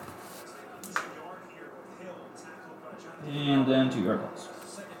ahead. And then 2 yard loss.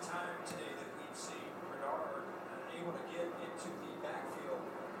 Second time today that we've seen Bernard able to get into the backfield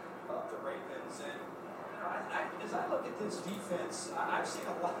of the Ravens. And as I look at this defense, I've seen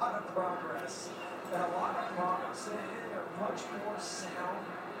a lot of progress and a lot of promise. And they're much more sound.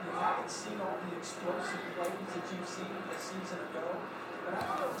 You haven't seen all the explosive plays that you've seen a season ago. But I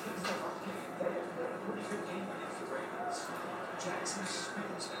don't know if it's the run game. They have played a pretty good game against the Ravens. Jackson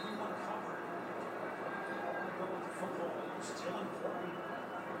spins everyone covered. Go with the football. Still important.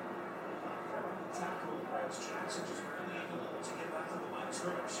 Tackle as Jackson just barely able to get back to the line of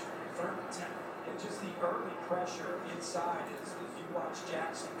scrimmage. Third and 10. And just the early pressure inside as you watch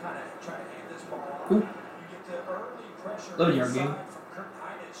Jackson kind of try to hand this ball off. Ooh. You get the early pressure inside from Kurt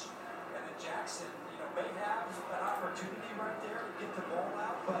Hinish. And then Jackson, may have an opportunity right there to get the ball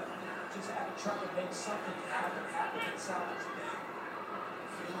out, but just had to try to make something happen inside of the game.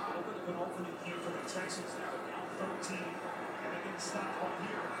 Feeling a little bit of an opening here for the Texans now. Down 13. And they get stopped right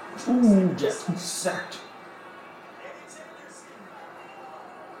here. Ooh, Jackson sacked.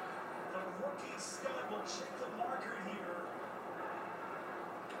 The rookie stud will check the marker here.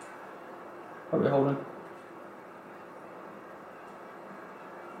 Are we holding?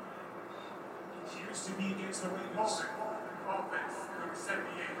 Appears to be against the Ravens. Offense, number 78.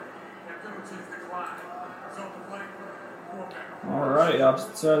 And penalties decline. Result of play, quarterback. All right,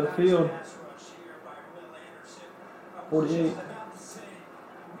 opposite side of the field. 48.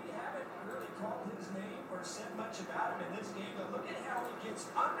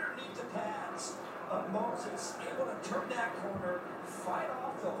 Underneath the pads of Moses, able to turn that corner, fight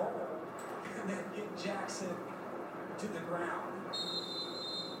off the hole, and then get Jackson to the ground.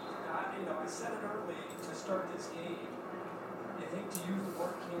 I said it early to start this game. You hate to use the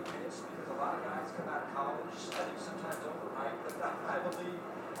word can't miss because a lot of guys come out of college, I think sometimes overhyped, but I believe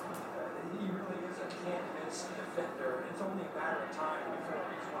he really is a can't miss defender, and it's only a matter of time before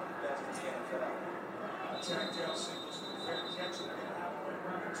he's one of the best in the NFL. Tackdown signals for the fair catch, and they're going to have him right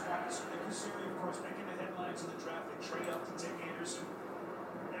around him twice. Nick Casario, of course, making the headlines in the draft. They trade up to take Anderson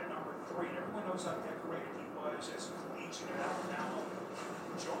at number 3. Everyone knows how decorated he was as a collegiate at Alabama.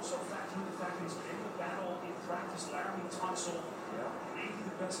 Which also factored in the fact that he's been able to battle in practice Larry Tunsil, maybe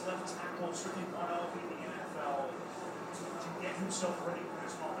the best left tackle, certainly one of in the NFL, to get himself ready for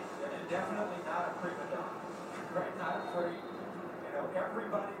this moment. And definitely not a prima donna, right? Not afraid.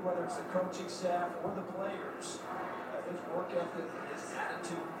 Everybody, whether it's the coaching staff or the players, his work ethic, his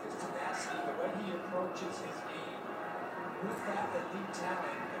attitude, his tenacity, the way he approaches his game, with that elite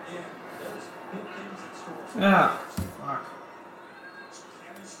talent, again, there's big things in store. Yeah. Fuck.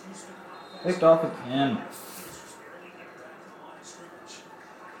 Picked off again.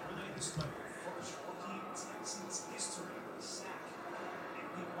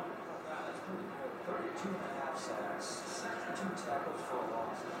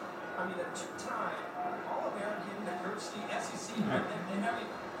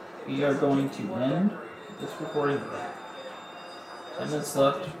 we are going to end this recording. 10 minutes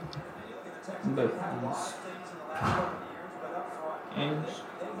left in both of these games.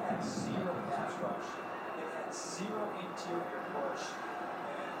 Zero interior push,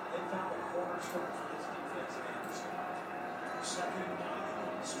 and they found a cornerstone for this defense in Anderson. Second and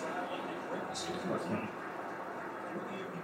 9, straddling the quick 2.